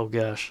Bad. Oh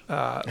gosh.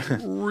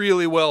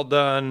 Really well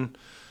done.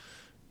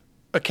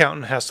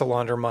 Accountant has to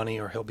launder money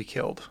or he'll be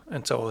killed,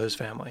 and so will his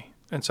family,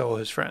 and so will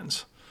his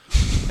friends.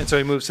 And so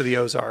he moves to the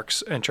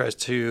Ozarks and tries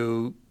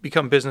to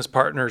become business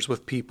partners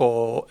with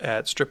people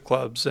at strip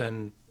clubs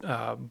and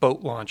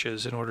boat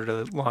launches in order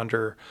to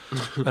launder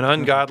an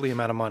ungodly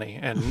amount of money,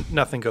 and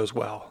nothing goes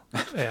well.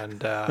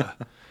 And I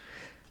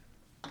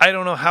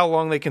don't know how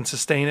long they can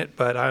sustain it,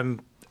 but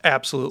I'm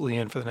absolutely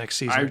in for the next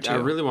season or two. I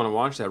really want to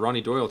watch that.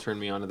 Ronnie Doyle turned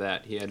me on to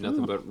that. He had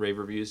nothing but rave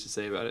reviews to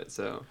say about it.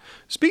 So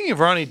Speaking of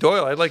Ronnie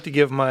Doyle, I'd like to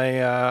give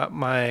my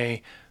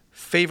my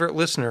favorite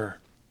listener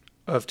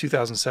of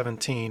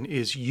 2017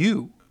 is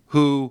you,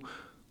 who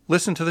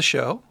listen to the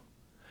show,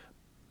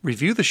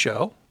 review the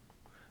show,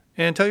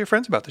 and tell your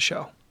friends about the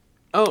show.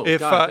 Oh, If,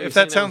 God, I thought you were if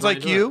saying that sounds was like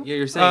Ronnie you, Doyle. Yeah,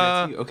 you're saying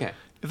that's you. Okay.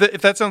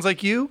 If that sounds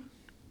like you,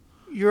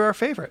 you're our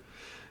favorite.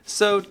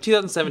 So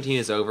 2017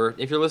 is over.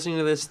 If you're listening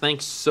to this,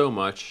 thanks so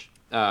much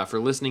for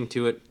listening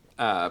to it.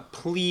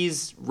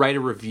 Please write a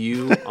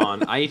review on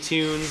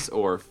iTunes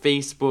or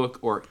Facebook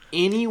or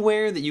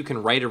anywhere that you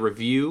can write a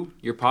review.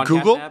 Your podcast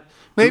Google, app,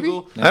 maybe?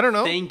 Google. I don't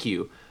know. Thank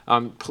you.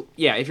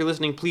 Yeah, if you're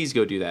listening, please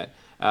go do that.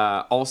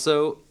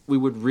 Also, we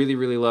would really,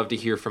 really love to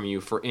hear from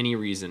you for any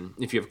reason.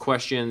 If you have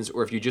questions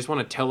or if you just want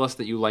to tell us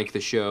that you like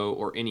the show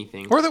or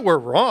anything. Or that we're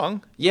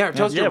wrong. Yeah,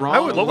 tell us Yeah, you're wrong. I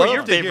would what were your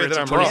love to hear favorites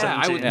that in I'm wrong.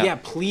 2017? Yeah,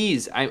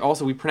 please.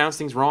 We pronounce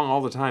things wrong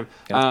all the time.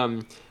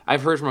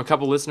 I've heard from a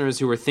couple listeners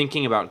who are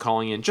thinking about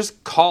calling in.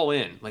 Just call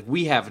in. Like,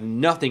 we have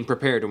nothing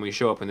prepared when we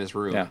show up in this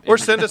room. Yeah. Or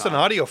send us an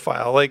audio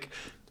file. Like,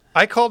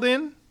 I called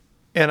in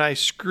and I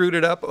screwed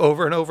it up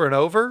over and over and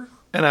over,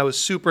 and I was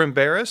super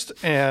embarrassed.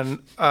 And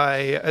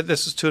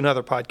this is to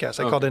another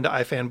podcast. I called into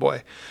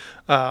iFanboy.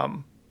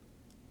 And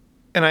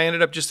I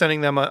ended up just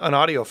sending them an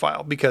audio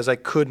file because I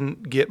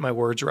couldn't get my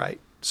words right.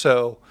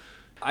 So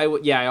I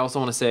also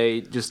want to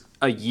say just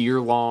a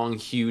year-long,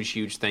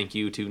 huge thank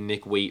you to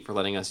Nick Waite for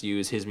letting us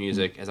use his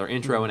music as our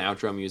intro and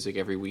outro music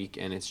every week,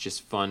 and it's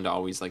just fun to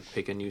always like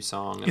pick a new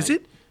song. is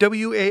it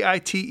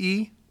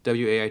W-A-I-T-E?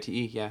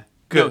 W-A-I-T-E? Yeah.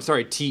 Good. No,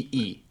 sorry,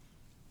 T-E.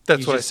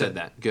 That's You what I just said. said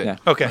that. Good. Yeah.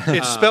 Okay.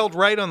 It's spelled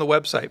right on the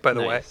website, by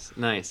the way.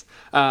 Nice.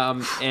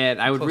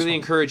 And I would really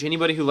encourage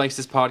anybody who likes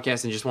this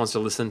podcast and just wants to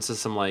listen to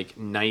some like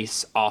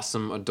nice,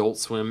 awesome Adult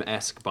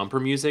Swim-esque bumper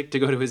music to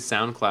go to his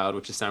SoundCloud,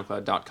 which is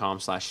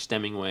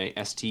soundcloud.com/Stemmingway,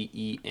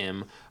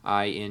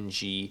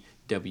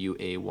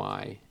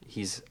 STEMINGWAY.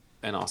 He's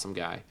an awesome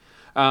guy.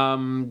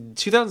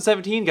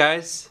 2017,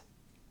 guys.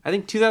 I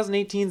think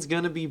 2018 is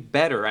going to be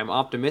better. I'm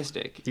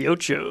optimistic. The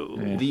Ocho.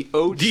 The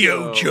Ocho.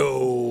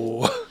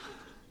 Diocho.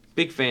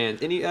 Big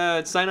fans. Any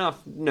sign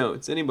off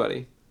notes?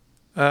 Anybody?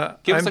 Give I'm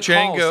us a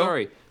Django. call.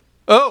 Sorry.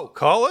 Oh,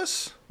 call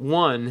us?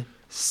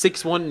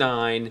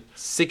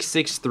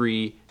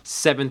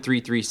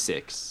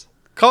 1-619-663-7336.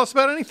 Call us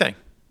about anything.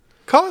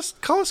 Call us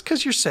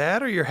because you're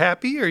sad or you're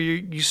happy or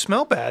you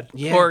smell bad or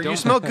you don't-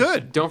 smell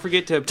good. Don't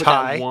forget to put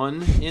Ty. that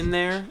 1 in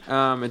there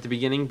at the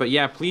beginning. But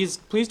yeah, please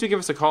do give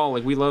us a call.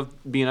 Like, we love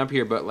being up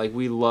here, but like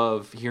we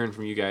love hearing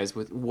from you guys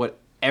with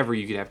whatever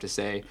you could have to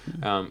say.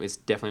 It's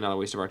definitely not a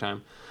waste of our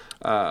time.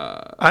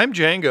 I'm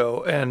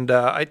Django, and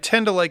I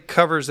tend to like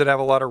covers that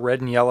have a lot of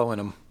red and yellow in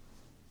them.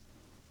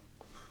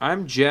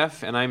 I'm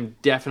Jeff, and I'm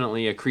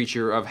definitely a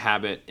creature of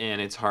habit,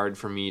 and it's hard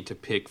for me to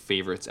pick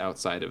favorites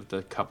outside of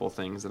the couple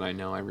things that I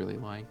know I really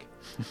like.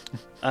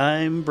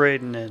 I'm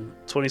Braden, and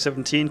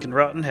 2017 can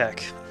rot in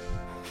heck.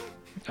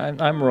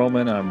 I'm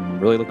Roman. I'm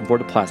really looking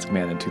forward to Plastic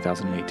Man in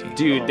 2018.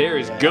 Dude, there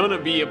is gonna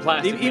be a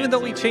plastic. Even though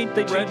they changed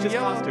his Red and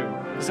yellow.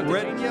 costume.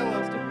 Red and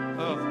yellow.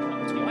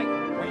 Oh. It's white.